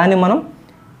చూడండి, దాన్ని మనం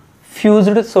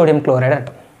ఫ్యూజ్డ్ సోడియం క్లోరైడ్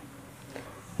అంటాం.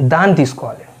 దాన్ని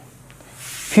తీసుకోవాలి.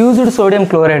 ఫ్యూజ్డ్ సోడియం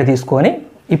క్లోరైడ్ తీసుకొని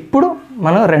ఇప్పుడు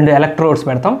మనం 2 ఎలక్ట్రోడ్స్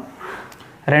పెడతాం.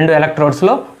 2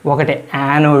 ఎలక్ట్రోడ్స్లో ఒకటి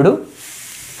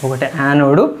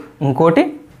యానోడు ఇంకోటి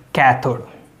క్యాథోడ్.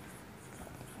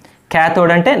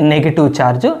 క్యాథోడ్ అంటే నెగిటివ్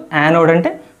ఛార్జ్, యానోడ్ అంటే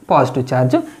పాజిటివ్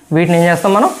ఛార్జ్. వీటిని ఏం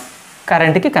చేస్తాం, మనం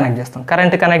కరెంట్కి కనెక్ట్ చేస్తాం.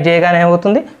 కరెంట్ కనెక్ట్ చేయగానే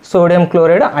ఏమవుతుంది, సోడియం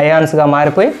క్లోరైడ్ అయాన్స్గా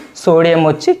మారిపోయి సోడియం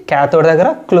వచ్చి క్యాథోడ్ దగ్గర,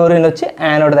 క్లోరిన్ వచ్చి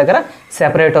యానోడ్ దగ్గర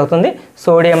సెపరేట్ అవుతుంది.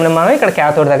 సోడియంని మనం ఇక్కడ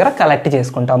క్యాథోడ్ దగ్గర కలెక్ట్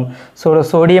చేసుకుంటాం.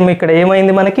 సోడియం ఇక్కడ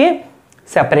ఏమైంది, మనకి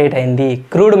సెపరేట్ అయింది.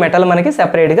 క్రూడ్ మెటల్ మనకి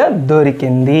సెపరేట్గా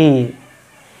దొరికింది.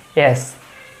 ఎస్,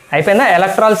 అయిపోయిందా.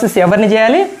 ఎలక్ట్రాలిసిస్ ఎవరిని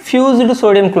చేయాలి, ఫ్యూజ్డ్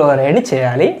సోడియం క్లోరైడ్ని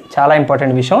చేయాలి. చాలా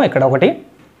ఇంపార్టెంట్ విషయం ఇక్కడ ఒకటి,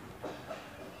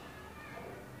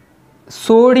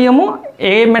 సోడియము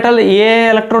ఏ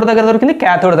ఎలక్ట్రోడ్ దగ్గర దొరికింది,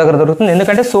 క్యాథోడ్ దగ్గర దొరుకుతుంది.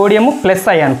 ఎందుకంటే సోడియము ప్లస్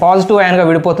అయాన్, పాజిటివ్ అయాన్గా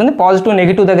విడిపోతుంది, పాజిటివ్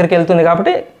నెగిటివ్ దగ్గరికి వెళ్తుంది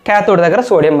కాబట్టి క్యాథోడ్ దగ్గర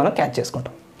సోడియం మనం క్యాచ్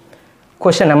చేసుకుంటాం.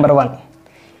 క్వశ్చన్ నెంబర్ 1,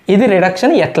 ఇది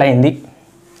రిడక్షన్ ఎట్లయింది?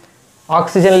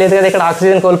 ఆక్సిజన్ లేదు కదా ఇక్కడ,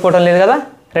 ఆక్సిజన్ కోల్పోవడం లేదు కదా,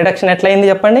 రిడక్షన్ ఎట్లయింది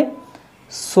చెప్పండి.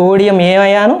 సోడియం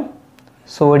ఏమయ్యాను,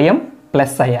 సోడియం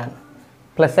ప్లస్ అయాన్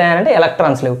అంటే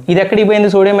ఎలక్ట్రాన్స్ లేవు. ఇది ఎక్కడికి పోయింది,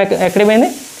 సోడియం ఎక్కడికి పోయింది,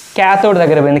 క్యాథోడ్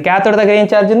దగ్గర పోయింది. క్యాథోడ్ దగ్గర ఏం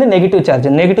ఛార్జ్ ఉంది, నెగిటివ్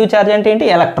ఛార్జ్ అంటే ఏంటి,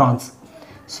 ఎలక్ట్రాన్స్.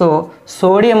 సో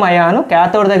సోడియం అయాను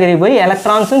క్యాథోడ్ దగ్గరికి పోయి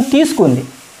ఎలక్ట్రాన్స్ని తీసుకుంది.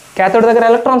 క్యాథోడ్ దగ్గర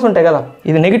ఎలక్ట్రాన్స్ ఉంటాయి కదా,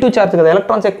 ఇది నెగిటివ్ ఛార్జ్ కదా,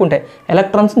 ఎలక్ట్రాన్స్ ఎక్కువ ఉంటాయి,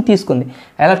 ఎలక్ట్రాన్స్ని తీసుకుంది.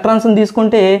 ఎలక్ట్రాన్స్ని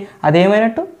తీసుకుంటే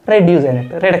అదేమైనట్టు, రెడ్యూస్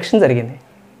అయినట్టు, రిడక్షన్ జరిగింది.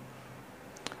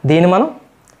 దీన్ని మనం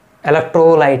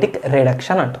ఎలక్ట్రోలైటిక్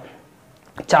రిడక్షన్ అంటాం.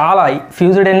 చాలా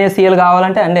ఫ్యూజ్డ్ NaCl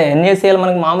కావాలంటే, అంటే NaCl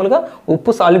మనకి మామూలుగా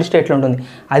ఉప్పు సాలిడ్ స్టేట్లో ఉంటుంది,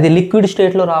 అది లిక్విడ్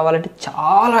స్టేట్లో రావాలంటే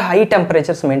చాలా హై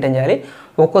టెంపరేచర్స్ మెయింటైన్ చేయాలి.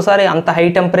 ఒక్కోసారి అంత హై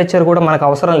టెంపరేచర్ కూడా మనకు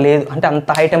అవసరం లేదు, అంటే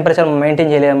అంత హై టెంపరేచర్ మెయింటైన్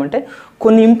చేయలేమంటే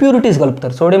కొన్ని ఇంప్యూరిటీస్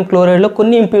కలుపుతారు. సోడియం క్లోరైడ్లో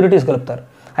కొన్ని ఇంప్యూరిటీస్ కలుపుతారు,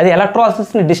 అది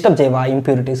ఎలక్ట్రాలిసిస్ని డిస్టర్బ్ చేయవు ఆ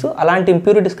ఇంప్యూరిటీస్. అలాంటి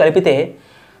ఇంప్యూరిటీస్ కలిపితే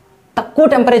తక్కువ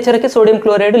టెంపరేచర్కి సోడియం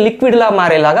క్లోరైడ్ లిక్విడ్లా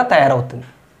మారేలాగా తయారవుతుంది.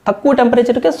 తక్కువ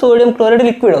టెంపరేచర్కి సోడియం క్లోరైడ్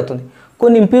లిక్విడ్ అవుతుంది.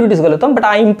 కొన్ని ఇంప్యూరిటీస్ కలుగుతాం, బట్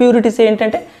ఆ ఇంప్యూరిటీస్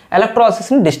ఏంటంటే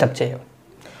ఎలక్ట్రాలిసిస్ని డిస్టర్బ్ చేయవు.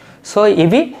 సో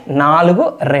ఇవి 4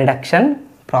 రిడక్షన్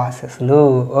ప్రాసెస్లు.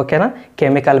 ఓకేనా,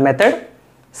 chemical method,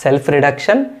 self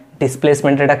reduction,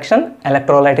 displacement reduction,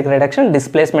 electrolytic reduction.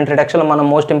 Displacement రిడక్షన్లో మనం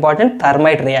మోస్ట్ ఇంపార్టెంట్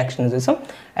థర్మైట్ రియాక్షన్ చూసాం,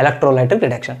 ఎలక్ట్రోలైటిక్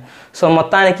రిడక్షన్. సో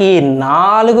మొత్తానికి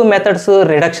 4 మెథడ్స్,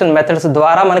 రిడక్షన్ మెథడ్స్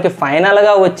ద్వారా మనకి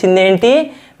ఫైనల్గా వచ్చింది ఏంటి,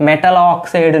 మెటల్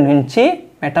ఆక్సైడ్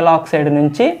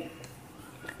నుంచి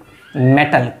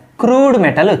మెటల్, క్రూడ్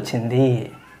మెటల్ వచ్చింది.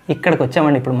 ఇక్కడికి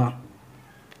వచ్చామండి ఇప్పుడు మనం.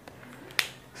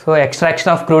 So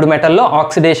extraction of crude మెటల్లో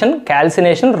oxidation,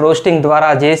 calcination, roasting ద్వారా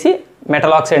చేసి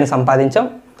మెటల్ ఆక్సైడ్ని సంపాదించాం.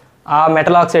 ఆ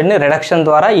మెటల్ ఆక్సైడ్ని రిడక్షన్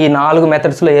ద్వారా ఈ 4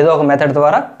 మెథడ్స్లో ఏదో ఒక మెథడ్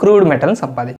ద్వారా క్రూడ్ మెటల్ని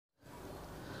సంపాదించాం.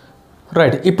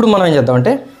 రైట్, ఇప్పుడు మనం ఏం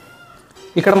చేద్దామంటే,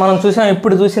 ఇక్కడ మనం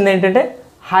చూసింది ఏంటంటే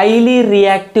హైలీ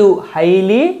రియాక్టివ్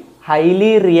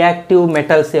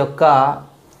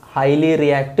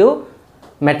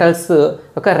మెటల్స్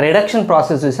యొక్క రిడక్షన్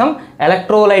ప్రాసెస్ చూసాం.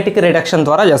 ఎలక్ట్రోలైటిక్ రిడక్షన్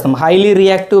ద్వారా చేస్తాం. హైలీ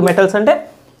రియాక్టివ్ మెటల్స్ అంటే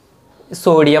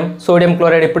సోడియం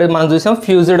క్లోరైడ్, ఇప్పుడు మనం చూసాం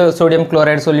ఫ్యూజ్డ్ సోడియం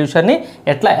క్లోరైడ్ సొల్యూషన్ని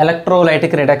ఎట్లా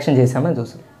ఎలక్ట్రోలైటిక్ రిడక్షన్ చేసామని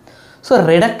చూసాం. సో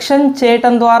రిడక్షన్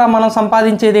చేయటం ద్వారా మనం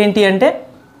సంపాదించేది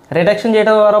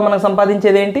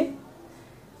ఏంటి,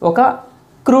 ఒక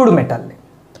క్రూడ్ మెటల్ని.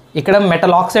 ఇక్కడ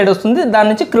మెటల్ ఆక్సైడ్ వస్తుంది, దాని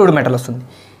నుంచి క్రూడ్ మెటల్ వస్తుంది.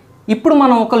 ఇప్పుడు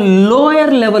మనం ఒక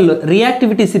లోయర్ లెవెల్లో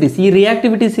రియాక్టివిటీ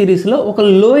సిరీస్లో ఒక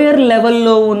లోయర్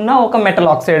లెవెల్లో ఉన్న ఒక మెటల్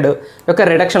ఆక్సైడ్ యొక్క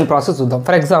రిడక్షన్ ప్రాసెస్ చూద్దాం.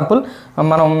 ఫర్ ఎగ్జాంపుల్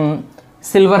మనం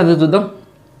సిల్వర్ది చూద్దాం.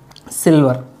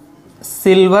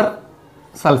 సిల్వర్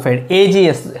సల్ఫైడ్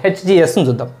HGSని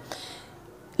చూద్దాం.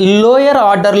 లోయర్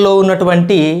ఆర్డర్లో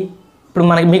ఉన్నటువంటి, ఇప్పుడు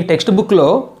మీకు టెక్స్ట్ బుక్లో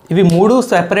ఇవి 3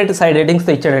 సెపరేట్ సైడ్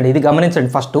హెడ్డింగ్స్తో ఇచ్చాడండి. ఇది గమనించండి.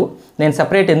 ఫస్ట్ నేను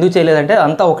సెపరేట్ ఎందుకు చేయలేదంటే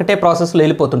అంతా ఒకటే ప్రాసెస్లో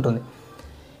వెళ్ళిపోతుంటుంది.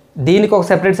 దీనికి ఒక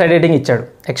సెపరేట్ సైడ్ హెడ్డింగ్ ఇచ్చాడు.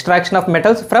 Extraction of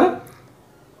metals from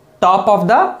top of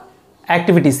the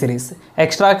activity series,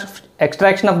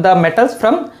 extraction of the metals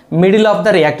from middle of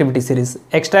the reactivity series,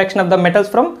 extraction of the metals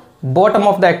from bottom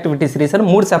of the activity series అని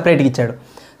 3 సెపరేట్గా ఇచ్చాడు.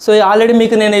 So already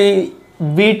మీకు నేను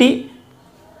వీటి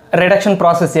reduction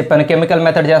process చెప్పాను. Chemical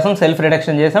method చేస్తాం, self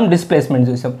reduction చేసాం, displacement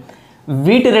చూసాం.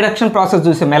 వీటి రిడక్షన్ ప్రాసెస్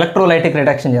చూసాం, ఎలక్ట్రోలైటిక్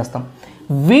రిడక్షన్ చేస్తాం.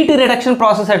 వీటి రిడక్షన్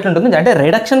ప్రాసెస్ ఎట్లుంటుంది అంటే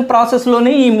రిడక్షన్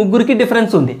ప్రాసెస్లోనే ఈ ముగ్గురికి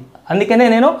డిఫరెన్స్ ఉంది. అందుకనే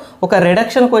నేను ఒక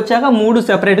రిడక్షన్కి వచ్చాక 3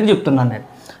 సెపరేట్గా చెప్తున్నాను నేను.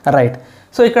 రైట్.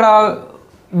 సో ఇక్కడ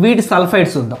వీటి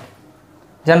సల్ఫైడ్స్ చూద్దాం.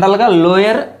 జనరల్గా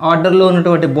లోయర్ ఆర్డర్లో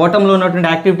ఉన్నటువంటి బాటంలో ఉన్నటువంటి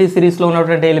యాక్టివిటీ సిరీస్లో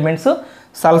ఉన్నటువంటి ఎలిమెంట్స్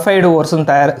సల్ఫైడ్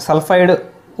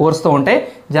ఓర్స్తో ఉంటాయి.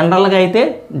 జనరల్గా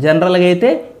అయితే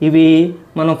ఇవి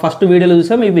మనం ఫస్ట్ వీడియోలో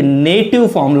చూసాం, ఇవి నేటివ్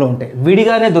ఫామ్లో ఉంటాయి,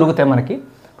 విడిగానే దొరుకుతాయి మనకి.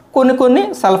 కొన్ని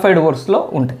సల్ఫైడ్ ఓర్స్లో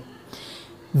ఉంటాయి.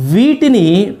 వీటిని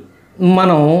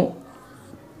మనం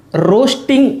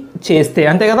రోస్టింగ్ చేస్తే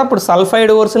అంతే కదా. ఇప్పుడు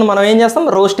సల్ఫైడ్ ఓర్స్ని మనం ఏం చేస్తాం,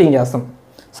 రోస్టింగ్ చేస్తాం.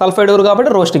 సల్ఫైడ్ ఓర్ కాబట్టి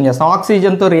రోస్టింగ్ చేస్తాం.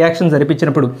 ఆక్సిజన్తో రియాక్షన్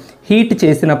జరిపించినప్పుడు, హీట్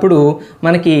చేసినప్పుడు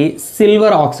మనకి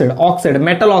silver oxide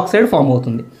metal oxide form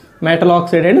అవుతుంది. Metal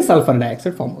oxide and sulphur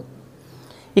dioxide form అవుతుంది.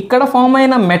 ఇక్కడ ఫామ్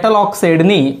అయిన మెటల్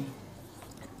ఆక్సైడ్ని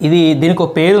దీనికి ఒక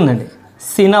పేరు ఉందండి,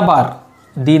 సినబార్.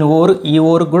 ఈ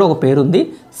ఓరుకు కూడా ఒక పేరు ఉంది,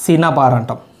 సినబార్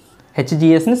అంటాం.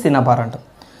 హెచ్జిఎస్ని సినబార్ అంటాం.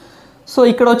 సో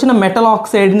ఇక్కడ వచ్చిన మెటల్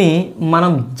ఆక్సైడ్ని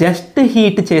మనం జస్ట్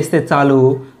హీట్ చేస్తే చాలు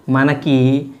మనకి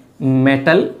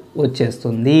మెటల్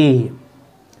వచ్చేస్తుంది.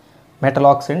 మెటల్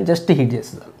ఆక్సైడ్ని జస్ట్ హీట్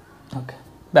చేస్తారు. ఓకే,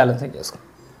 బ్యాలెన్సింగ్ చేసుకోండి.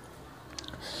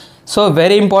 సో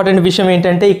వెరీ ఇంపార్టెంట్ విషయం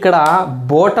ఏంటంటే ఇక్కడ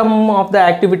బాటమ్ ఆఫ్ ద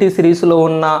యాక్టివిటీ సిరీస్లో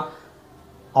ఉన్న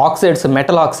ఆక్సైడ్స్,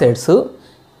 మెటల్ ఆక్సైడ్స్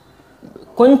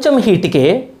కొంచెం హీట్కే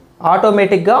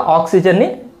ఆటోమేటిక్గా ఆక్సిజన్ని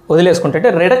వదిలేసుకుంటే,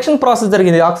 అంటే రిడక్షన్ ప్రాసెస్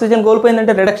జరిగింది. ఆక్సిజన్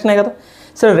కోల్పోయిందంటే రిడక్షనే కదా.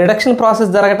 సో రిడక్షన్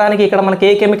ప్రాసెస్ జరగడానికి ఇక్కడ మనకి ఏ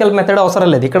కెమికల్ మెథడ్ అవసరం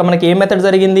లేదు. ఇక్కడ మనకి ఏ మెథడ్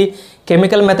జరిగింది,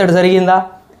 కెమికల్ మెథడ్ జరిగిందా?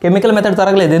 కెమికల్ మెథడ్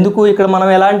జరగలేదు. ఎందుకు? ఇక్కడ మనం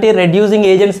ఎలాంటి రెడ్యూసింగ్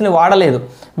ఏజెంట్స్ని వాడలేదు.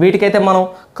 వీటికైతే మనం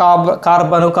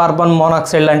కార్బన్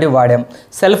మోనాక్సైడ్ లాంటివి వాడాం.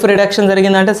 సెల్ఫ్ రిడక్షన్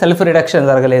జరిగిందంటే సెల్ఫ్ రిడక్షన్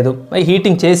జరగలేదు.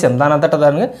 హీటింగ్ చేసాం,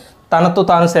 తనతో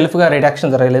తాను సెల్ఫ్గా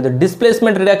రిడక్షన్ జరగలేదు.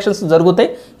 డిస్ప్లేస్మెంట్ రిడక్షన్స్ జరుగుతాయి,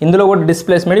 ఇందులో కూడా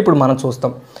డిస్ప్లేస్మెంట్ ఇప్పుడు మనం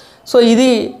చూస్తాం. సో ఇది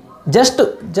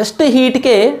జస్ట్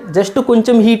హీట్కే,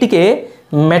 కొంచెం హీట్కే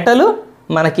మెటల్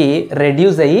మనకి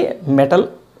రెడ్యూస్ అయ్యి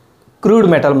క్రూడ్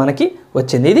మెటల్ మనకి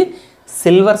వచ్చింది. ఇది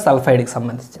సిల్వర్ సల్ఫైడ్కి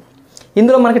సంబంధించి.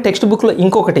 ఇందులో మనకి టెక్స్ట్ బుక్లో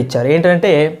ఇంకొకటి ఇచ్చారు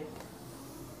ఏంటంటే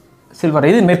సిల్వర్,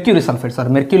 ఇది మెర్క్యూరీ సల్ఫైడ్,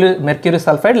 మెర్క్యూరీ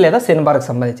సల్ఫైడ్ లేదా సినబార్కి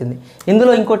సంబంధించింది.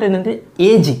 ఇందులో ఇంకోటి ఏంటంటే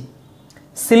ఏజీ,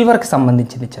 సిల్వర్కి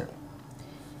సంబంధించింది ఇచ్చారు.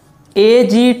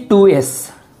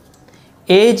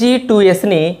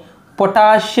 ఏజీ2ఎస్ని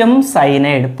పొటాషియం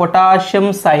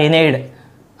సైనైడ్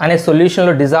అనే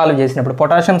సొల్యూషన్లో డిజాల్వ్ చేసినప్పుడు,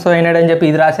 పొటాషియం సైనైడ్ అని చెప్పి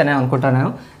ఇది రాశానే అనుకుంటాను.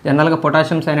 జనరల్గా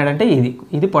పొటాషియం సైనైడ్ అంటే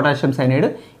ఇది పొటాషియం సైనైడ్,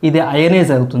 ఇది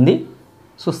అయనైజ్ అవుతుంది.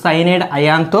 సో సైనైడ్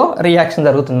అయాన్తో రియాక్షన్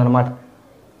జరుగుతుంది అనమాట.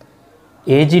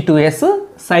 Ag2S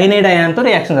సైనైడ్ అయాన్తో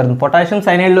రియాక్షన్ జరుగుతుంది. పొటాషియం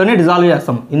సైనైడ్లోనే డిజాల్వ్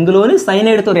చేస్తాం, ఇందులోని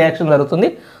సైనైడ్తో రియాక్షన్ జరుగుతుంది.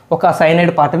 ఒక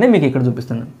సైనైడ్ పార్ట్ని మీకు ఇక్కడ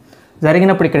చూపిస్తున్నాను.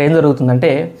 జరిగినప్పుడు ఇక్కడ ఏం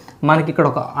జరుగుతుందంటే మనకి ఇక్కడ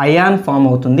ఒక అయాన్ ఫామ్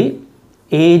అవుతుంది,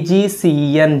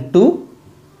 AgCN2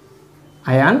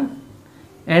 ion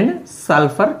and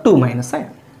sulphur 2-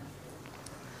 ion.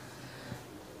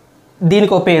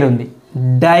 దీనికి ఒక పేరు ఉంది,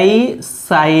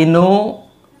 డైసైనో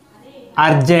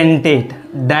అర్జెంటేట్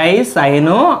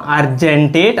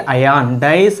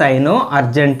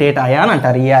అయాన్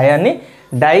అంటారు. ఈ అయాన్ని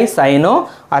డైసైనో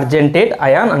అర్జెంటేట్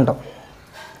అయాన్ అంటాం.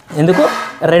 ఎందుకు?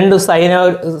 2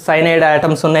 సైనైడ్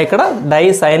ఆటమ్స్ ఉన్నాయి ఇక్కడ,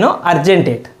 డైసైనో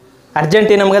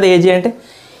అర్జెంటీనం కదా ఏజీ అంటే.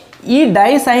 ఈ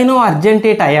డైసైనో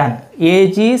అర్జెంటేట్ అయాన్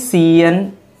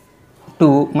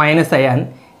AgCN2- అయాన్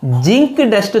జింక్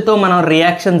డస్ట్తో మనం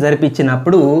రియాక్షన్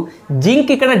జరిపించినప్పుడు జింక్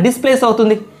ఇక్కడ డిస్ప్లేస్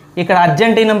అవుతుంది. ఇక్కడ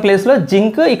అర్జెంటీనం ప్లేస్లో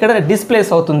జింక్ ఇక్కడ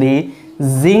డిస్ప్లేస్ అవుతుంది.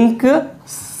 Zinc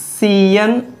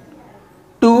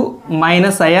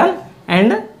Cn2- ion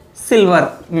and silver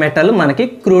metal మనకి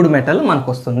క్రూడ్ మెటల్ మనకు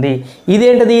వస్తుంది.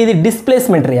 ఇదేంటది? ఇది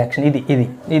డిస్ప్లేస్మెంట్ రియాక్షన్. ఇది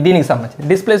దీనికి సంబంధించి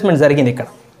డిస్ప్లేస్మెంట్ జరిగింది ఇక్కడ.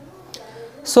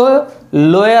 సో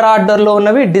లోయర్ ఆర్డర్లో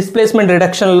ఉన్నవి డిస్ప్లేస్మెంట్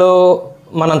రిడక్షన్లో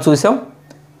మనం చూసాం.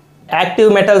 యాక్టివ్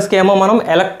మెటల్స్కి ఏమో మనం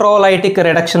ఎలక్ట్రోలైటిక్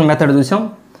రిడక్షన్ మెథడ్ చూసాం.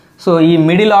 సో ఈ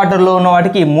మిడిల్ ఆర్డర్లో ఉన్న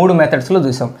వాటికి ఈ 3 మెథడ్స్లో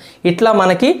చూసాం. ఇట్లా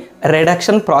మనకి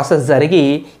రిడక్షన్ ప్రాసెస్ జరిగి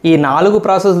ఈ 4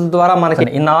 ప్రాసెస్ ద్వారా మనకి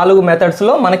ఈ 4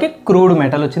 మెథడ్స్లో మనకి క్రూడ్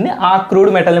మెటల్ వచ్చింది. ఆ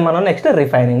క్రూడ్ మెటల్ని మనం నెక్స్ట్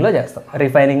రిఫైనింగ్లో చేస్తాం.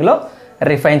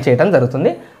 రిఫైన్ చేయడం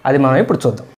జరుగుతుంది. అది మనం ఇప్పుడు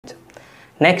చూద్దాం.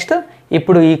 నెక్స్ట్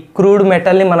ఇప్పుడు ఈ క్రూడ్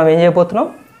మెటల్ని మనం ఏం చేయబోతున్నాం,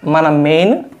 మన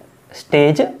మెయిన్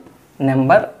స్టేజ్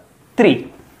నెంబర్ 3.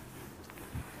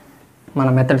 మన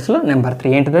మెథడ్స్లో నెంబర్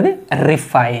 3 ఏంటిది? అది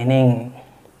రిఫైనింగ్.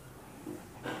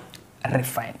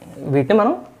 వీటిని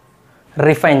మనం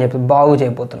రిఫైన్ బాగు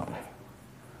చేయబోతున్నాం.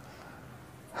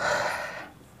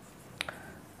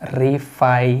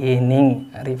 రిఫైనింగ్.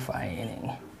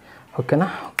 ఓకేనా?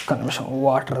 ఒక్క నిమిషం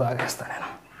వాటర్ తాగేస్తాను నేను.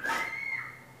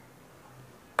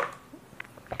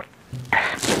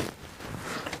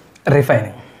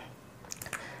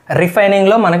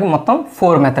 రిఫైనింగ్లో మనకి మొత్తం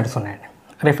 4 మెథడ్స్ ఉన్నాయండి.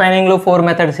 రిఫైనింగ్లో 4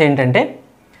 మెథడ్స్ ఏంటంటే,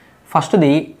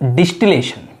 ఫస్ట్ది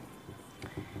డిస్టిలేషన్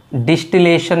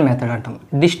మెథడ్ అంటాం.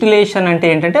 డిస్టిలేషన్ అంటే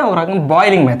ఏంటంటే ఒక రకంగా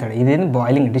బాయిలింగ్ మెథడ్. ఇది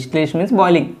బాయిలింగ్. డిస్టిలేషన్ మీన్స్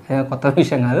బాయిలింగ్, కొత్త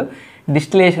విషయం కాదు.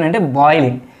 డిస్టిలేషన్ అంటే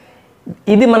బాయిలింగ్.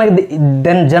 ఇది మనకి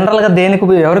జనరల్గా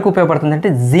ఎవరికి ఉపయోగపడుతుంది అంటే,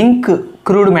 జింక్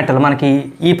క్రూడ్ మెటల్. మనకి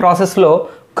ఈ ప్రాసెస్లో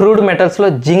క్రూడ్ మెటల్స్లో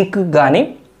జింక్ కానీ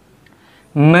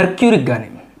మెర్క్యూరిక్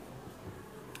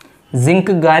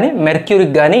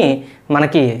కానీ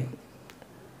మనకి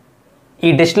ఈ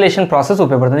డిస్టిలేషన్ ప్రాసెస్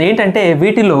ఉపయోగపడుతుంది. ఏంటంటే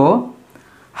వీటిలో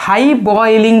హై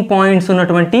బాయిలింగ్ పాయింట్స్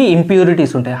ఉన్నటువంటి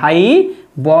ఇంప్యూరిటీస్ ఉంటాయి. హై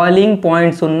బాయిలింగ్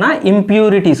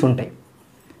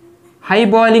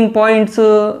పాయింట్స్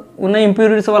ఉన్న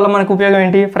ఇంప్యూరిటీస్ వల్ల మనకు ఉపయోగం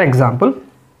ఏంటి? ఫర్ ఎగ్జాంపుల్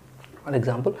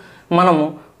మనము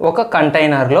ఒక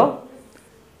కంటైనర్లో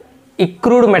ఈ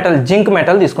క్రూడ్ మెటల్, జింక్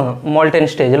మెటల్ తీసుకుందాం. మోల్టెన్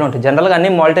స్టేజ్లో ఉంటాయి. జనరల్గా అన్ని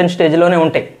మోల్టెన్ స్టేజ్లోనే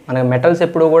ఉంటాయి. మనకి మెటల్స్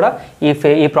ఎప్పుడు కూడా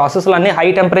ఈ ప్రాసెస్లో అన్నీ హై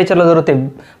టెంపరేచర్లో జరుగుతాయి,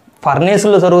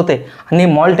 ఫర్నేస్లో జరుగుతాయి, అన్ని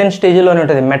మోల్టెన్ స్టేజ్లోనే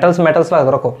ఉంటుంది. మెటల్స్లో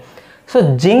దొరకవు. సో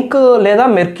జింక్ లేదా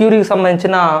మెర్క్యూరీకి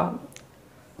సంబంధించిన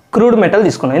క్రూడ్ మెటల్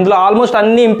తీసుకున్నాం. ఇందులో ఆల్మోస్ట్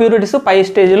అన్ని ఇంప్యూరిటీస్ పై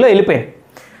స్టేజ్లో వెళ్ళిపోయాయి.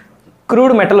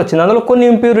 క్రూడ్ మెటల్ వచ్చింది. అందులో కొన్ని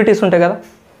ఇంప్యూరిటీస్ ఉంటాయి కదా,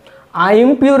 ఆ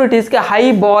ఇంప్యూరిటీస్కి హై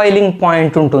బాయిలింగ్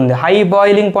పాయింట్ ఉంటుంది. హై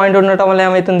బాయిలింగ్ పాయింట్ ఉండటం వల్ల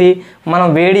ఏమవుతుంది? మనం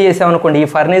వేడి చేసామనుకోండి, ఈ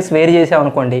ఫర్నేస్ వేడి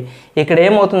చేసామనుకోండి, ఇక్కడ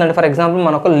ఏమవుతుందంటే, ఫర్ ఎగ్జాంపుల్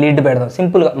మనం ఒక లిడ్ పెడదాం.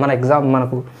 సింపుల్గా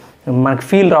మనకు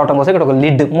ఫీల్ రావడం కోసం ఇక్కడ ఒక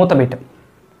లిడ్ మూత పెట్టాం.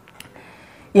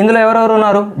 ఇందులో ఎవరెవరు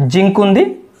ఉన్నారు? జింక్ ఉంది,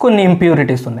 కొన్ని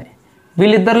ఇంప్యూరిటీస్ ఉన్నాయి.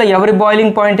 వీళ్ళిద్దరిలో ఎవరి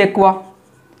బాయిలింగ్ పాయింట్ ఎక్కువ?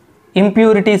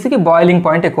 ఇంప్యూరిటీస్కి బాయిలింగ్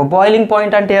పాయింట్ ఎక్కువ. బాయిలింగ్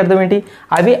పాయింట్ అంటే అర్థం ఏంటి?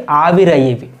 అవి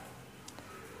ఆవిరయ్యేవి.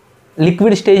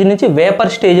 లిక్విడ్ స్టేజ్ నుంచి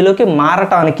వేపర్ స్టేజ్లోకి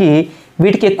మారటానికి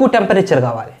వీటికి ఎక్కువ టెంపరేచర్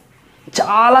కావాలి,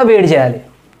 చాలా వేడి చేయాలి.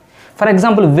 ఫర్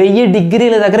ఎగ్జాంపుల్ 1000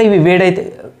 డిగ్రీల దగ్గర ఇవి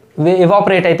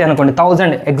ఇవాపరేట్ అయితే అనుకోండి.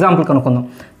 1000 ఎగ్జాంపుల్ కనుక్కుందాం.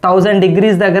 1000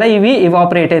 డిగ్రీస్ దగ్గర ఇవి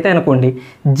ఇవాపరేట్ అయితే అనుకోండి.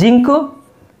 జింక్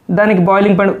దానికి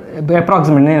బాయిలింగ్ పాయింట్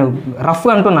అప్రాక్సిమేట్, నేను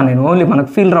రఫ్గా అంటున్నాను, నేను ఓన్లీ మనకు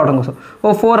ఫీల్ రావడం కోసం.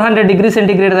 400 డిగ్రీ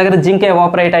సెంటిగ్రేడ్ దగ్గర జింక్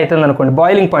ఎవాపరేట్ అవుతుంది అనుకోండి.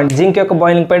 బాయిలింగ్ పాయింట్, జింక్ యొక్క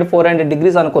బాయిలింగ్ పాయింట్ 400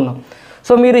 డిగ్రీస్ అనుకుందాం.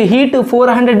 సో మీరు హీట్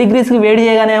 400 డిగ్రీస్కి వేడి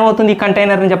చేయగానే ఏమవుతుంది? ఈ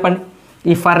కంటైనర్ని చెప్పండి,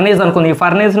 ఈ ఫర్నేస్ అనుకుంది. ఈ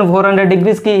ఫర్నేస్ను 400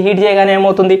 డిగ్రీస్కి హీట్ చేయగానే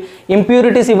ఏమవుతుంది?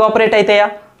 ఇంప్యూరిటీస్ ఇవాపరేట్ అవుతాయా?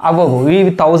 అవ్వవు.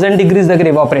 ఇవి 1000 డిగ్రీస్ దగ్గర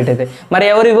ఇవాపరేట్ అవుతాయి. మరి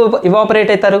ఎవరు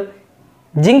ఇవాపరేట్ అవుతారు?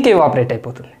 జింక్ ఇవాపరేట్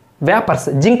అయిపోతుంది.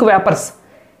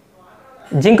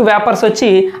 జింక్ వేపర్స్ వచ్చి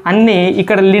అన్నీ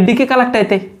ఇక్కడ లిడ్కి కలెక్ట్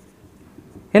అవుతాయి.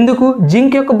 ఎందుకు?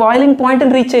 జింక్ యొక్క బాయిలింగ్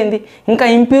పాయింట్ని రీచ్ అయింది, ఇంకా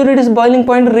ఇంప్యూరిటీస్ బాయిలింగ్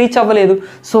పాయింట్ రీచ్ అవ్వలేదు.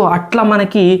 సో అట్లా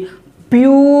మనకి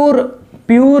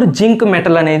ప్యూర్ జింక్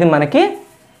మెటల్ అనేది మనకి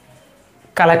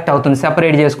కలెక్ట్ అవుతుంది.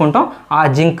 సెపరేట్ చేసుకుంటాం. ఆ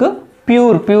జింక్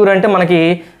ప్యూర్ అంటే మనకి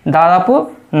దాదాపు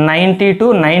 90 to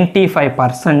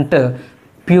 95%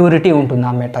 ప్యూరిటీ ఉంటుంది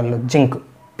ఆ మెటల్లో.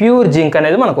 ప్యూర్ జింక్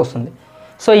అనేది మనకు వస్తుంది.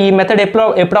 సో ఈ మెథడ్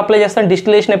ఎప్పుడు అప్లై చేస్తాం?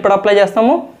 డిస్టిలేషన్ ఎప్పుడు అప్లై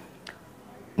చేస్తాము?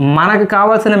 మనకు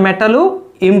కావాల్సిన మెటల్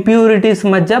ఇంప్యూరిటీస్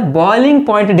మధ్య బాయిలింగ్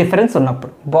పాయింట్ డిఫరెన్స్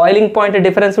ఉన్నప్పుడు. బాయిలింగ్ పాయింట్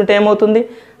డిఫరెన్స్ ఉంటే ఏమవుతుంది?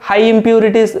 హై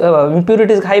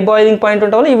ఇంప్యూరిటీస్కి హై బాయిలింగ్ పాయింట్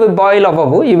ఉండటం వల్ల ఇవి బాయిల్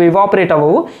అవ్వవు, ఇవి ఇవాపరేట్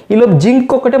అవ్వవు. ఈలోపు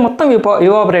జింక్ ఒకటే మొత్తం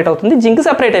ఇవాపరేట్ అవుతుంది, జింక్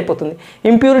సెపరేట్ అయిపోతుంది.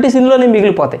 ఇంప్యూరిటీస్ ఇందులోనే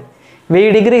మిగిలిపోతాయి.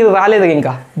 1000 డిగ్రీకి రాలేదు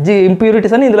ఇంకా,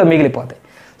 ఇంప్యూరిటీస్ అని ఇందులో మిగిలిపోతాయి.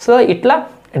 సో ఇట్లా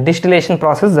డిస్టిలేషన్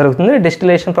ప్రాసెస్ జరుగుతుంది.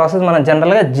 డిస్టిలేషన్ ప్రాసెస్ మనం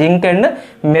జనరల్గా జింక్ అండ్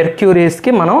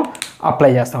మెర్క్యూరీస్కి మనం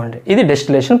అప్లై చేస్తామండి. ఇది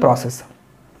distillation process.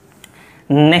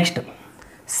 Next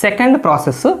second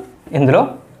process ఇందులో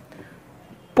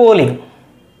పోలింగ్.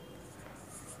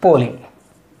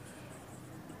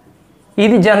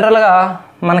 ఇది జనరల్గా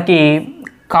మనకి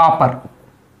కాపర్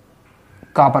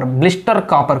బ్లిస్టర్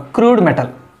కాపర్ క్రూడ్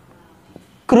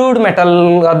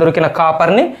మెటల్గా దొరికిన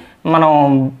కాపర్ని మనం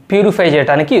ప్యూరిఫై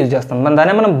చేయడానికి యూజ్ చేస్తాం.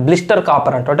 దాన్ని మనం బ్లిస్టర్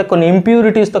కాపర్ అంటాం. అంటే కొన్ని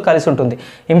ఇంప్యూరిటీస్తో కలిసి ఉంటుంది.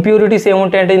 ఇంప్యూరిటీస్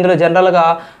ఏముంటాయంటే ఇందులో జనరల్గా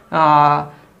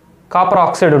కాపర్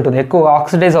ఆక్సైడ్ ఉంటుంది, ఎక్కువ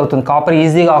ఆక్సిడైజ్ అవుతుంది. కాపర్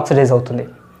ఈజీగా ఆక్సిడైజ్ అవుతుంది,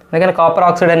 అందుకని కాపర్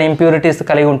ఆక్సైడ్ అనే ఇంప్యూరిటీస్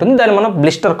కలిగి ఉంటుంది. దాన్ని మనం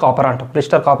బ్లిస్టర్ కాపర్ అంటాం.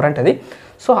 బ్లిస్టర్ కాపర్ అంటే అది.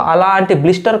 సో అలాంటి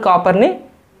బ్లిస్టర్ కాపర్ని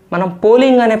మనం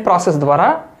పోలింగ్ అనే ప్రాసెస్ ద్వారా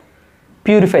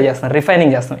ప్యూరిఫై చేస్తాం,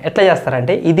 రిఫైనింగ్ చేస్తాం. ఎట్లా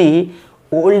చేస్తారంటే ఇది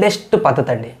ఓల్డెస్ట్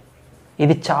పద్ధతి అండి.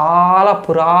 ఇది చాలా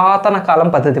పురాతన కాలం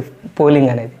పద్ధతి పోలింగ్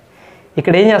అనేది.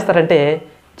 ఇక్కడ ఏం చేస్తారంటే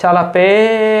చాలా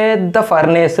పెద్ద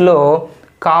ఫర్నేస్లో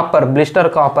బ్లిస్టర్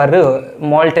కాపర్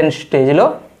మోల్టెన్ స్టేజ్లో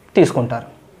తీసుకుంటారు.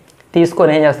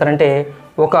 తీసుకొని ఏం చేస్తారంటే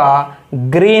ఒక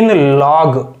గ్రీన్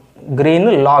లాగ్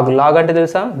లాగ్ అంటే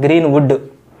తెలుసా, గ్రీన్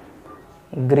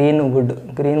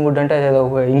వుడ్ అంటే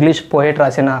ఇంగ్లీష్ పోయెట్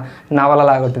రాసిన నవల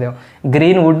లాగా ఉంటుంది.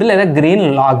 గ్రీన్ వుడ్ లేదా గ్రీన్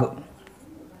లాగ్,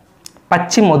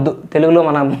 పచ్చి మొద్దు, తెలుగులో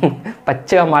మనం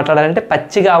పచ్చిగా మాట్లాడాలంటే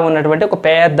పచ్చిగా ఉన్నటువంటి ఒక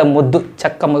పెద్ద మొద్దు,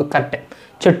 చెక్క కట్టె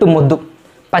చెట్టు మొద్దు,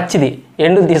 పచ్చిది.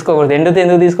 ఎందుకు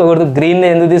తీసుకోకూడదు, గ్రీన్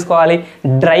ఎందుకు తీసుకోవాలి,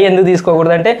 డ్రై ఎందుకు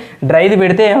తీసుకోకూడదు అంటే డ్రైది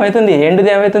పెడితే ఏమవుతుంది, ఎండుది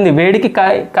ఏమవుతుంది, వేడికి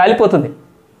కాలిపోతుంది.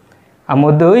 ఆ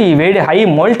మొద్దు ఈ వేడి హై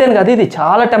మోల్టెన్ కదా, ఇది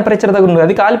చాలా టెంపరేచర్ దగ్గర ఉంది,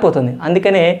 అది కాలిపోతుంది.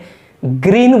 అందుకనే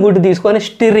గ్రీన్ వుడ్ తీసుకొని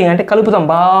స్టిర్రింగ్ అంటే కలుపుతాం,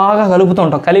 బాగా కలుపుతూ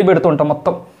ఉంటాం, కలిగి పెడుతుంటాం,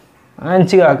 మొత్తం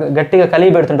మంచిగా గట్టిగా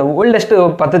కలిగి పెడుతుంటాం. ఓల్డెస్ట్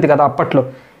పద్ధతి కదా, అప్పట్లో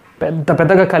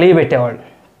పెద్దగా కలిగి పెట్టేవాళ్ళు.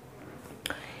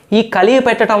 ఈ కలిగి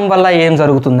పెట్టడం వల్ల ఏం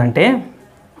జరుగుతుందంటే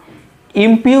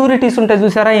ఇంప్యూరిటీస్ ఉంటాయి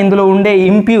చూసారా, ఇందులో ఉండే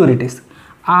ఇంప్యూరిటీస్,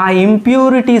 ఆ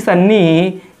ఇంప్యూరిటీస్ అన్నీ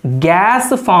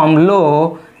గ్యాస్ ఫామ్లో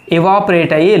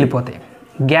ఎవాపరేట్ అయ్యి వెళ్ళిపోతాయి.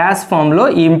 గ్యాస్ ఫామ్లో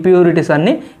ఈ ఇంప్యూరిటీస్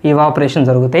అన్నీ ఇవాపరేషన్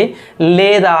జరుగుతాయి.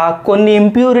 లేదా కొన్ని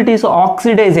ఇంప్యూరిటీస్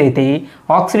ఆక్సిడైజ్ అవుతాయి,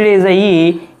 ఆక్సిడైజ్ అయ్యి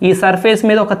ఈ సర్ఫేస్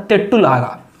మీద ఒక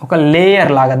తెట్టులాగా, ఒక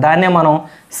లేయర్ లాగా, దాన్నే మనం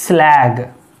స్లాగ్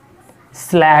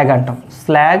అంటాం.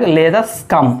 స్లాగ్ లేదా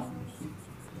స్కమ్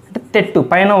అంటే తెట్టు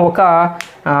పైన ఒక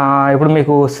ఇప్పుడు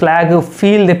మీకు స్లాగ్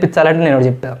ఫీల్ తెప్పించాలంటే నేను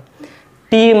చెప్తాను.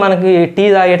 మనకి టీ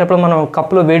తాగేటప్పుడు మనం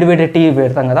కప్పులో వేడి టీ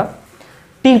పెడతాం కదా,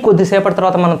 టీ కొద్దిసేపటి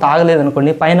తర్వాత మనం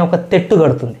తాగలేదనుకోండి, పైన ఒక తెట్టు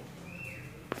కడుతుంది,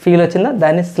 ఫీల్ వచ్చిందా,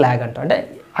 దాన్ని స్లాగ్ అంటాం. అంటే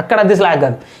అక్కడ అది స్లాగ్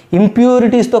కాదు,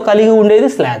 ఇంప్యూరిటీస్తో కలిగి ఉండేది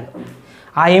స్లాగ్.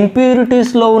 ఆ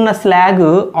ఇంప్యూరిటీస్లో ఉన్న స్లాగ్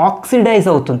ఆక్సిడైజ్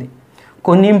అవుతుంది.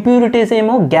 కొన్ని ఇంప్యూరిటీస్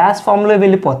ఏమో గ్యాస్ ఫామ్లో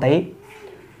వెళ్ళిపోతాయి,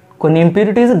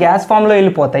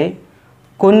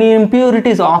 కొన్ని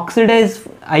ఇంప్యూరిటీస్ ఆక్సిడైజ్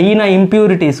అయిన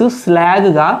ఇంప్యూరిటీస్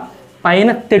స్లాగ్గా పైన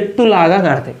తెట్టులాగా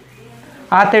కడతాయి.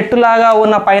 ఆ తెట్టులాగా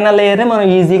ఉన్న పైన లేయర్ని మనం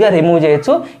ఈజీగా రిమూవ్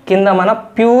చేయొచ్చు. కింద మన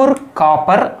ప్యూర్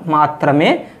కాపర్ మాత్రమే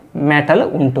మెటల్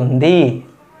ఉంటుంది.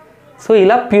 సో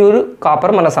ఇలా ప్యూర్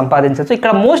కాపర్ మనం సంపాదించవచ్చు.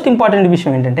 ఇక్కడ మోస్ట్ ఇంపార్టెంట్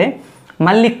విషయం ఏంటంటే,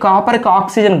 మళ్ళీ కాపర్కి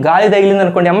ఆక్సిజన్ గాలి తగిలింది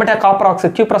అనుకోండి, ఎమ్మటే copper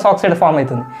oxide cuprous oxide form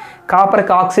అవుతుంది.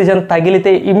 కాపర్కి ఆక్సిజన్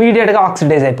తగిలితే ఇమీడియట్గా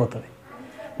ఆక్సిడైజ్ అయిపోతుంది.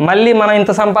 మళ్ళీ మనం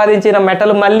ఇంత సంపాదించిన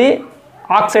మెటల్ మళ్ళీ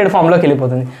ఆక్సైడ్ ఫామ్లోకి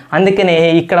వెళ్ళిపోతుంది. అందుకనే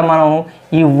ఇక్కడ మనం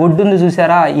ఈ వుడ్ని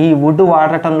చూసారా, ఈ వుడ్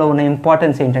వాడటంలో ఉన్న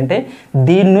ఇంపార్టెన్స్ ఏంటంటే,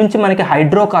 దీని నుంచి మనకి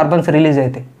హైడ్రోకార్బన్స్ రిలీజ్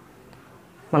అవుతాయి.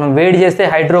 మనం వేడి చేస్తే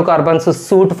హైడ్రోకార్బన్స్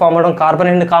సూట్ ఫామ్ అవడం,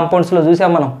 కార్బన్ కాంపౌండ్స్లో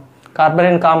చూసాం మనం.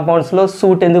 కార్బన్ కాంపౌండ్స్లో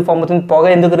సూట్ ఎందుకు ఫామ్ అవుతుంది, పొగ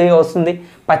ఎందుకు వస్తుంది,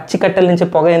 పచ్చి కట్టెల నుంచి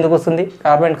పొగ ఎందుకు వస్తుంది,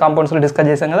 కార్బన్ కాంపౌండ్స్లో డిస్కస్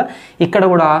చేసాం కదా. ఇక్కడ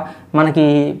కూడా మనకి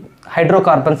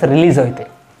హైడ్రోకార్బన్స్ రిలీజ్ అవుతాయి.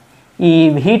 ఈ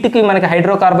హీట్కి మనకి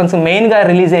హైడ్రోకార్బన్స్ మెయిన్గా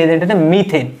రిలీజ్ అయ్యేది ఏంటంటే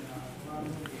మీథేన్.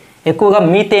 ఎక్కువగా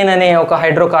మీథేన్ అనే ఒక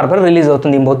హైడ్రోకార్బన్ రిలీజ్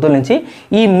అవుతుంది ఈ మొద్దుల నుంచి.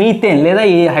 ఈ మీథేన్ లేదా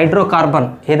ఈ హైడ్రోకార్బన్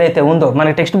ఏదైతే ఉందో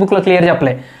మనకి టెక్స్ట్ బుక్లో క్లియర్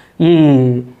చెప్పలే, ఈ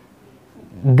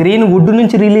గ్రీన్ వుడ్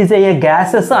నుంచి రిలీజ్ అయ్యే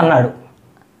గ్యాసెస్ అన్నాడు.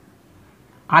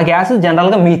 ఆ గ్యాసెస్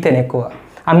జనరల్గా మీథేన్ ఎక్కువ.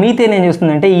 ఆ మీథేన్ ఏం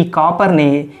చేస్తుందంటే ఈ కాపర్ని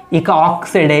ఇక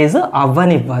ఆక్సిడైజ్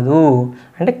అవ్వనివ్వదు.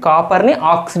 అంటే కాపర్ని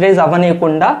ఆక్సిడైజ్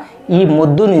అవ్వనివ్వకుండా ఈ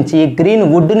మొద్దు నుంచి, ఈ గ్రీన్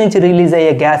వుడ్ నుంచి రిలీజ్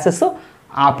అయ్యే గ్యాసెస్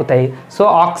ఆపుతాయి. సో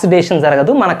ఆక్సిడేషన్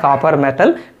జరగదు, మన కాపర్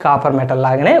మెటల్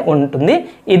లాగానే ఉంటుంది.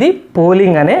 ఇది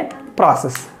పోలింగ్ అనే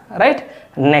ప్రాసెస్, రైట్.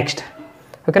 నెక్స్ట్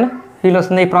ఓకేనా, ఫీల్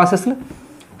వస్తుంది ఈ ప్రాసెస్లో.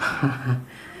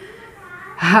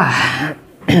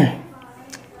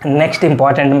 నెక్స్ట్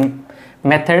ఇంపార్టెంట్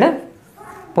మెథడ్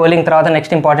పోలింగ్ తర్వాత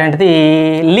నెక్స్ట్ ఇంపార్టెంట్ది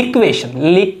లిక్వేషన్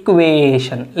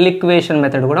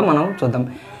మెథడ్ కూడా మనం చూద్దాం.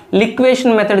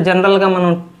 లిక్వేషన్ మెథడ్ జనరల్గా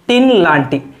మనం టిన్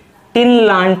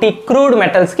లాంటి క్రూడ్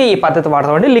మెటల్స్కి ఈ పద్ధతి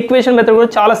వాడతామండి. లిక్వేషన్ మెథడ్ కూడా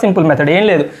చాలా సింపుల్ మెథడ్, ఏం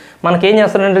లేదు. మనకేం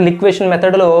చేస్తారంటే లిక్వేషన్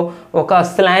మెథడ్లో ఒక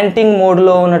స్లాంటింగ్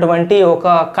మోడ్లో ఉన్నటువంటి ఒక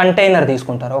కంటైనర్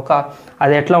తీసుకుంటారు.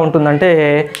 అది ఎట్లా ఉంటుందంటే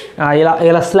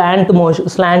ఇలా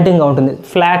స్లాంటింగ్గా ఉంటుంది,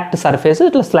 ఫ్లాట్ సర్ఫేస్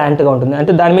ఇట్లా స్లాంట్గా ఉంటుంది,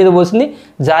 అంటే దాని మీద పోసింది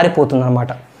జారిపోతుంది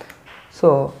అనమాట. సో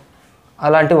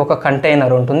అలాంటి ఒక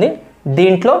కంటైనర్ ఉంటుంది.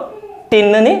 దీంట్లో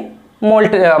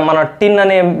మన టిన్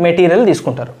అనే మెటీరియల్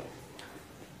తీసుకుంటారు.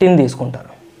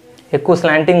 ఎక్కువ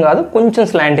స్లాంటింగ్ కాదు, కొంచెం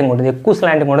స్లాంటింగ్ ఉంటుంది, ఎక్కువ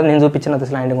స్లాంటింగ్ ఉంటుంది, నేను చూపించినంత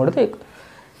స్లాంటింగ్ ఉంటుంది.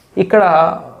 ఇక్కడ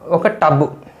ఒక టబ్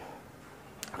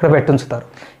ఇక్కడ పెట్టుంచుతారు.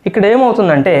 ఇక్కడ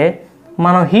ఏమవుతుందంటే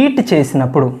మనం హీట్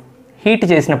చేసినప్పుడు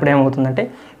ఏమవుతుందంటే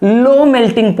లో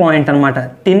మెల్టింగ్ పాయింట్ అనమాట.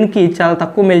 టిన్కి చాలా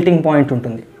తక్కువ మెల్టింగ్ పాయింట్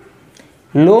ఉంటుంది.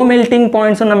 లో మెల్టింగ్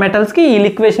పాయింట్స్ ఉన్న మెటల్స్కి ఈ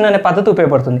లిక్వేషన్ అనే పద్ధతి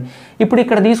ఉపయోగపడుతుంది. ఇప్పుడు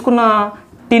ఇక్కడ తీసుకున్న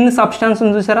టిన్ సబ్స్టెన్స్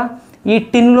చూసారా, ఈ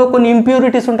టిన్లో కొన్ని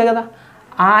ఇంప్యూరిటీస్ ఉంటాయి కదా,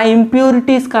 ఆ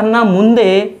ఇంప్యూరిటీస్ కన్నా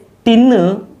ముందే టిన్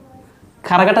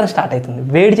కరగటం స్టార్ట్ అవుతుంది.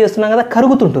 వేడి చేస్తున్నాం కదా,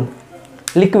 కరుగుతుంటుంది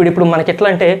లిక్విడ్. ఇప్పుడు మనకి ఎట్లా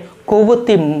అంటే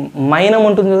కొవ్వొత్తి మైనం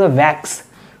ఉంటుంది కదా,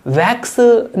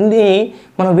 వ్యాక్స్ని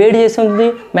మనం వేడి చేస్తుంది,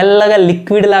 మెల్లగా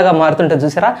లిక్విడ్ లాగా మారుతుంటుంది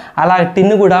చూసారా, అలా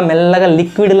టిన్ కూడా మెల్లగా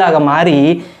లిక్విడ్ లాగా మారి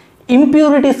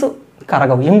ఇంప్యూరిటీస్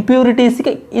కరగవు.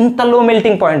 ఇంప్యూరిటీస్కి ఇంత లో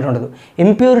మెల్టింగ్ పాయింట్ ఉండదు.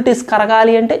 ఇంప్యూరిటీస్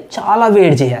కరగాలి అంటే చాలా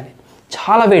వేడి చేయాలి.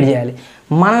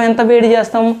 మనం ఎంత వేడి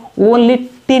చేస్తాం? ఓన్లీ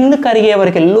టిన్ కరిగే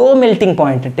వరకే లో మెల్టింగ్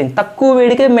పాయింట్. టిన్ తక్కువ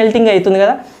వేడికే మెల్టింగ్ అవుతుంది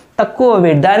కదా, తక్కువ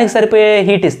వేడి, దానికి సరిపోయే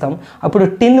హీట్ ఇస్తాం. అప్పుడు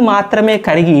టిన్ మాత్రమే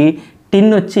కరిగి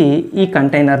టిన్ వచ్చి ఈ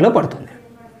కంటైనర్లో పడుతుంది.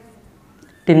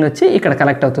 టిన్ వచ్చి ఇక్కడ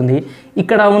కలెక్ట్ అవుతుంది.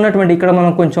 ఇక్కడ ఉన్నటువంటి ఇక్కడ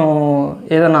మనం కొంచెం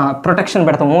ఏదైనా ప్రొటెక్షన్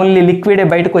పెడతాం, ఓన్లీ లిక్విడే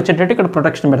బయటకు వచ్చేటట్టు ఇక్కడ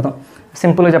ప్రొటెక్షన్ పెడతాం.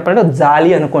 సింపుల్గా చెప్పాలంటే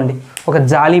జాలి అనుకోండి, ఒక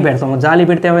జాలి పెడతాం. జాలి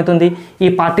పెడితే ఏమవుతుంది? ఈ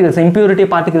పార్టికల్స్, ఇంప్యూరిటీ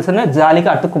పార్టికల్స్ అనేవి జాలికి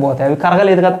అతుక్కుపోతాయి, అవి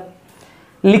కరగలేదు కదా.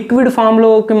 లిక్విడ్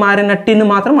ఫామ్లోకి మారిన టిన్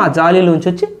మాత్రం ఆ జాలీలోంచి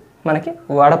వచ్చి మనకి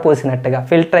వడపోసినట్టుగా,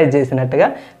 ఫిల్టరైజ్ చేసినట్టుగా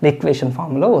లిక్వేషన్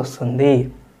ఫామ్లో వస్తుంది.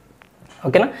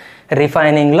 ఓకేనా?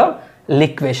 రిఫైనింగ్లో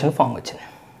లిక్వేషన్ ఫామ్ వచ్చింది.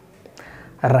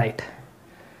 Right.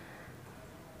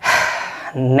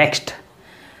 Next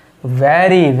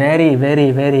very very very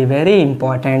very very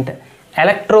important,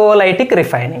 electrolytic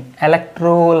refining.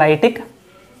 Electrolytic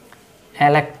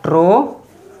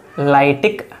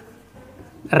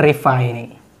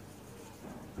refining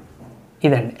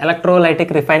ఇదండి.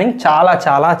 ఎలక్ట్రోలైటిక్ రిఫైనింగ్ చాలా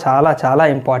చాలా చాలా చాలా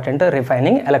ఇంపార్టెంట్.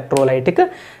 ఎలక్ట్రోలైటిక్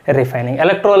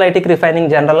రిఫైనింగ్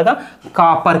జనరల్గా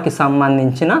కాపర్కి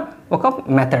సంబంధించిన ఒక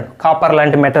మెథడ్. కాపర్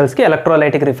లాంటి మెటల్స్కి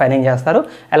ఎలక్ట్రోలైటిక్ రిఫైనింగ్ చేస్తారు.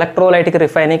 ఎలక్ట్రోలైటిక్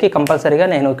రిఫైనింగ్కి కంపల్సరీగా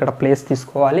నేను ఇక్కడ ప్లేస్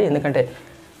తీసుకోవాలి, ఎందుకంటే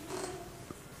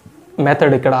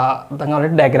మెథడ్ ఇక్కడ అర్థం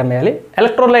కావాలంటే డయాగ్రామ్ వేయాలి.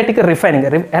 ఎలక్ట్రోలైటిక్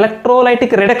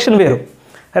రిడక్షన్ వేరు.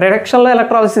 రిడక్షన్లో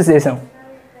ఎలక్ట్రాలిసిస్ చేసాం,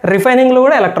 రిఫైనింగ్లో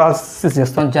కూడా ఎలక్ట్రాలిసిస్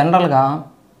చేస్తాం. జనరల్గా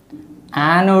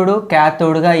యానోడ్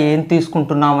క్యాథోడ్గా ఏం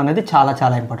తీసుకుంటున్నాం అనేది చాలా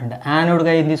చాలా ఇంపార్టెంట్.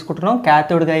 యానోడ్గా ఏం తీసుకుంటున్నాం,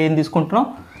 క్యాథోడ్గా ఏం తీసుకుంటున్నాం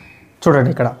చూడండి.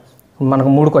 ఇక్కడ మనకు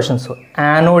 3 క్వశ్చన్స్.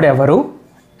 యానోడ్ ఎవరు,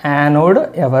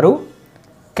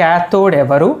 క్యాథోడ్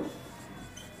ఎవరు,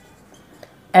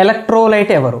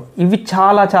 ఎలక్ట్రోలైట్ ఎవరు? ఇవి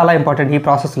చాలా చాలా ఇంపార్టెంట్ ఈ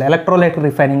ప్రాసెస్లో. ఎలక్ట్రోలైటిక్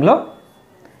రిఫైనింగ్లో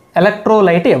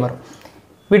ఎలక్ట్రోలైట్ ఎవరు,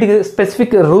 వీటికి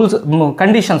స్పెసిఫిక్ రూల్స్,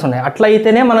 కండిషన్స్ ఉన్నాయి. అట్లా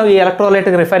అయితేనే మనం ఈ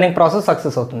ఎలక్ట్రోలైటిక్ రిఫైనింగ్ ప్రాసెస్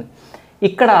సక్సెస్ అవుతుంది.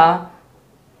 ఇక్కడ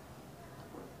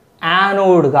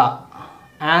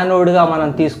యానోడ్గా మనం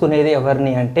తీసుకునేది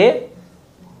ఎవరిని అంటే,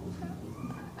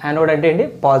 యానోడ్ అంటే ఏంటి?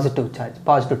 Positive charge,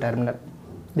 positive terminal.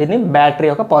 దీన్ని బ్యాటరీ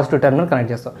యొక్క పాజిటివ్ టెర్మినల్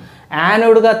కనెక్ట్ చేస్తాం.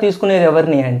 యానోడ్గా తీసుకునేది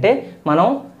ఎవరిని అంటే మనం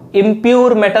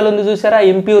ఇంప్యూర్ మెటల్ ఉంది చూసారా,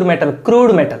 ఇంప్యూర్ మెటల్,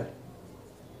 క్రూడ్ మెటల్,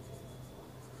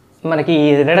 మనకి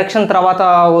రిడక్షన్ తర్వాత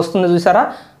వస్తుంది చూసారా,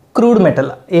 క్రూడ్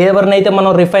మెటల్. ఎవరినైతే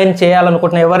మనం రిఫైన్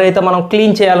చేయాలనుకుంటున్నాం, ఎవరైతే మనం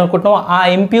క్లీన్ చేయాలనుకుంటున్నామో ఆ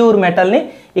ఇంప్యూర్ మెటల్ని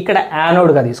ఇక్కడ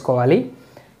యానోడ్గా తీసుకోవాలి.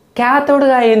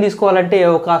 క్యాథోడ్గా ఏం తీసుకోవాలంటే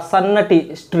ఒక సన్నటి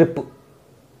స్ట్రిప్,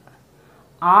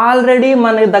 ఆల్రెడీ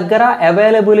మన దగ్గర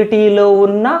అవైలబిలిటీలో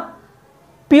ఉన్న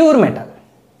ప్యూర్ మెటల్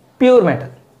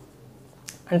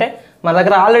అంటే మన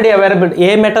దగ్గర ఆల్రెడీ అవైలబిలిటీ, ఏ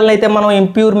మెటల్ని అయితే మనం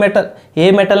ఇంప్యూర్ మెటల్, ఏ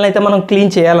మెటల్ని అయితే మనం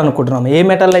క్లీన్ చేయాలనుకుంటున్నామో, ఏ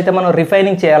మెటల్ని అయితే మనం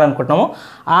రిఫైనింగ్ చేయాలనుకుంటున్నామో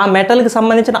ఆ మెటల్కి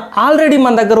సంబంధించిన ఆల్రెడీ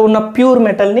మన దగ్గర ఉన్న ప్యూర్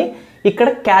మెటల్ని ఇక్కడ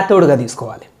క్యాథోడ్గా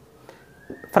తీసుకోవాలి.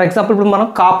 ఫర్ ఎగ్జాంపుల్ ఇప్పుడు మనం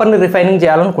కాపర్ని రిఫైనింగ్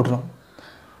చేయాలనుకుంటున్నాం.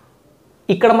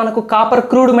 ఇక్కడ మనకు కాపర్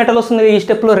క్రూడ్ మెటల్ వస్తుంది, ఈ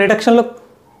స్టెప్లో రిడక్షన్లో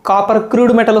కాపర్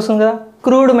క్రూడ్ మెటల్ వస్తుంది కదా,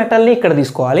 క్రూడ్ మెటల్ని ఇక్కడ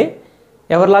తీసుకోవాలి,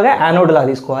 ఎవరిలాగా యానోడ్లా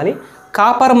తీసుకోవాలి.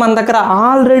 కాపర్ మన దగ్గర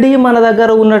ఆల్రెడీ మన దగ్గర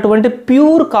ఉన్నటువంటి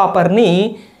ప్యూర్ కాపర్ని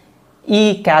ఈ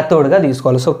క్యాథోడ్గా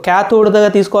తీసుకోవాలి. సో క్యాథోడ్గా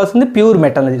తీసుకోవాల్సింది ప్యూర్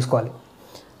మెటల్ని తీసుకోవాలి.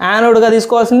 యానోడ్గా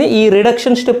తీసుకోవాల్సింది ఈ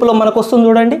రిడక్షన్ స్టెప్లో మనకు వస్తుంది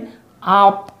చూడండి, ఆ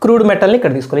క్రూడ్ మెటల్ని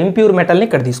ఇక్కడ తీసుకోవాలి, ఇంప్యూర్ మెటల్ని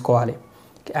ఇక్కడ తీసుకోవాలి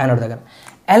యానోడ్ దగ్గర.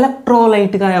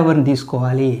 ఎలక్ట్రోలైట్గా ఎవరిని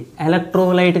తీసుకోవాలి?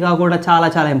 ఎలక్ట్రోలైట్గా కూడా చాలా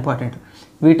చాలా ఇంపార్టెంట్.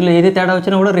 వీటిలో ఏది తేడా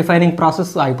వచ్చినా కూడా రిఫైనింగ్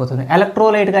ప్రాసెస్ ఆగిపోతుంది.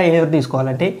 ఎలక్ట్రోలైట్గా ఎవరు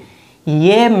తీసుకోవాలంటే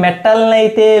ఏ మెటల్ని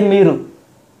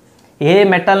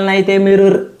అయితే మీరు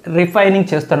రిఫైనింగ్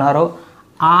చేస్తున్నారో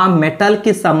ఆ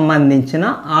మెటల్కి సంబంధించిన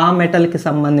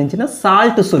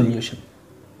సాల్ట్ సొల్యూషన్,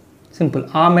 సింపుల్,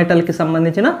 ఆ మెటల్కి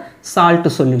సంబంధించిన సాల్ట్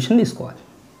సొల్యూషన్ తీసుకోవాలి.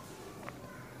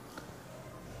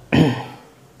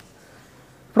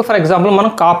 ఇప్పుడు ఫర్ ఎగ్జాంపుల్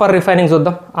మనం కాపర్ రిఫైనింగ్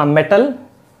చూద్దాం. ఆ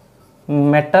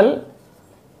మెటల్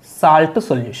సాల్ట్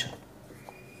సొల్యూషన్,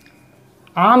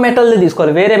 ఆ మెటల్ది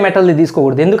తీసుకోవాలి, వేరే మెటల్ది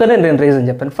తీసుకోకూడదు. ఎందుకని నేను రీజన్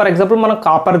చెప్పాను. ఫర్ ఎగ్జాంపుల్ మనం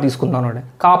కాపర్ తీసుకుందాం,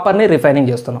 కాపర్ని రిఫైనింగ్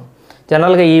చేస్తున్నాం.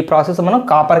 జనరల్గా ఈ ప్రాసెస్ మనం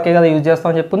కాపర్కే కదా యూజ్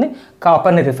చేస్తామని చెప్పింది,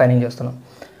 కాపర్ని రిఫైనింగ్ చేస్తున్నాం.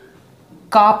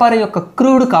 కాపర్ యొక్క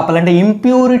క్రూడ్ కాపర్ అంటే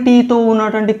ఇంప్యూరిటీతో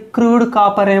ఉన్నటువంటి క్రూడ్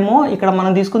కాపర్ ఏమో ఇక్కడ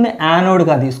మనం తీసుకుంది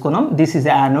యానోడ్గా తీసుకున్నాం, దిస్ ఈజ్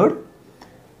యానోడ్.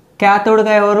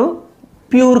 క్యాథోడ్గా ఎవరు?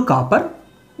 Pure copper.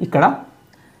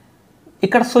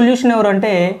 ఇక్కడ సొల్యూషన్ ఎవరు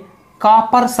అంటే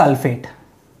copper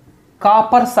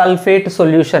sulphate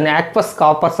solution, aqueous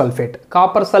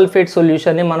copper sulphate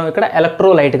సొల్యూషన్ని మనం ఇక్కడ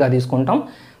ఎలక్ట్రోలైట్గా తీసుకుంటాం.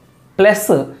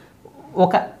 ప్లస్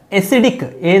ఒక ఎసిడిక్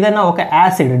ఏదైనా ఒక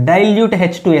యాసిడ్ డైల్యూట్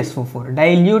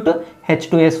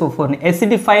H2SO4ని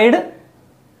ఎసిడిఫైడ్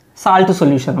సాల్ట్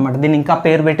సొల్యూషన్ అనమాట. దీన్ని ఇంకా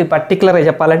పేరు పెట్టి పర్టికులర్గా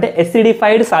చెప్పాలంటే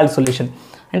ఎసిడిఫైడ్ సాల్ట్ సొల్యూషన్.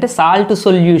 అంటే సాల్ట్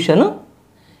సొల్యూషన్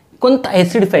కొంత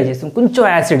ఎసిడిఫై చేస్తుంది, కొంచెం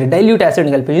యాసిడ్, డైల్యూట్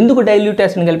యాసిడ్ని కలిపి. ఎందుకు డైల్యూట్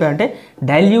యాసిడ్ని కలిపామంటే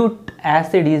డైల్యూట్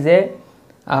యాసిడ్ ఈజ్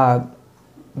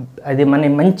అది మన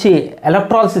మంచి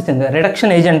ఎలక్ట్రాలిసిస్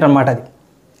రిడక్షన్ ఏజెంట్ అనమాట. అది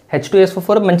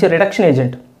H2SO4 మంచి రిడక్షన్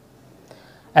ఏజెంట్,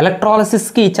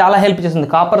 ఎలక్ట్రాలిసిస్కి చాలా హెల్ప్ చేస్తుంది.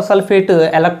 కాపర్ సల్ఫేట్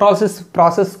ఎలక్ట్రాలిసిస్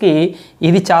ప్రాసెస్కి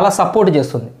ఇది చాలా సపోర్ట్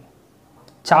చేస్తుంది,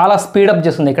 చాలా స్పీడప్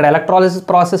చేస్తుంది. ఇక్కడ ఎలక్ట్రాలిసిస్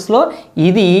ప్రాసెస్లో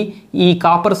ఇది ఈ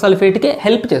కాపర్ సల్ఫేట్కి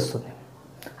హెల్ప్ చేస్తుంది.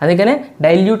 అందుకనే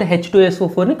డైల్యూట్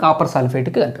H2SO4ని కాపర్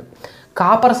సల్ఫేట్కి కలిపాం.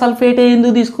 కాపర్ సల్ఫేట్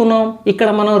ఎందుకు తీసుకున్నాం? ఇక్కడ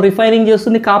మనం రిఫైనింగ్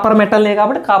చేస్తుంది కాపర్ మెటల్నే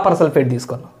కాబట్టి కాపర్ సల్ఫేట్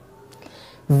తీసుకున్నాం.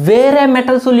 వేరే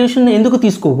మెటల్ సొల్యూషన్ ఎందుకు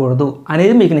తీసుకోకూడదు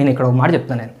అనేది మీకు నేను ఇక్కడ ఒక మాట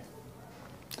చెప్తాను. నేను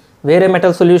వేరే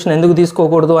మెటల్ సొల్యూషన్ ఎందుకు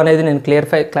తీసుకోకూడదు అనేది నేను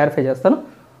క్లారిఫై చేస్తాను.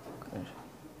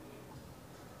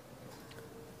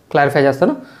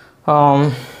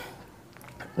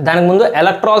 దానికి ముందు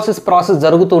ఎలక్ట్రాలిసిస్ ప్రాసెస్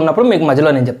జరుగుతూ ఉన్నప్పుడు మీకు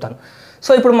మధ్యలో నేను చెప్తాను.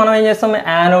 సో ఇప్పుడు మనం ఏం చేస్తాం,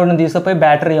 యానోడ్ని తీసుకుపోయి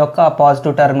బ్యాటరీ యొక్క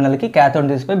పాజిటివ్ టెర్మినల్కి,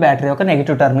 క్యాథోడ్ని తీసుకుపోయి బ్యాటరీ యొక్క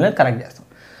నెగిటివ్ టెర్మినల్ కనెక్ట్ చేస్తాం.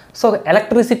 సో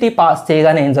ఎలక్ట్రిసిటీ పాస్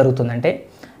చేయగానే ఏం జరుగుతుందంటే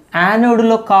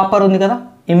యానోడ్లో కాపర్ ఉంది కదా,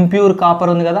 ఇంప్యూర్ కాపర్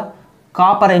ఉంది కదా,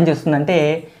 కాపర్ ఏం చేస్తుందంటే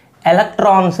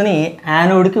ఎలక్ట్రాన్స్ని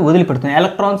యానోడ్కి వదిలిపెడుతుంది,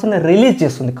 ఎలక్ట్రాన్స్ని రిలీజ్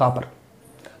చేస్తుంది.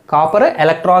 కాపర్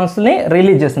ఎలక్ట్రాన్స్ని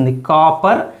రిలీజ్ చేస్తుంది.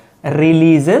 Copper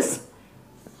releases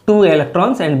 2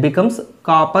 electrons and becomes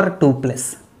copper 2+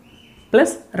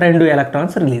 plus 2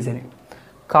 electrons release అయినాయి.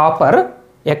 కాపర్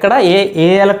ఎక్కడ ఏ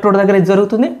ఎలక్ట్రోడ్ దగ్గర ఇది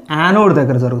జరుగుతుంది? యానోడ్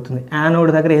దగ్గర జరుగుతుంది. యానోడ్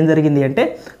దగ్గర ఏం జరిగింది అంటే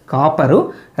కాపరు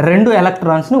 2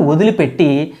 electronsని వదిలిపెట్టి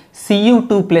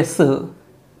Cu2+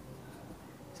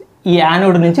 ఈ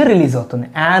యానోడ్ నుంచి రిలీజ్ అవుతుంది.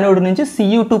 యానోడ్ నుంచి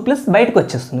Cu2+ బయటకు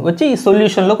వచ్చేస్తుంది, వచ్చి ఈ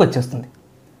సొల్యూషన్లోకి వచ్చేస్తుంది.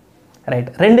 రైట్.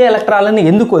 2 ఎలక్ట్రాన్లను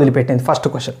ఎందుకు వదిలిపెట్టింది? First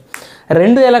question.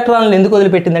 2 ఎలక్ట్రాన్లను ఎందుకు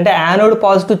వదిలిపెట్టింది అంటే యానోడ్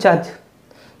పాజిటివ్ ఛార్జ్.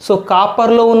 సో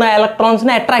కాపర్లో ఉన్న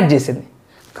ఎలక్ట్రాన్స్ని అట్రాక్ట్ చేసింది,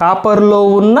 కాపర్లో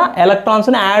ఉన్న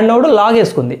ఎలక్ట్రాన్స్ని యానోడ్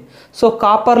లాగేసుకుంది. సో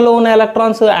కాపర్లో ఉన్న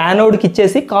ఎలక్ట్రాన్స్ యానోడ్కి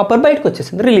ఇచ్చేసి కాపర్ బయటకు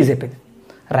వచ్చేసింది, రిలీజ్ అయిపోయింది.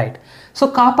 రైట్. సో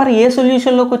కాపర్ ఏ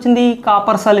సొల్యూషన్లోకి వచ్చింది?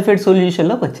 కాపర్ సల్ఫేట్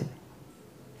సొల్యూషన్లోకి వచ్చింది.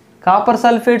 కాపర్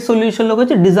సల్ఫేట్ సొల్యూషన్లోకి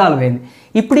వచ్చి డిజాల్వ్ అయింది.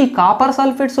 ఇప్పుడు ఈ కాపర్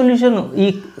సల్ఫేట్ సొల్యూషన్ ఈ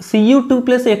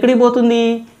Cu2+ ఎక్కడికి పోతుంది?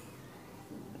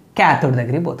 క్యాథోడ్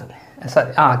దగ్గరికి పోతుంది.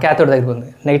 క్యాథోడ్ దగ్గరికి పోతుంది,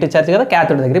 నెగిటివ్ ఛార్జ్ కదా,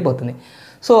 క్యాథోడ్ దగ్గరికి పోతుంది.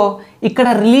 సో ఇక్కడ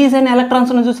రిలీజ్ అయిన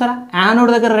ఎలక్ట్రాన్స్ చూసారా,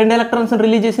 యానోడ్ దగ్గర 2 electrons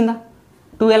రిలీజ్ చేసిందా?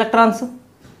 2 electrons.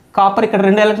 కాపర్ ఇక్కడ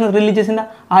 2 electrons రిలీజ్ చేసిందా?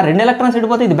 ఆ 2 electrons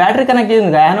ఎడిపోతే ఇది బ్యాటరీ కనెక్ట్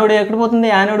చేసింది. యానోడ్ ఎక్కడ పోతుంది?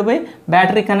 యానోడ్ పోయి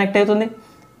బ్యాటరీ కనెక్ట్ అవుతుంది,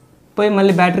 పోయి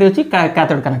మళ్ళీ బ్యాటరీ వచ్చి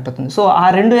క్యాథోడ్ కనెక్ట్ అవుతుంది. సో ఆ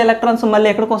 2 electrons మళ్ళీ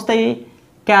ఎక్కడికి వస్తాయి?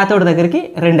 క్యాథోడ్ దగ్గరికి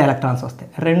 2 electrons వస్తాయి.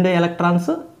 2 electrons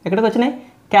ఎక్కడికి వచ్చినాయి?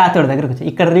 క్యాథోడ్ దగ్గరికి వచ్చాయి.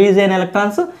 ఇక్కడ రిలీజ్ అయిన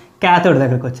ఎలక్ట్రాన్స్ క్యాథోడ్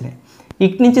దగ్గరికి వచ్చినాయి.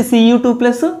 ఇటు నుంచి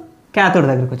Cu2+ క్యాథోడ్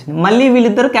దగ్గరికి వచ్చింది. మళ్ళీ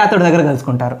వీళ్ళిద్దరు క్యాథోడ్ దగ్గర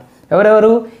కలుసుకుంటారు.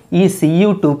 ఎవరెవరు? ఈ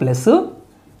Cu2+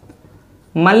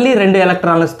 మళ్ళీ 2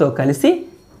 electronsతో కలిసి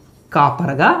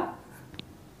కాపర్గా,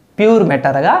 ప్యూర్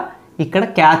మెటల్గా ఇక్కడ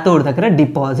క్యాథోడ్ దగ్గర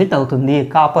డిపాజిట్ అవుతుంది.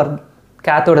 కాపర్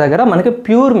క్యాథోడ్ దగ్గర మనకి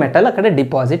ప్యూర్ మెటల్ అక్కడ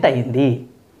డిపాజిట్ అయ్యింది.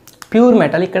 ప్యూర్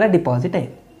మెటల్ ఇక్కడ డిపాజిట్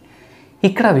అయింది.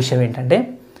 ఇక్కడ విషయం ఏంటంటే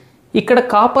ఇక్కడ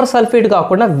కాపర్ సల్ఫేట్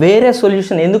కాకుండా వేరే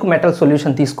సొల్యూషన్ ఎందుకు మెటల్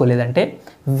సొల్యూషన్ తీసుకోలేదంటే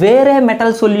వేరే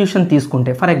మెటల్ సొల్యూషన్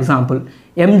తీసుకుంటే, for example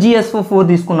MgSO4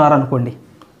 తీసుకున్నారనుకోండి,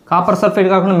 copper sulphate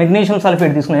కాకుండా మెగ్నీషియం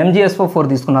సల్ఫేట్ తీసుకున్నారు, MgSO4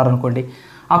 తీసుకున్నారనుకోండి,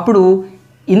 అప్పుడు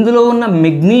ఇందులో ఉన్న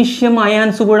మెగ్నీషియం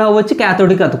అయాన్స్ కూడా వచ్చి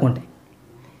క్యాథోడ్కి అతుకుంటాయి.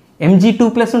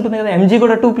 Mg2+ ఉంటుంది కదా, Mg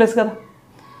కూడా 2+ కదా.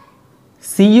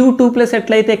 Cu2+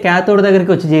 ఎట్లయితే క్యాథోడ్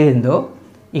దగ్గరికి వచ్చి చేరిందో,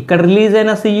 ఇక్కడ రిలీజ్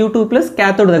అయిన Cu2+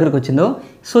 క్యాథోడ్ దగ్గరికి వచ్చిందో,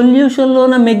 సొల్యూషన్లో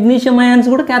ఉన్న మెగ్నీషియం అయాన్స్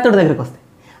కూడా క్యాథోడ్ దగ్గరికి వస్తాయి.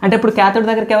 అంటే ఇప్పుడు క్యాథోడ్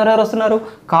దగ్గరికి ఎవరెవరు వస్తున్నారు?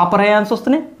 కాపర్ అయాన్స్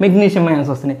వస్తున్నాయి, మెగ్నీషియం అయాన్స్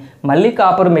వస్తున్నాయి, మళ్ళీ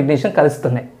కాపర్ మెగ్నీషియం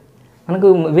కలుస్తున్నాయి. మనకు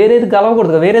వేరేది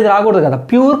కలవకూడదు, వేరేది రాకూడదు కదా,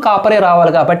 ప్యూర్ కాపరే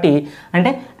రావాలి. కాబట్టి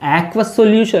అంటే యాక్వస్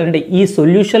సొల్యూషన్ అంటే ఈ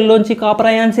సొల్యూషన్లోంచి కాపర్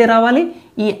అయాన్సే రావాలి,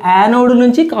 ఈ యానోడ్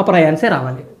నుంచి కాపర్ అయాన్సే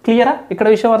రావాలి. క్లియరా? ఇక్కడ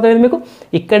విషయం అర్థమైంది మీకు?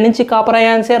 ఇక్కడి నుంచి కాపర్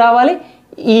అయాన్సే రావాలి,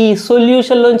 ఈ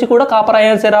సొల్యూషన్లోంచి కూడా కాపర్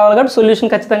అయాన్సే రావాలి. కాబట్టి సొల్యూషన్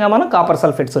ఖచ్చితంగా మనం కాపర్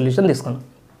సల్ఫేట్ సొల్యూషన్ తీసుకున్నాం,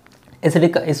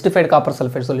 ఎసిడిఫైడ్ కాపర్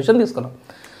సల్ఫేట్ సొల్యూషన్ తీసుకున్నాం.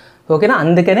 ఓకేనా?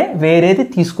 అందుకనే వేరేది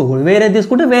తీసుకోకూడదు. వేరేది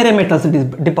తీసుకుంటే వేరే మెటల్స్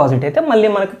డిపాజిట్ అయితే మళ్ళీ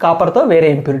మనకి కాపర్తో వేరే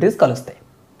ఇంప్యూరిటీస్ కలుస్తాయి.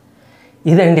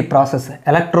 ఇదండి ప్రాసెస్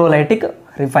ఎలక్ట్రోలైటిక్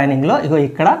రిఫైనింగ్లో. ఇగో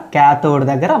ఇక్కడ క్యాథోడ్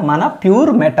దగ్గర మన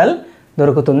ప్యూర్ మెటల్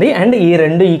దొరుకుతుంది. అండ్ ఈ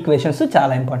 2 ఈక్వేషన్స్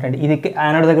చాలా ఇంపార్టెంట్. ఇది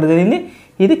యానోడ్ దగ్గర జరిగింది,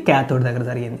 ఇది క్యాథోడ్ దగ్గర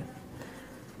జరిగింది.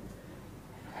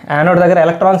 యానోడ్ దగ్గర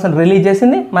ఎలక్ట్రాన్స్ రిలీజ్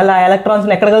చేసింది, మళ్ళీ ఆ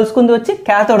ఎలక్ట్రాన్స్ని ఎక్కడ కలుసుకుంది? వచ్చి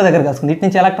క్యాథోడ్ దగ్గర కలుసుకుంది. ఇటు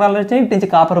నుంచి ఎలక్ట్రాన్లు వచ్చినాయి, ఇటు నుంచి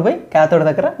కాపర్ పోయి క్యాథోడ్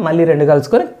దగ్గర మళ్ళీ 2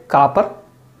 కలుసుకొని కాపర్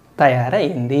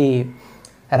తయారైంది.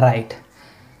 రైట్.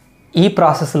 ఈ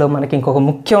ప్రాసెస్లో మనకి ఇంకొక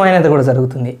ముఖ్యమైనది కూడా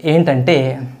జరుగుతుంది. ఏంటంటే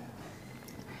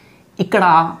ఇక్కడ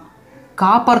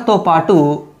కాపర్తో పాటు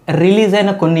రిలీజ్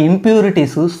అయిన కొన్ని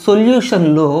ఇంప్యూరిటీస్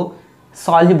సొల్యూషన్లో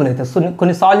సాల్యుబుల్ అవుతాయి.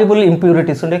 కొన్ని సాల్యుబుల్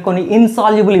ఇంప్యూరిటీస్ ఉంటాయి, కొన్ని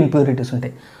ఇన్సాల్యుబుల్ ఇంప్యూరిటీస్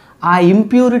ఉంటాయి. ఆ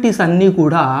ఇంప్యూరిటీస్ అన్నీ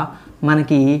కూడా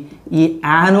మనకి ఈ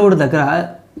యానోడ్ దగ్గర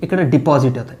ఇక్కడ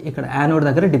డిపాజిట్ అవుతాయి, ఇక్కడ యానోడ్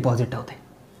దగ్గర డిపాజిట్ అవుతాయి.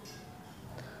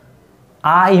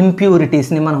 ఆ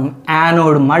ఇంప్యూరిటీస్ని మనం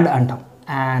యానోడ్ మడ్ అంటాం.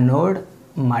 యానోడ్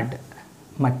మడ్,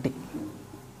 మట్టి,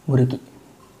 మురికి,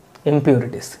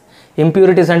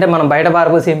 ఇంప్యూరిటీస్ అంటే మనం బయట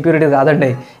పారబోసే ఇంప్యూరిటీస్ కాదండి.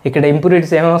 ఇక్కడ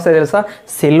ఇంప్యూరిటీస్ ఏమేమి వస్తాయి తెలుసా?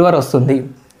 సిల్వర్ వస్తుంది,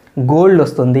 గోల్డ్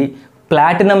వస్తుంది,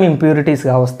 ప్లాటినం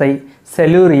ఇంప్యూరిటీస్గా వస్తాయి,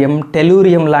 సెల్యూరియం,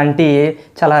 టెలూరియం లాంటి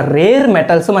చాలా రేర్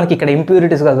మెటల్స్ మనకి ఇక్కడ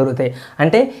ఇంప్యూరిటీస్గా దొరుకుతాయి.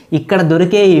 అంటే ఇక్కడ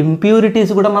దొరికే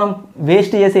ఇంప్యూరిటీస్ కూడా మనం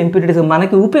వేస్ట్ చేసే ఇంప్యూరిటీస్,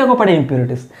 మనకి ఉపయోగపడే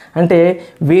ఇంప్యూరిటీస్. అంటే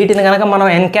వీటిని కనుక మనం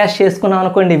ఎన్కాష్ చేసుకున్నాం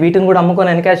అనుకోండి, వీటిని కూడా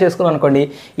అమ్ముకొని ఎన్కాష్ చేసుకున్నాం అనుకోండి,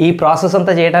 ఈ ప్రాసెస్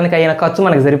అంతా చేయడానికి అయిన ఖర్చు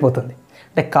మనకి సరిపోతుంది.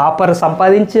 అంటే కాపర్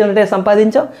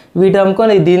సంపాదించాం, వీటి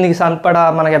అమ్ముకొని దీనికి సరిపడా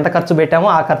మనకి ఎంత ఖర్చు పెట్టామో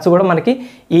ఆ ఖర్చు కూడా మనకి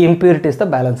ఈ ఇంప్యూరిటీస్తో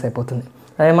బ్యాలెన్స్ అయిపోతుంది.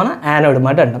 అదే మనం యానోడ్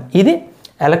మడ్ అంటాం. ఇది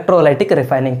ఎలక్ట్రోలైటిక్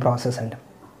రిఫైనింగ్ ప్రాసెస్ అంటాం.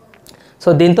 సో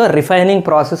దీంతో రిఫైనింగ్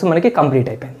ప్రాసెస్ మనకి కంప్లీట్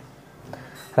అయిపోయింది.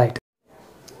 Right,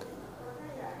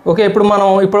 okay. ఇప్పుడు మనం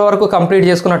ఇప్పటివరకు కంప్లీట్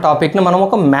చేసుకున్న టాపిక్ని మనం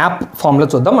ఒక మ్యాప్ ఫామ్లో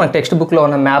చూద్దాం. మన టెక్స్ట్ బుక్లో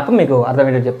ఉన్న మ్యాప్ మీకు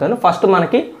అర్థమయ్యేది చెప్తాను. ఫస్ట్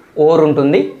మనకి ఓర్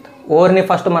ఉంటుంది. ఓర్ని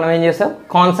ఫస్ట్ మనం ఏం చేసాం?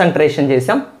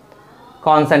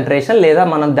 కాన్సన్ట్రేషన్ లేదా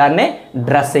మనం దాన్నే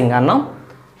డ్రెస్సింగ్ అన్నాం.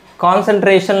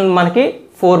 కాన్సన్ట్రేషన్ మనకి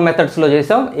 4 మెథడ్స్లో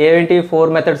చేసాం. ఏంటి 4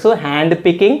 మెథడ్స్? హ్యాండ్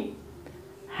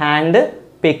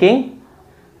పికింగ్,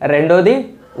 రెండోది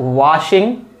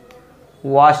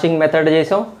వాషింగ్ మెథడ్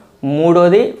చేసాం.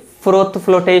 మూడోది froth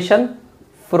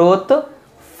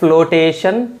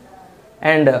flotation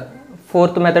and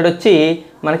fourth method వచ్చి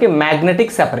మనకి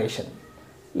మ్యాగ్నెటిక్ సెపరేషన్.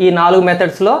 ఈ 4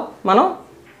 మెథడ్స్లో మనం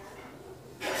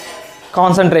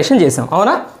కాన్సన్ట్రేషన్ చేసాం,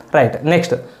 అవునా? రైట్.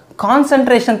 నెక్స్ట్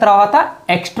కాన్సన్ట్రేషన్ తర్వాత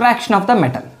ఎక్స్ట్రాక్షన్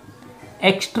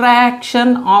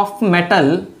ఆఫ్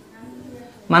మెటల్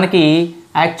మనకి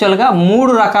యాక్చువల్గా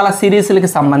 3 రకాల సిరీస్లకి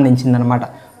సంబంధించింది అనమాట.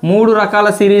 3 రకాల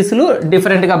సిరీస్లు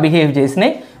డిఫరెంట్గా బిహేవ్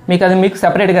చేసినాయి. మీకు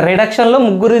సెపరేట్గా రిడక్షన్లో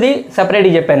ముగ్గురిది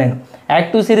సెపరేట్గా చెప్పాను నేను.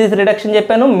 యాక్టివ్ సిరీస్ రిడక్షన్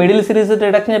చెప్పాను, మిడిల్ సిరీస్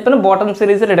రిడక్షన్ చెప్పాను, బాటమ్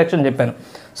సిరీస్ రిడక్షన్ చెప్పాను.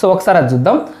 సో ఒకసారి అది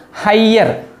చూద్దాం.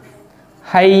 హయ్యర్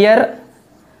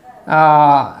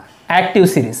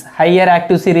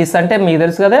యాక్టివ్ సిరీస్ అంటే మీకు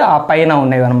తెలుసు కదా, ఆ పైన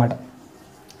ఉండేవి అనమాట.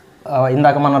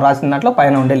 ఇందాక మనం రాసిన దాంట్లో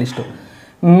పైన ఉండే లిస్టు.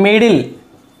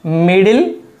 మిడిల్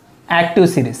యాక్టివ్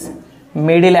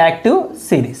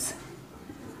సిరీస్,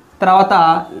 తర్వాత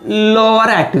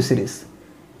లోవర్ యాక్టివ్.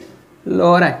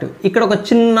 ఇక్కడ ఒక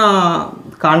చిన్న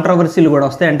కాంట్రవర్సీలు కూడా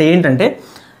వస్తాయి. అంటే ఏంటంటే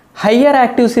హయ్యర్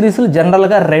యాక్టివ్ సిరీస్లు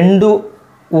జనరల్గా 2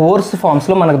 ఓర్స్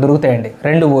ఫామ్స్లో మనకు దొరుకుతాయండి.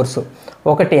 2 ఓర్స్,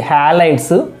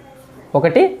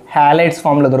 ఒకటి హ్యాలైడ్స్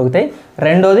ఫామ్లో దొరుకుతాయి,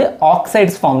 రెండోది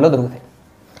ఆక్సైడ్స్ ఫామ్లో దొరుకుతాయి.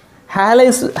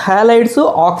 హ్యాలైడ్స్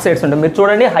ఆక్సైడ్స్ ఉంటాయి. మీరు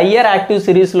చూడండి, హయ్యర్ యాక్టివ్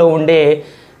సిరీస్లో ఉండే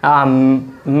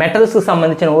మెటల్స్కి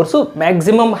సంబంధించిన ఓర్సు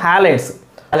మ్యాక్సిమం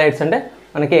హ్యాలైడ్స్ అంటే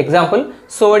మనకి example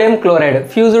sodium chloride,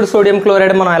 fused sodium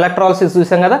chloride మనం ఎలక్ట్రాలిసిస్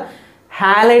చూసాం కదా,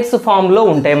 హ్యాలైడ్స్ ఫామ్లో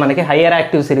ఉంటాయి మనకి హయ్యర్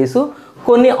యాక్టివ్ సిరీస్.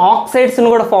 కొన్ని ఆక్సైడ్స్ని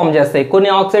కూడా ఫామ్ చేస్తాయి. కొన్ని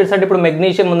ఆక్సైడ్స్ అంటే ఇప్పుడు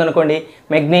మెగ్నీషియం ఉందనుకోండి,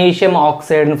 మెగ్నీషియం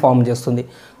ఆక్సైడ్ని ఫామ్ చేస్తుంది.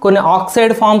 కొన్ని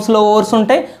ఆక్సైడ్ ఫామ్స్లో ఓర్స్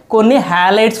ఉంటాయి, కొన్ని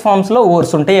హ్యాలైడ్స్ ఫామ్స్లో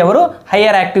ఓర్స్ ఉంటాయి.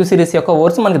 హయ్యర్ యాక్టివ్ సిరీస్ యొక్క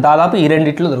ఓర్స్ మనకి దాదాపు ఈ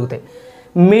రెండిట్లో దొరుకుతాయి.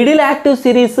 మిడిల్ యాక్టివ్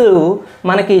సిరీస్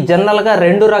మనకి జనరల్గా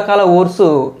 2 రకాల ఓర్స్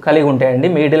కలిగి ఉంటాయండి.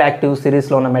 మిడిల్ యాక్టివ్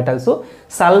సిరీస్లో ఉన్న మెటల్స్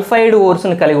సల్ఫైడ్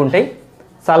ఓర్స్ని కలిగి ఉంటాయి.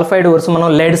 సల్ఫైడ్ ఓర్స్ మనం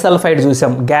లెడ్ సల్ఫైడ్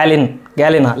చూసాం,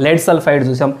 గ్యాలినా లెడ్ సల్ఫైడ్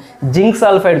చూసాం, జింక్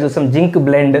సల్ఫైడ్ చూసాం, జింక్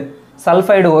బ్లెండ్,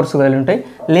 సల్ఫైడ్ ఓర్స్ కలిగి ఉంటాయి.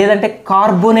 లేదంటే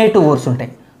కార్బోనేట్ ఓర్స్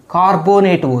ఉంటాయి.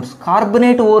 కార్బోనేట్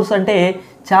ఓర్స్ అంటే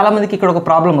చాలామందికి ఇక్కడ ఒక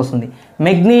ప్రాబ్లం వస్తుంది.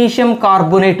 మెగ్నీషియం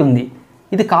కార్బోనేట్ ఉంది,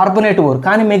 ఇది కార్బోనేట్ ఓర్,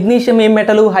 కానీ మెగ్నీషియం ఏం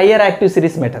metal? Higher active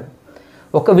series metal.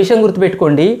 ఒక విషయం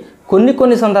గుర్తుపెట్టుకోండి,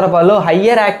 కొన్ని సందర్భాల్లో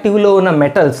హయ్యర్ యాక్టివ్లో ఉన్న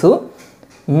మెటల్స్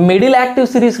మిడిల్ యాక్టివ్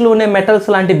సిరీస్లో ఉండే మెటల్స్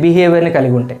లాంటి బిహేవియర్ని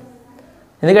కలిగి ఉంటాయి.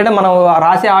 ఎందుకంటే మనం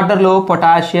రాసే ఆర్డర్లో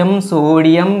potassium,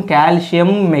 sodium, calcium,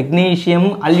 magnesium,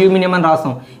 aluminium అని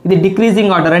రాస్తాం. ఇది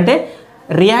డిక్రీజింగ్ ఆర్డర్, అంటే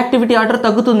రియాక్టివిటీ ఆర్డర్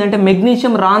తగ్గుతుంది. అంటే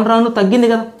మెగ్నీషియం రాను తగ్గింది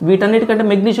కదా, వీటన్నిటికంటే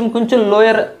మెగ్నీషియం కొంచెం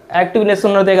లోయర్ యాక్టివ్నెస్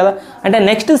ఉన్నదే కదా, అంటే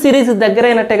నెక్స్ట్ సిరీస్ దగ్గర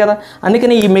అయినట్టే కదా.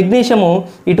 అందుకని ఈ మెగ్నీషియము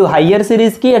ఇటు హయ్యర్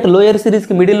సిరీస్కి అటు లోయర్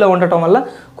సిరీస్కి మిడిల్లో ఉండటం వల్ల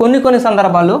కొన్ని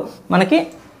సందర్భాల్లో మనకి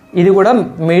ఇది కూడా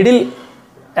మిడిల్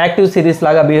యాక్టివ్ సిరీస్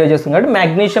లాగా బిహేవ్ చేస్తుంది. కాబట్టి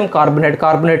మెగ్నీషియం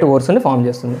కార్బోనేట్ ఓర్స్ని ఫామ్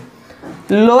చేస్తుంది.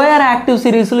 లోయర్ యాక్టివ్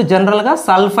సిరీస్లు జనరల్గా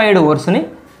సల్ఫైడ్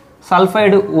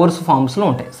ఓర్స్ ఫామ్స్లో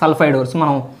ఉంటాయి. సల్ఫైడ్ ఓర్స్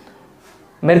మనం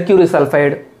మెర్క్యూరీ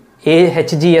సల్ఫైడ్,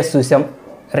 హెచ్జిఎస్ చూసాం,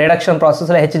 రిడక్షన్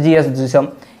ప్రాసెస్లో హెచ్జిఎస్ చూసాం,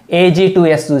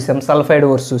 AG2S చూసాం, సల్ఫైడ్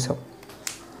ఓర్స్ చూసాం.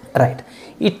 రైట్,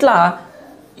 ఇట్లా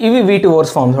ఇవి వీటి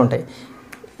ఓర్స్ ఫామ్స్ ఉంటాయి.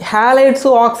 హ్యాలైడ్స్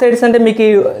ఆక్సైడ్స్ అంటే మీకు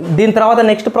దీని తర్వాత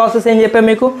నెక్స్ట్ ప్రాసెస్ ఏం చెప్పాము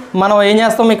మీకు, మనం ఏం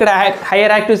చేస్తాం ఇక్కడ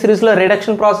హైయర్ యాక్టివ్ సిరీస్లో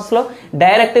రిడక్షన్ ప్రాసెస్లో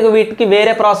డైరెక్ట్గా వీటికి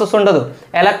వేరే ప్రాసెస్ ఉండదు,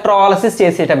 ఎలక్ట్రాలసిస్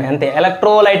చేసేయటమే అంతే.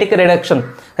 ఎలక్ట్రోలైటిక్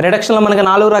రిడక్షన్లో మనకి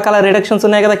 4 రకాల రిడక్షన్స్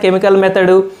ఉన్నాయి కదా, కెమికల్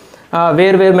మెథడు,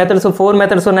 వేరు మెథడ్స్ 4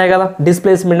 మెథడ్స్ ఉన్నాయి కదా,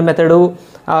 displacement method,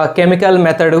 chemical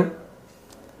method,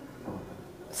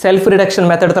 self reduction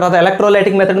method, తర్వాత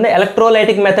ఎలక్ట్రోలైటిక్ మెథడ్ ఉంది.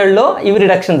 ఎలక్ట్రోలైటిక్ మెథడ్లో ఇవి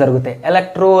రిడక్షన్ జరుగుతాయి.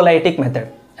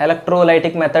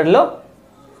 ఎలక్ట్రోలైటిక్ మెథడ్లో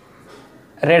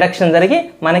రిడక్షన్ జరిగి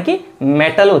మనకి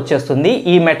మెటల్ వచ్చేస్తుంది.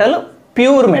 ఈ metal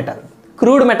pure metal,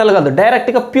 crude metal కాదు,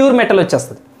 డైరెక్ట్గా ప్యూర్ మెటల్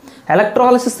వచ్చేస్తుంది.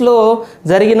 ఎలక్ట్రాలిసిస్లో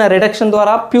జరిగిన రిడక్షన్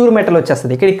ద్వారా ప్యూర్ మెటల్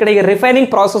వచ్చేస్తుంది. ఇక్కడ రిఫైనింగ్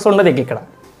ప్రాసెస్ ఉండదు.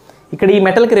 ఇక్కడ ఈ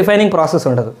మెటల్కి రిఫైనింగ్ ప్రాసెస్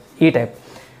ఉండదు. ఈ టైప్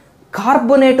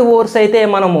కార్బోనేట్ ఓర్స్ అయితే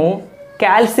మనము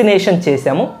క్యాల్సినేషన్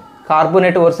చేసాము,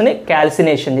 కార్బోనేట్ ఓర్స్ని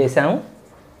క్యాల్సినేషన్ చేసాము.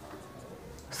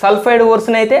 సల్ఫైడ్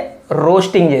ఓర్స్ని అయితే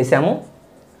రోస్టింగ్ చేసాము,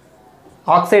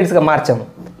 ఆక్సైడ్స్గా మార్చాము.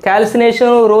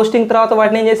 క్యాల్సినేషన్ రోస్టింగ్ తర్వాత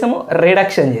వాటిని ఏం చేసాము,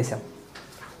 రిడక్షన్ చేసాము.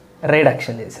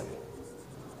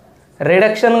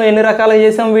 రిడక్షన్ ఎన్ని రకాలుగా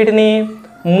చేసాం, వీటిని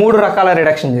 3 రకాల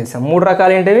రిడక్షన్ చేసాం. 3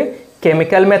 రకాలు ఏంటివి,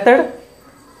 chemical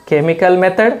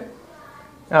method,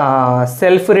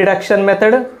 self reduction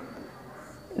method,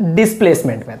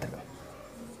 displacement method.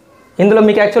 ఇందులో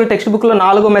మీకు యాక్చువల్ టెక్స్ట్ బుక్లో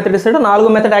 4 మెథడ్ ఇస్తాడు. 4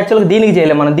 మెథడ్ యాక్చువల్గా దీనికి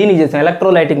చేయలేము, మనం దీనికి చేసాం,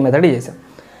 ఎలక్ట్రోలైటిక్ మెథడ్ చేసాం.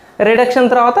 రిడక్షన్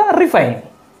తర్వాత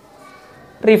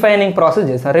రిఫైనింగ్ ప్రాసెస్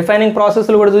చేసాం. రిఫైనింగ్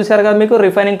ప్రాసెస్లు కూడా చూశారు కదా మీకు.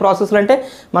 రిఫైనింగ్ ప్రాసెస్లు అంటే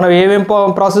మనం ఏమేమి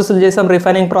ప్రాసెస్లు చేసాం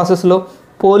రిఫైనింగ్ ప్రాసెస్లో,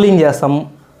 పోలింగ్ చేస్తాము.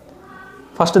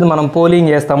 ఫస్ట్ది మనం పోలింగ్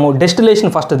చేస్తాము,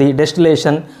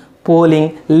 డెస్టిలేషన్, పోలింగ్,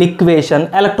 లిక్వేషన్,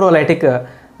 ఎలక్ట్రోలైటిక్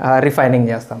రిఫైనింగ్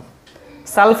చేస్తాం.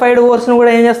 సల్ఫైడ్ ఓర్స్ని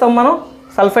కూడా ఏం చేస్తాం మనం,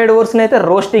 సల్ఫైడ్ ఓర్స్ని అయితే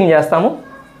రోస్టింగ్ చేస్తాము.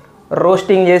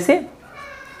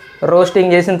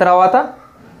 రోస్టింగ్ చేసిన తర్వాత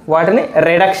వాటిని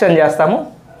రిడక్షన్ చేస్తాము.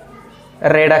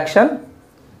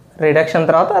 రిడక్షన్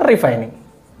తర్వాత రిఫైనింగ్,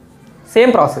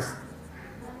 సేమ్ ప్రాసెస్.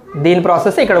 దీని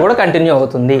ప్రాసెస్ ఇక్కడ కూడా కంటిన్యూ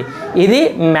అవుతుంది. ఇది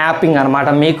మ్యాపింగ్ అనమాట,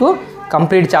 మీకు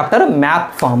కంప్లీట్ చాప్టర్ మ్యాప్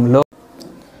ఫామ్లో.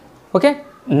 ఓకే,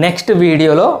 నెక్స్ట్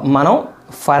వీడియోలో మనం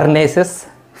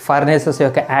ఫర్నేసెస్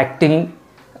యొక్క యాక్టింగ్,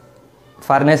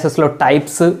 ఫర్నేసెస్లో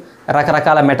టైప్స్,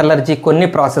 రకరకాల మెటలర్జీ, కొన్ని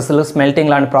ప్రాసెస్లు,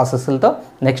 స్మెల్టింగ్ లాంటి ప్రాసెస్లతో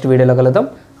నెక్స్ట్ వీడియోలో కలుద్దాం.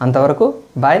 అంతవరకు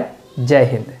బాయ్, జై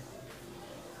హింద్.